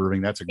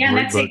Preserving. That's a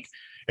great book.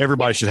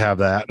 Everybody should have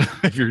that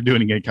if you're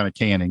doing any kind of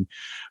canning.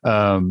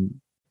 I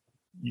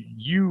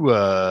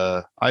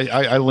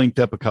linked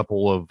up a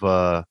couple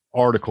of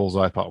articles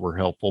I thought were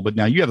helpful, but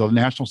now you have the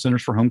National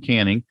Centers for Home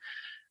Canning.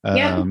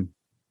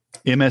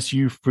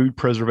 MSU food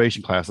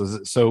preservation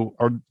classes. So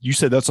you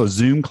said that's a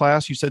Zoom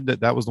class? You said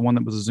that was the one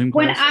that was a Zoom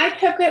class? When I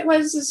took it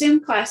was a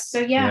Zoom class. So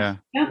yeah.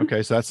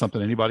 Okay. So that's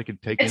something anybody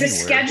could take. It's anywhere.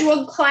 A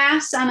scheduled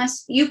class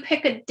you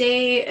pick a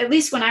day, at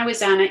least when I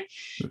was on it.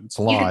 It's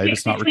live.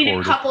 It's not recorded.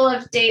 A couple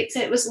of dates.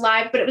 It was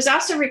live, but it was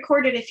also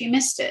recorded if you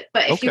missed it.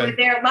 But if you were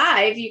there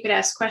live, you could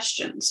ask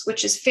questions,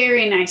 which is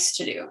very nice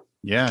to do.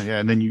 Yeah.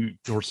 And then you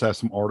also have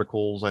some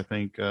articles, I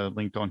think,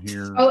 linked on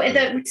here. Oh,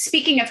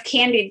 speaking of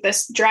candied,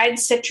 this dried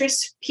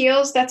citrus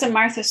peels, that's a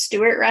Martha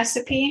Stewart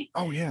recipe.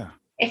 Oh, yeah.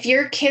 If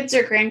your kids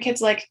or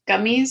grandkids like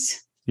gummies,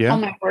 yeah. Oh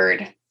my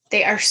word,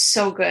 they are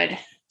so good.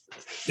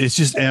 It's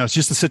just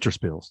the citrus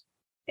peels.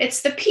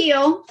 It's the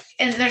peel,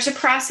 and there's a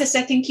process.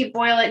 I think you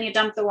boil it and you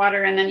dump the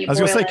water, and then you boil it.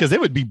 I was going to say, because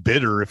it would be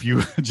bitter if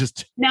you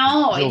just...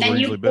 No, and then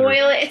you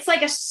boil it. It's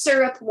like a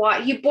syrup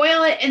water. You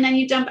boil it, and then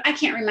you dump... I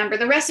can't remember.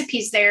 The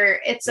recipe's there.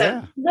 It's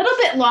a little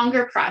bit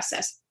longer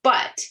process,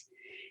 but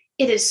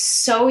it is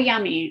so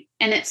yummy,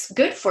 and it's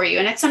good for you.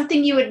 And it's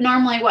something you would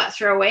normally,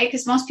 throw away?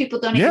 Because most people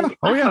don't even...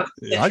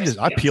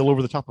 I peel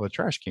over the top of a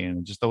trash can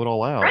and just throw it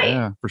all out. Right.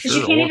 Yeah, for sure.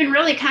 You can't even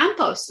really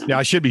compost them. Yeah,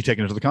 I should be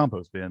taking it to the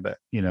compost bin, but,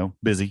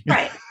 busy.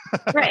 Right.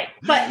 Right.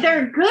 But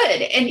they're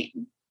good. And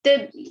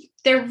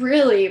they're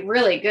really,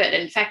 really good.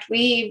 In fact,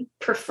 we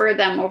prefer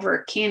them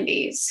over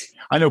candies.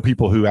 I know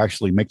people who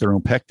actually make their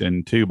own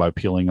pectin too by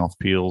peeling off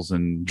peels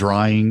and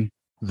drying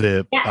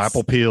the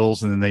apple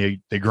peels, and then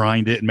they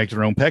grind it and make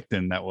their own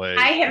pectin that way.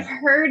 I have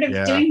heard of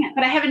doing it,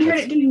 but I haven't heard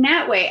it doing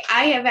that way.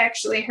 I have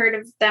actually heard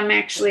of them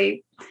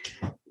actually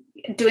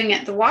doing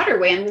it the water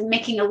way and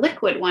making a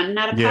liquid one,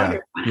 not a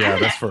powdered one. Yeah,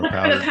 that's for a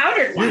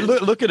powdered one.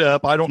 Look it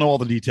up. I don't know all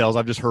the details.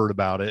 I've just heard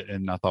about it,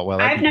 and I thought, well,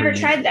 I've never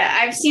tried that.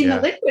 I've seen the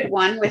liquid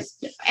one with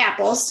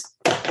apples.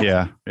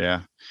 Yeah.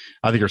 I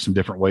think there's some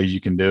different ways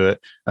you can do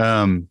it.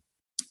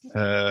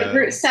 The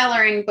root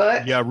cellaring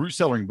book. Yeah, root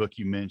cellaring book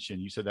you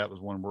mentioned. You said that was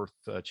one worth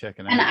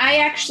checking out. And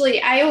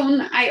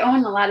I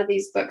own a lot of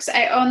these books.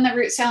 I own the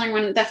root cellaring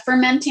one. The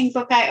fermenting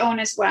book I own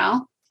as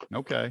well.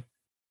 Okay.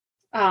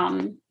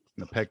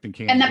 The pectin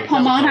candy and the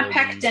Pomona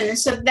pectin.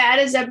 So that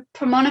is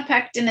Pomona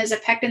pectin is a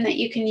pectin that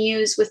you can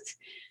use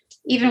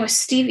even with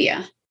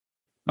stevia.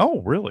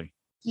 Oh, really?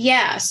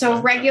 Yeah.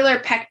 So regular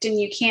pectin,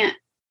 you can't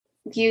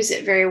use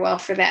it very well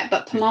for that,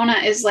 but Pomona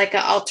is like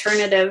an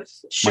alternative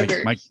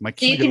sugar. My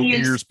keto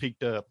ears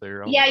peaked up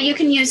there. You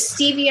can use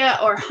stevia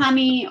or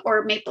honey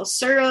or maple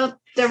syrup.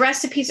 The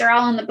recipes are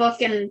all in the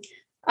book, and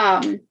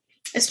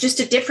it's just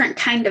a different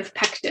kind of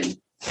pectin.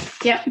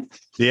 Yep.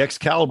 The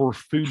Excalibur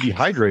Food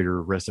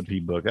Dehydrator recipe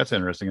book. That's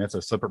interesting. That's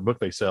a separate book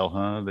they sell,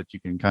 huh? That you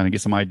can kind of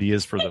get some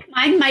ideas for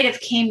Mine might have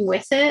came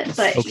with it,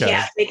 but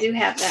yeah, they do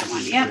have that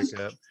one. Yep.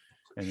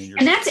 And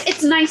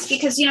it's nice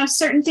because,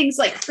 certain things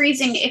like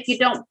freezing, if you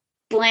don't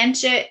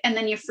blanch it and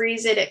then you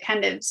freeze it, it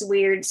kind of is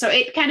weird. So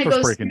it kind of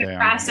goes through the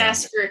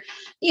process for,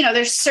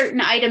 there's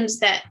certain items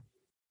that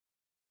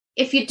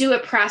if you do a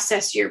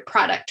process, your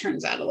product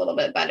turns out a little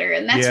bit better.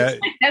 And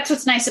that's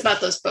what's nice about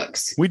those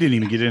books. We didn't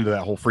even get into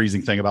that whole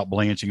freezing thing about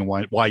blanching and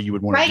why you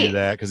would want to do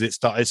that, because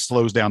it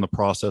slows down the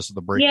process of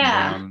the breaking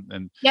down.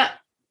 And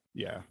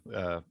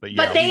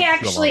but they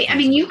actually,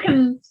 you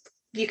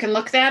can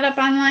look that up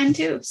online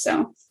too.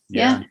 So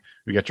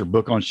we got your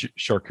book on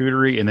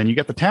charcuterie, and then you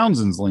got the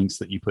Townsend's links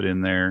that you put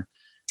in there.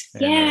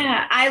 And,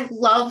 I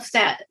love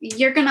that.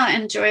 You're going to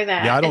enjoy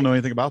that. Yeah, I don't know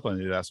anything about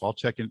any of that, so I'll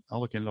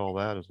look into all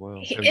that as well.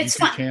 It's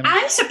fun.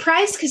 I'm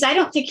surprised because I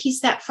don't think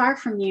he's that far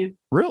from you.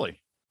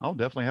 Really? I'll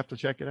definitely have to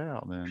check it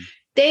out then.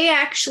 They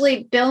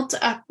actually built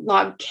a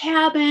log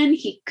cabin.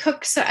 He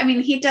cooks.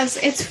 He does.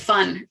 It's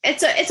fun.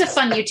 It's a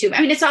fun YouTube.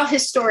 It's all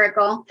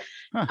historical.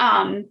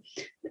 Huh.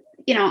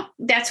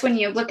 That's when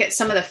you look at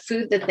some of the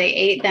food that they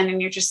ate then,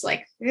 and you're just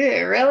like,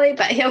 really?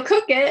 But he'll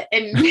cook it.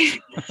 And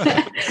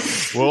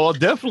well,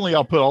 definitely,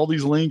 I'll put all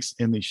these links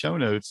in the show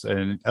notes,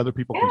 and other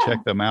people can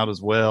check them out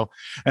as well.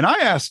 And I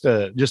asked,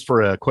 just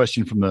for a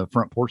question from the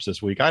front porch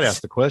this week, I'd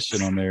asked a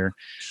question on there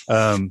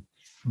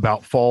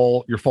about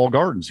your fall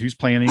gardens. Who's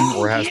planning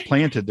or has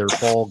planted their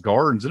fall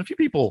gardens? And a few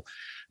people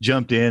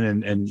jumped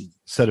in and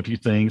said a few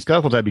things. I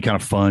thought that'd be kind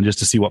of fun just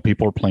to see what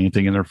people are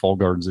planting in their fall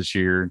gardens this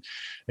year.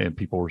 And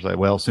people were saying,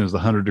 well, as soon as the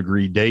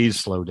 100-degree days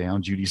slow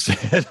down, Judy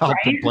said, I'll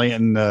be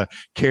planting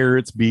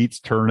carrots, beets,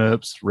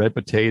 turnips, red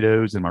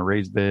potatoes in my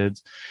raised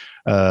beds.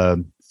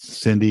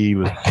 Cindy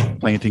was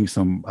planting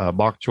some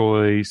bok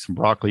choy, some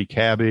broccoli,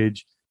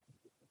 cabbage.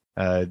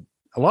 A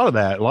lot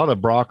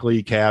of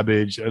broccoli,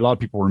 cabbage. A lot of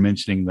people were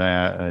mentioning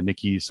that.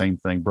 Nikki, same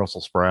thing,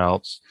 Brussels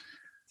sprouts.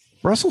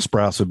 Brussels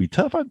sprouts would be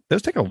tough.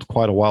 Those take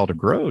quite a while to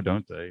grow,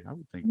 don't they? I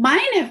would think. Mine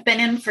have been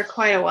in for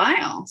quite a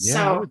while. Yeah,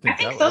 so I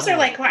think those are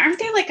aren't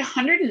they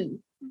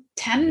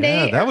 110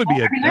 days? Yeah, that would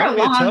be a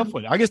tough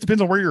one. I guess it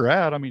depends on where you're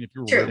at. If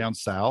you're way down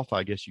south,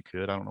 I guess you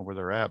could. I don't know where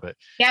they're at, but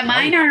yeah,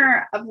 mine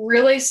are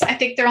really, I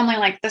think they're only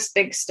this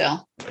big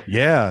still.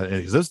 Yeah,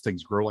 those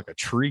things grow like a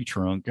tree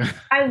trunk.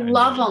 I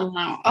love them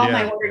though. Oh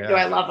my word, do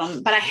I love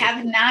them. But I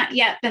have not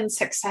yet been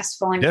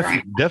successful in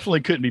growing.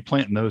 Definitely couldn't be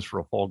planting those for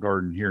a fall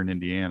garden here in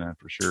Indiana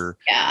for sure.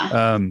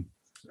 Yeah.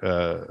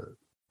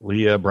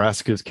 Leah,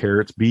 brassicas,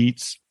 carrots,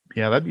 beets.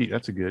 Yeah,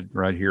 that's a good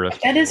right here.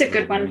 That is a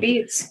good one.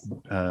 Beets.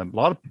 A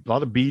lot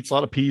of beets, a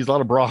lot of peas, a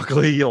lot of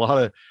broccoli, a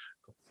lot of.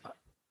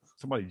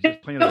 Somebody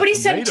just planted. Nobody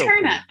said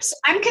turnips.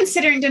 I'm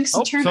considering doing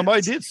some turnips.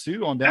 Somebody did.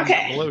 Sue on down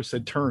below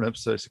said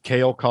turnips. So it's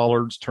kale,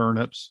 collards,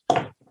 turnips,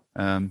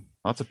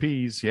 lots of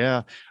peas.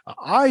 Yeah,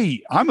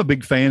 I'm a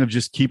big fan of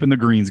just keeping the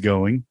greens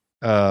going.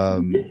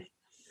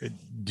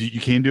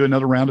 You can do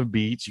another round of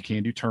beets. You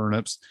can do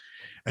turnips.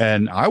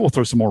 And I will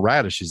throw some more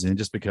radishes in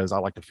just because I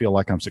like to feel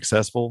like I'm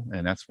successful.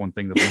 And that's one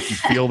thing that makes you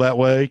feel that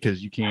way,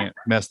 because you can't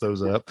mess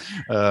those up.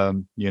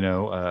 And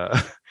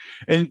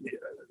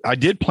I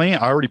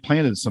already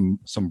planted some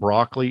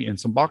broccoli and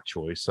some bok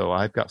choy. So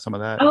I've got some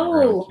of that.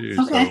 Oh, too.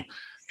 Okay. So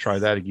try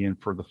that again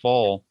for the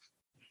fall.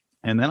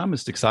 And then I'm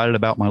just excited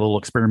about my little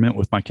experiment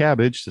with my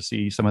cabbage to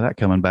see some of that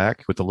coming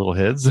back with the little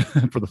heads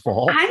for the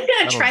fall. I'm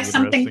going to try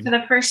something for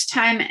the first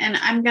time, and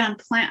I'm going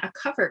to plant a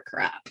cover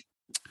crop.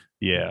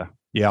 Yeah.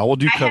 Yeah. We'll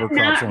do cover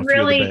crops on a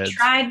few of the beds.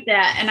 I have not really tried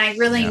that, and I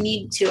really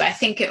need to. I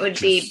think it would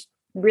be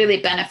really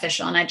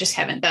beneficial, and I just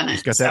haven't done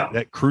it. It's got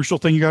that crucial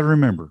thing you got to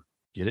remember.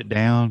 Get it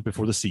down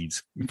before the seed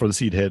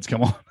heads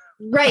come on.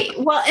 Right.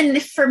 Well,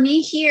 and for me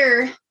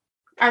here,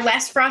 our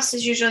last frost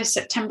is usually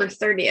September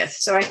 30th.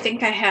 So I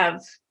think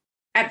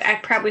I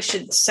probably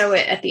should sow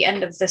it at the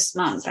end of this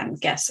month, I'm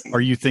guessing. Are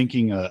you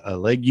thinking a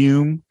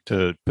legume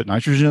to put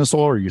nitrogen in the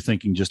soil, or are you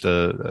thinking just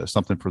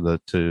something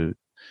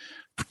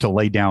to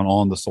lay down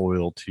on the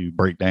soil to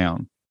break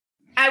down?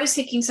 I was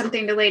thinking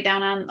something to lay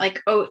down on,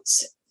 like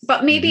oats,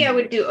 but maybe I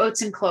would do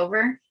oats and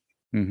clover.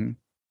 Mm-hmm.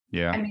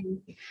 Yeah. I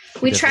mean,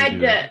 we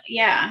tried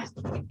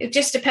it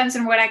just depends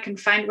on what I can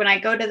find when I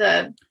go to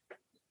the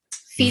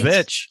feed.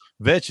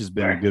 Vetch has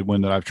been a good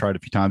one that I've tried a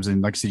few times.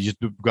 And like I said, you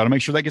just got to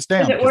make sure that gets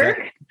down. Does it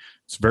work?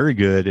 It's very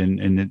good.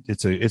 And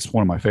it's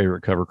one of my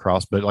favorite cover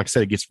crops, but like I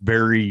said,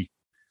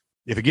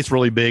 if it gets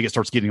really big, it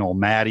starts getting all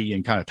matty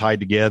and kind of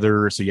tied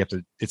together. So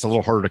it's a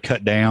little harder to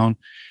cut down,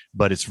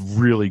 but it's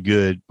really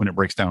good when it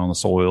breaks down on the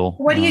soil.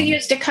 What do you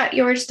use to cut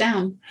yours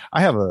down?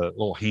 I have a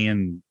little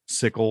hand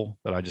sickle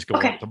that I just go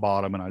up the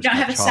bottom and I just don't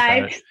have a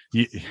side.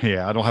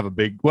 Yeah, I don't have a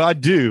big. Well, I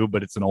do,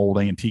 but it's an old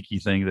antique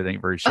thing that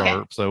ain't very sharp.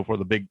 Okay. So for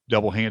the big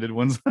double-handed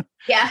ones,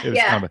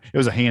 it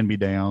was a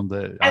hand-me-down.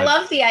 That I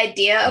love the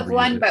idea of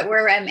one, but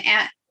where I'm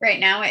at right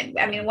now,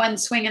 one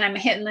swing and I'm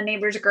hitting the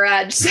neighbor's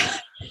garage. So.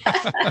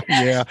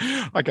 Yeah,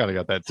 I kind of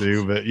got that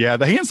too. But yeah,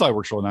 the hand side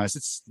works real nice.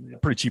 It's a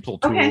pretty cheap little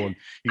tool. Okay. And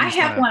I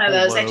have one of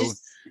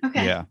those.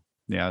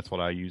 Yeah, that's what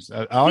I use.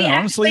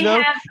 Honestly,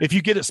 though, if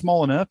you get it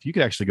small enough, you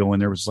could actually go in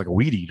there with just like a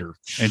weed eater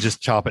and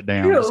just chop it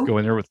down. Just go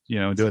in there with,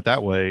 do it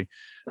that way.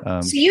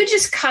 So you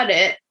just cut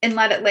it and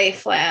let it lay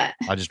flat.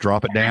 I just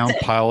drop it down,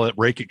 pile it,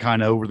 rake it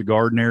kind of over the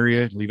garden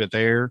area, leave it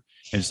there,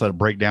 and just let it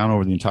break down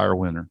over the entire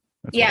winter.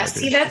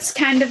 That's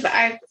kind of,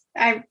 I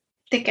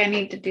think I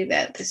need to do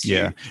that this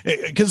year. Yeah,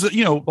 because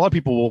a lot of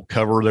people will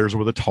cover theirs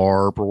with a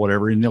tarp or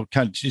whatever, and they'll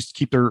kind of just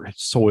keep their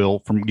soil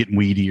from getting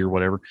weedy or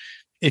whatever.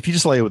 If you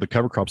just lay it with the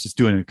cover crops, it's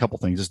doing a couple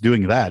things. It's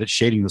doing that. It's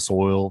shading the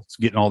soil. It's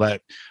getting all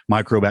that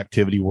microbe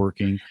activity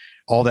working.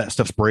 All that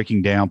stuff's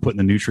breaking down, putting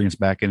the nutrients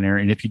back in there.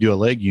 And if you do a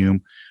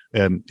legume,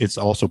 it's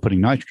also putting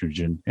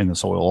nitrogen in the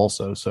soil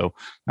also. So,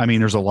 I mean,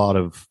 there's a lot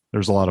of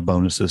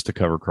bonuses to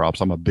cover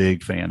crops. I'm a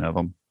big fan of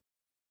them.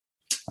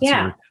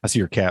 I see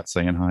your cat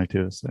saying hi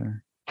to us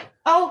there.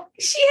 Oh,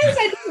 she is.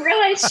 I didn't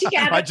realize she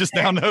got it. I just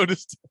now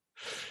noticed.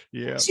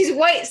 Yeah, she's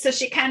white, so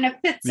she kind of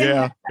fits in.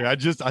 Yeah, I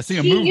see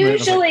a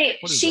movement.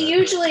 She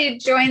usually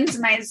joins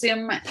my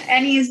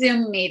any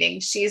Zoom meeting.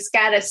 She's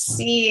got to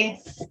see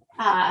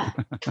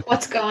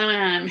what's going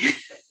on.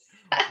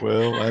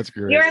 Well, that's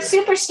great. You're a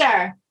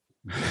superstar.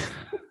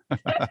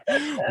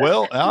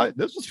 Well,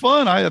 this was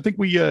fun. I think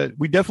we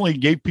definitely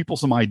gave people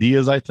some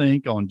ideas, I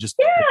think, on just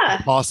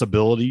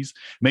possibilities.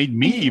 Made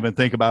me even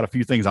think about a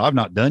few things I've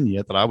not done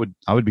yet that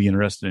I would be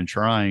interested in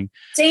trying.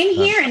 Same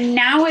here. And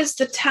now is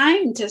the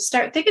time to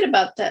start thinking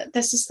about that.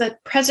 This is the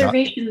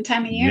preservation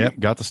time of year. Yep.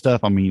 Got the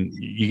stuff. I mean,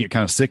 you get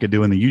kind of sick of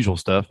doing the usual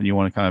stuff and you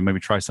want to kind of maybe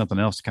try something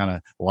else to kind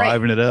of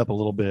liven it up a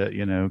little bit,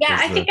 Yeah,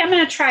 I think I'm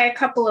going to try a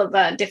couple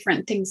of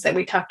different things that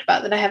we talked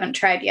about that I haven't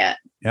tried yet.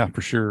 Yeah,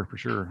 for sure.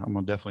 I'm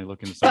going to definitely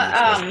look into some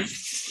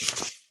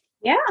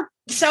yeah.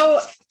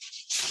 So,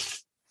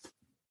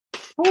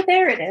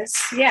 there it is.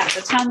 Yeah,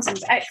 the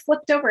Townsends. I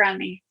flipped over on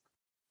me.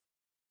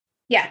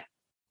 Yeah.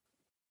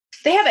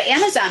 They have an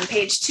Amazon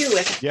page too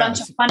with a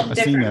bunch of fun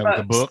different books. With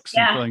the books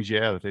and things,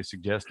 that they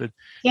suggested.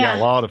 Yeah, a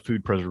lot of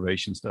food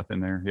preservation stuff in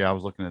there. Yeah, I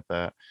was looking at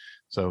that.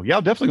 So I'm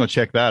definitely going to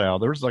check that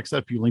out. There's, like I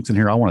said, a few links in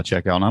here I want to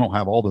check out, and I don't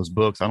have all those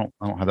books. I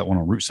don't have that one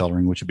on root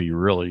cellaring, which would be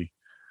really.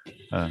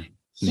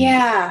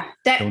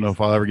 Don't know if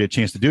I'll ever get a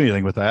chance to do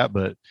anything with that,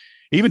 but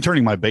even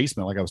turning my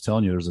basement, like I was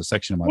telling you, there's a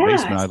section of my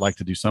basement I'd like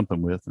to do something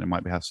with, and it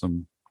might have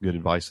some good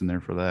advice in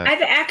there for that.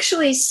 I've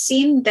actually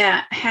seen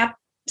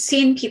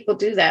seen people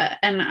do that,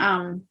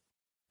 and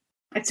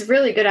it's a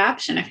really good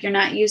option if you're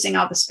not using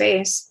all the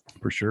space.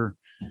 For sure.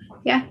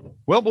 Yeah.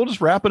 Well, we'll just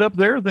wrap it up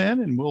there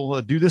then, and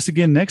we'll do this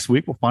again next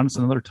week. We'll find us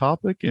another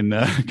topic and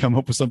come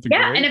up with something.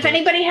 Yeah, great. And if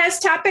anybody has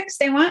topics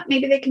they want,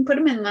 maybe they can put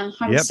them in the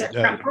homestead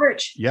front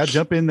porch. Yeah,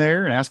 jump in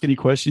there and ask any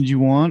questions you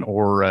want,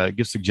 or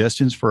give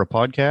suggestions for a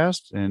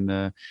podcast,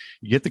 and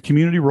get the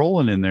community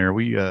rolling in there.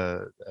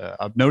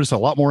 I've noticed a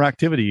lot more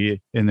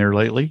activity in there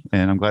lately,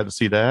 and I'm glad to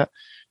see that.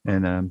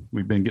 And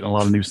we've been getting a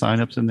lot of new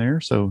signups in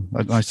there, so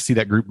nice to see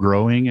that group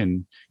growing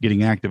and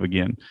getting active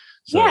again.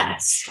 So,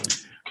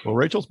 yes. Well,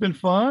 Rachel, it's been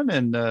fun,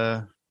 and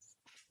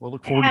we'll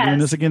look forward to doing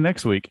this again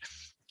next week.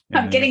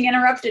 I'm getting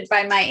interrupted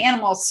by my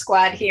animal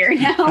squad here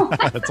now.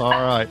 That's all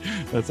right.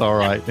 That's all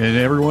right. And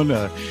everyone,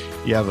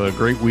 you have a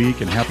great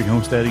week and happy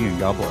homesteading, and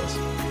God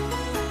bless.